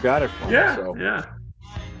Tennille got it from. Yeah. So. Yeah.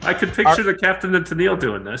 I could picture the Captain and Tennille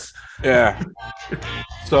doing this. Yeah.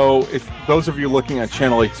 So if those of you looking at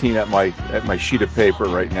Channel 18 at my sheet of paper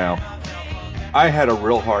right now, I had a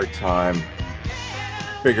real hard time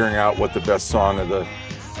figuring out what the best song of the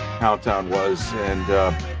countdown was, and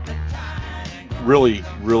really,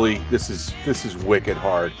 this is wicked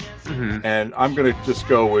hard. Mm-hmm. And I'm gonna just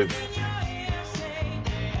go with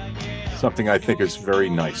something I think is very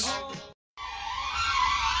nice.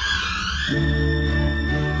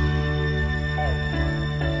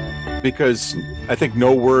 Because I think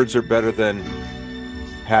no words are better than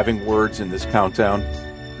having words in this countdown.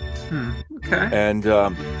 Okay. And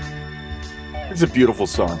it's a beautiful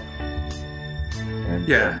song. And,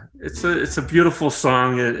 it's a beautiful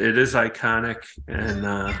song. It is iconic, and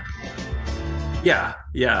not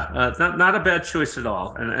a bad choice at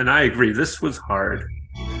all. And I agree, this was hard.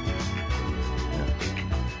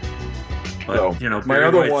 But my Barry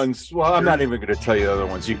other White's- ones. Well, I'm not even going to tell you the other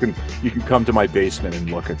ones. You can come to my basement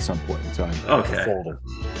and look at some point in time. Okay. Folder.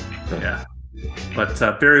 Yeah. But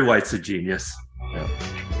Barry White's a genius. Yeah.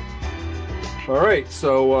 All right.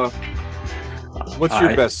 So, what's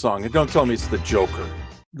your best song? And don't tell me it's The Joker.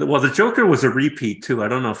 Well, the Joker was a repeat too. I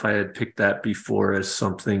don't know if I had picked that before as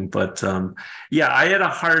something, but I had a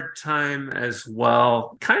hard time as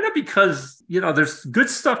well. Kind of because, there's good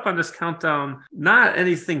stuff on this countdown. Not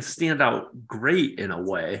anything stand out great in a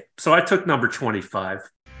way. So I took number 25.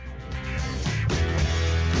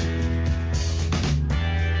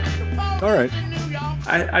 All right.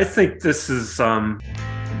 I think this is,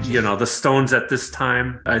 the Stones at this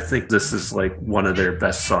time. I think this is like one of their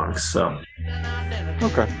best songs. So.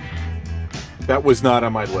 Okay. That was not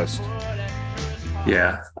on my list.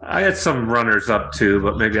 Yeah, I had some runners up too,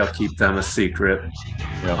 but maybe I'll keep them a secret.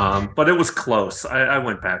 Yeah. But it was close. I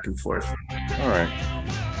went back and forth. All right.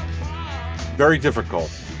 Very difficult.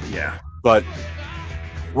 Yeah. But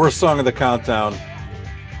worst song of the countdown.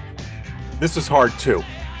 This is hard too.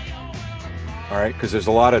 All right, because there's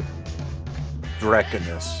a lot of Drek in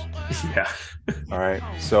this. Yeah. All right.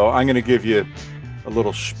 So I'm going to give you a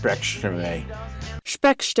little Speckstimme.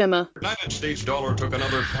 Speckstimme. United States dollar took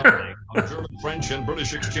another pounding on German, French, and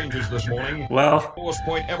British exchanges this morning. Well, lowest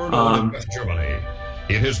point ever known in West Germany.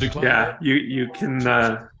 It has declined. Yeah, you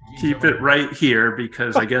can keep it right here,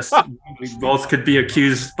 because I guess we both could be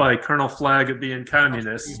accused by Colonel Flagg of being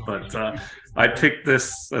communists, but I picked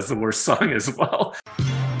this as the worst song as well.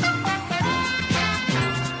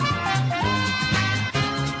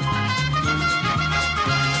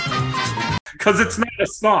 because it's not a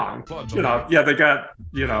song. You know, yeah, they got,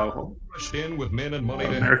 you know, Rushed in with men and money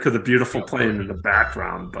to America the Beautiful playing in the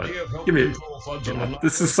background, but give me, you know,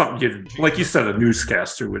 this is something you, like you said, a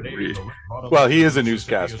newscaster would read. Well, he is a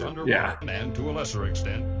newscaster. Yeah. And to a lesser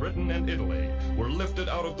extent, Britain and Italy were lifted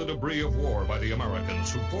out of the debris of war by the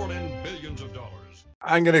Americans, who poured in billions of dollars.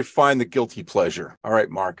 I'm going to find the guilty pleasure. All right,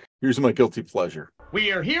 Mark, here's my guilty pleasure.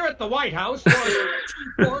 We are here at the White House for a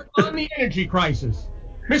report on the energy crisis.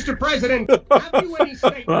 Mr. President, have you any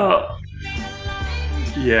statement? Well,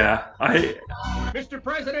 yeah, Mr.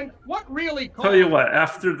 President, what really tell you what,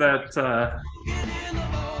 after that,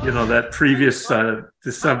 you know, that previous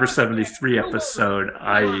December 73 episode,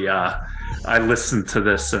 I listened to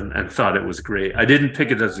this and thought it was great. I didn't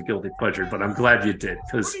pick it as a guilty pleasure, but I'm glad you did,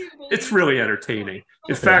 because it's really entertaining.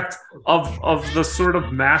 In fact, of the sort of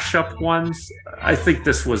mashup ones, I think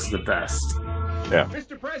this was the best. Yeah.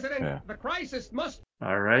 Mr. President, the crisis must...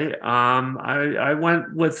 All right. I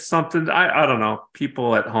went with something. I don't know.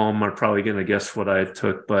 People at home are probably going to guess what I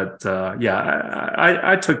took, but yeah,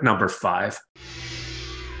 I took number 5.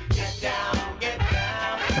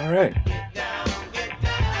 All right.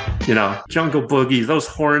 You know, Jungle Boogie. Those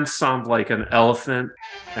horns sound like an elephant,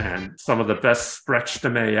 and some of the best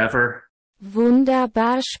Sprechstimme ever.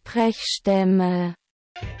 Wunderbar Sprechstimme.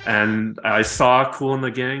 And I saw Kool and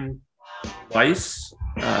the Gang twice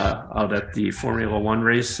out at the Formula One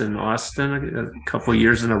race in Austin a couple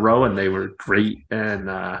years in a row, and they were great. And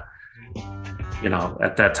you know,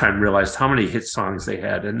 at that time realized how many hit songs they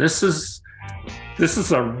had. And this is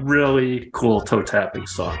a really cool toe tapping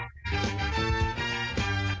song.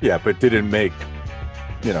 Yeah, but didn't make,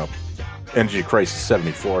 you know, Energy Crisis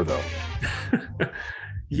 74 though.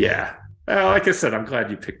 Yeah. Like I said, I'm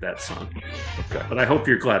glad you picked that song. Okay. But I hope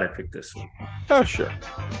you're glad I picked this one. Oh, sure.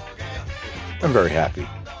 I'm very happy.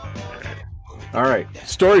 All right.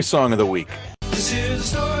 Story song of the week. This is a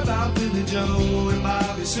story about Billy Joe and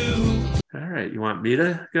Bobby Sue. All right. You want me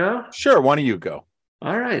to go? Sure. Why don't you go?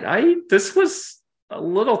 All right. This was a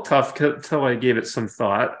little tough until I gave it some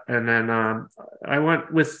thought. And then I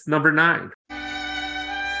went with number 9.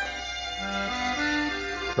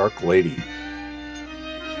 Dark Lady.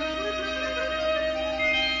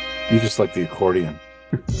 You just like the accordion.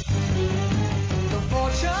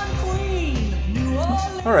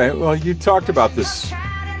 All right. Well, you talked about this, you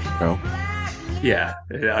know, yeah,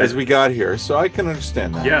 as we got here, so I can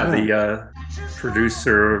understand that. Yeah, the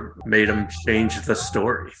producer made him change the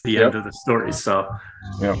story, the end of the story. So,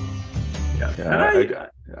 yeah.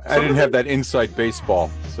 I didn't have that inside baseball.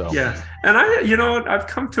 So yeah, and I've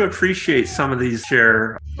come to appreciate some of these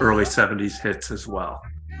early 70s hits as well.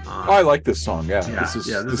 I like this song. Yeah, this is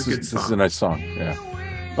a good song. This is a nice song. Yeah.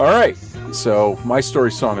 All right. So my story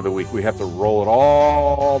song of the week, we have to roll it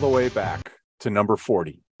all the way back to number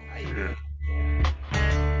 40.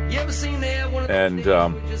 And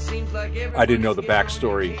I didn't know the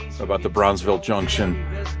backstory about the Brownsville Junction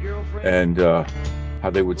and how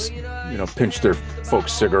they would, you know, pinch their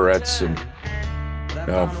folks' cigarettes. And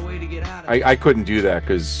I couldn't do that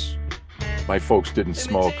because my folks didn't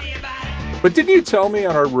smoke. But didn't you tell me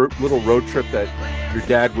on our little road trip that your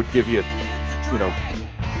dad would give you, you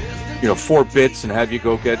know, 4 bits and have you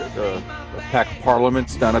go get a pack of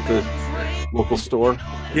Parliaments down at the local store?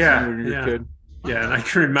 Yeah, when you were a kid? Yeah, and I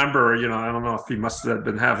can remember, you know, I don't know if he must have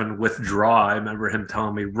been having withdrawal. I remember him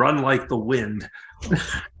telling me, "Run like the wind,"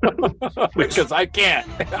 because I can't.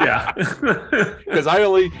 Yeah, because I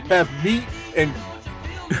only have meat and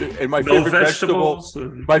my favorite vegetable.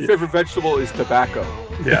 My favorite vegetable is tobacco.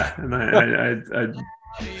 Yeah, and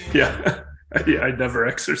I never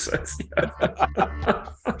exercised.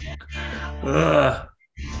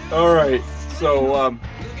 All right, so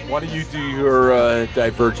why don't you do your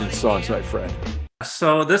Divergent songs, my friend?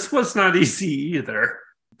 So this was not easy either,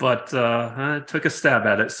 but I took a stab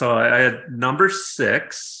at it. So I had number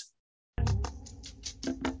 6.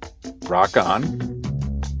 Rock On.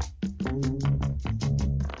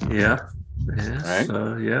 Yeah. Right.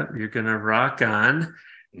 So yeah, you're gonna rock on,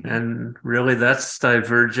 and really that's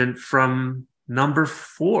divergent from number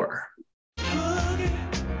 4.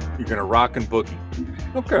 You're gonna rock and boogie.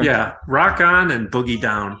 Okay. Yeah, rock on and boogie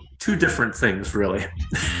down. 2 different things, really.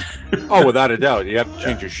 Oh, without a doubt. You have to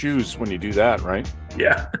change your shoes when you do that, right?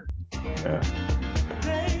 Yeah. Yeah.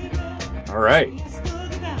 All right.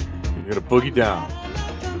 You're gonna boogie down.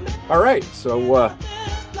 All right. So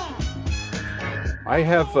I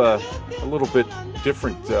have a little bit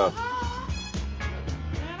different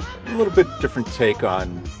take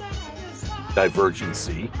on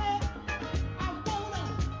divergency.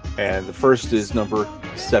 And the first is number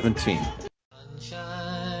 17.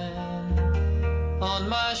 On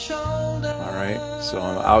my shoulder, All right, so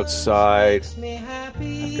I'm outside.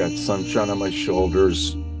 I've got sunshine on my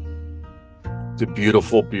shoulders. It's a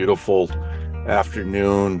beautiful, beautiful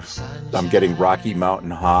afternoon. I'm getting Rocky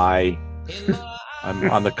Mountain High. I'm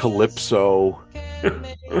on the Calypso.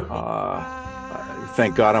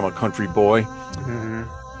 Thank God I'm a country boy. Mm-hmm.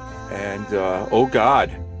 And oh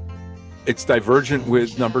God, it's Divergent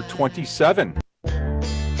with number 27.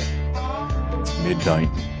 It's midnight.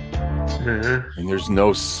 Mm-hmm. And there's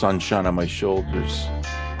no sunshine on my shoulders.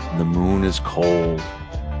 And the moon is cold.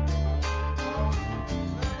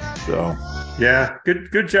 So Yeah,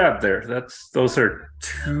 good job there. Those are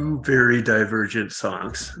two very Divergent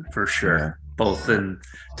songs for sure, Yeah. both in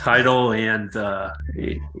title and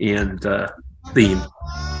theme.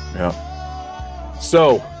 yeah.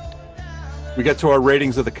 So we get to our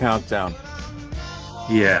ratings of the countdown.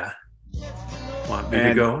 Yeah. Want me to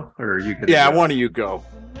And- go, or are you gonna Yeah, go? one of you go.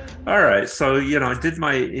 All right, so I did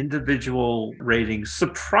my individual ratings.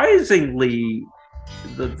 Surprisingly,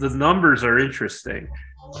 the numbers are interesting.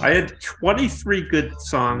 I had 23 good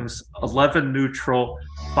songs, 11 neutral,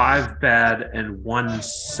 5 bad, and 1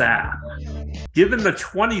 sap. Given the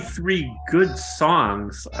 23 good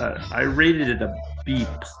songs, I rated it a B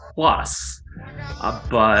plus.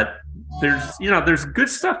 But there's good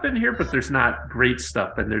stuff in here, but there's not great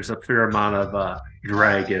stuff, and there's a fair amount of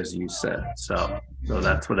drag, as you said. So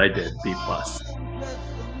that's what I did, B plus.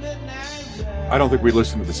 I don't think we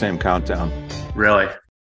listened to the same countdown. Really?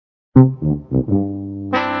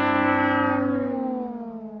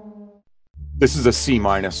 This is a C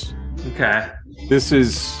minus. Okay. This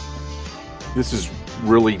is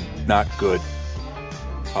really not good.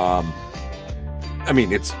 I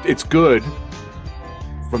mean, it's good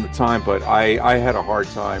from the time, but I had a hard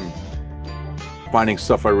time finding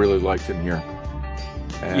stuff I really liked in here.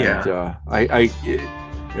 And Yeah.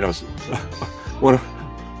 one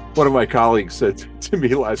of my colleagues said to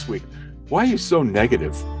me last week, "Why are you so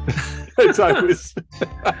negative?" As I was,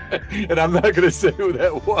 and I'm not going to say who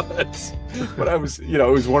that was, but I was, it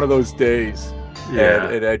was one of those days, Yeah.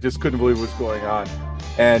 and I just couldn't believe what's going on,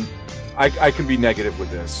 and I can be negative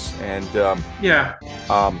with this, and Yeah.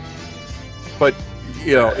 but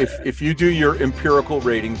if you do your empirical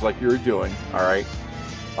ratings like you're doing, all right,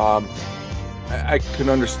 I can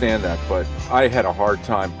understand that, but I had a hard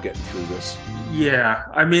time getting through this. Yeah,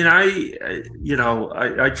 I mean, I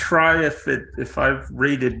try if I've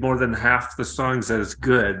rated more than half the songs as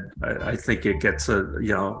good, I think it gets a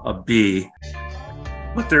B.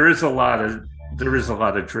 But there is a lot of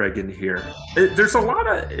drag in here.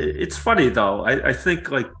 It's funny though. I think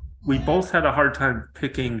like we both had a hard time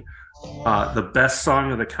picking the best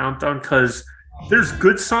song of the countdown because there's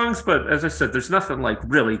good songs, but as I said, there's nothing like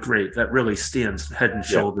really great that really stands head and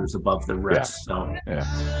shoulders above the rest. So yeah.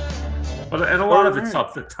 But and a lot of it's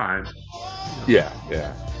up the time. Yeah.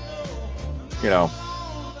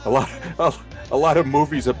 A lot of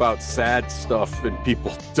movies about sad stuff and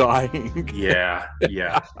people dying. Yeah.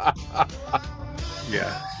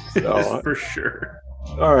 So, for sure.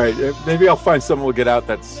 All right, maybe I'll find something we'll get out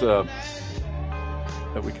that's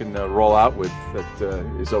that we can roll out with that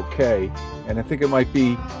is okay, and I think it might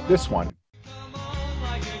be this one.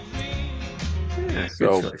 Yeah,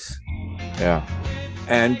 So- good choice. Yeah,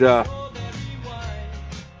 and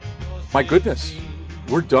my goodness,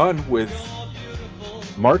 we're done with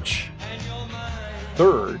March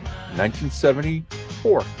 3rd,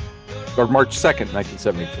 1974, or March 2nd,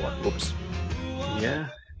 1974. Whoops.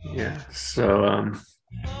 Yeah. So,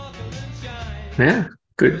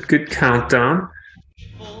 good countdown.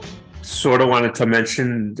 Sort of wanted to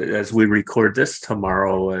mention as we record this,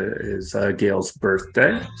 tomorrow is Gail's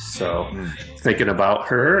birthday. So, thinking about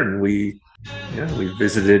her, and we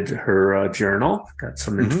visited her journal, got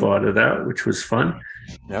some info out of that, which was fun.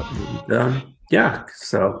 Yep. And,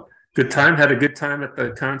 so good time. Had a good time at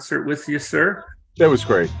the concert with you, sir. That was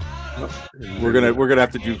great. We're gonna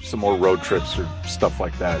have to do some more road trips or stuff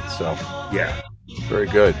like that. So yeah, very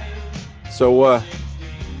good. So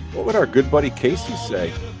what would our good buddy Casey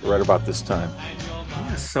say right about this time?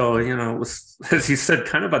 So it was, as you said,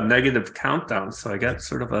 kind of a negative countdown. So I got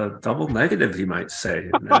sort of a double negative, you might say.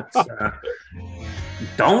 And that's,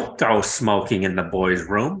 don't go smoking in the boys'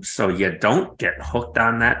 room, so you don't get hooked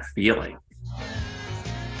on that feeling.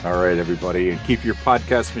 All right, everybody, and keep your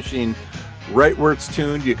podcast machine right where it's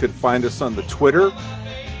tuned. You can find us on the Twitter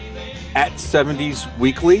at 70s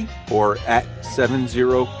Weekly or at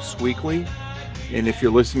 70sweekly. And if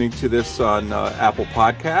you're listening to this on Apple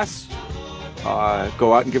Podcasts,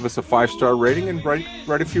 go out and give us a 5-star rating and write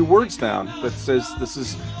a few words down that says this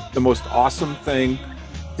is the most awesome thing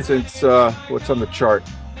since what's on the chart?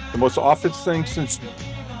 The most awesome thing since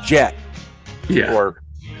Jet. Yeah. Or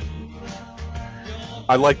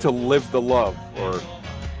I like to live the love, or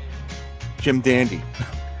Jim Dandy.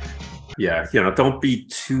 Yeah, don't be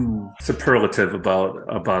too superlative about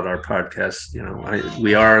our podcast.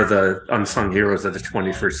 We are the unsung heroes of the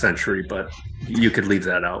 21st century, but you could leave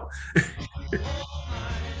that out.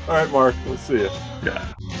 All right, Mark, we'll see you.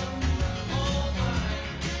 Yeah.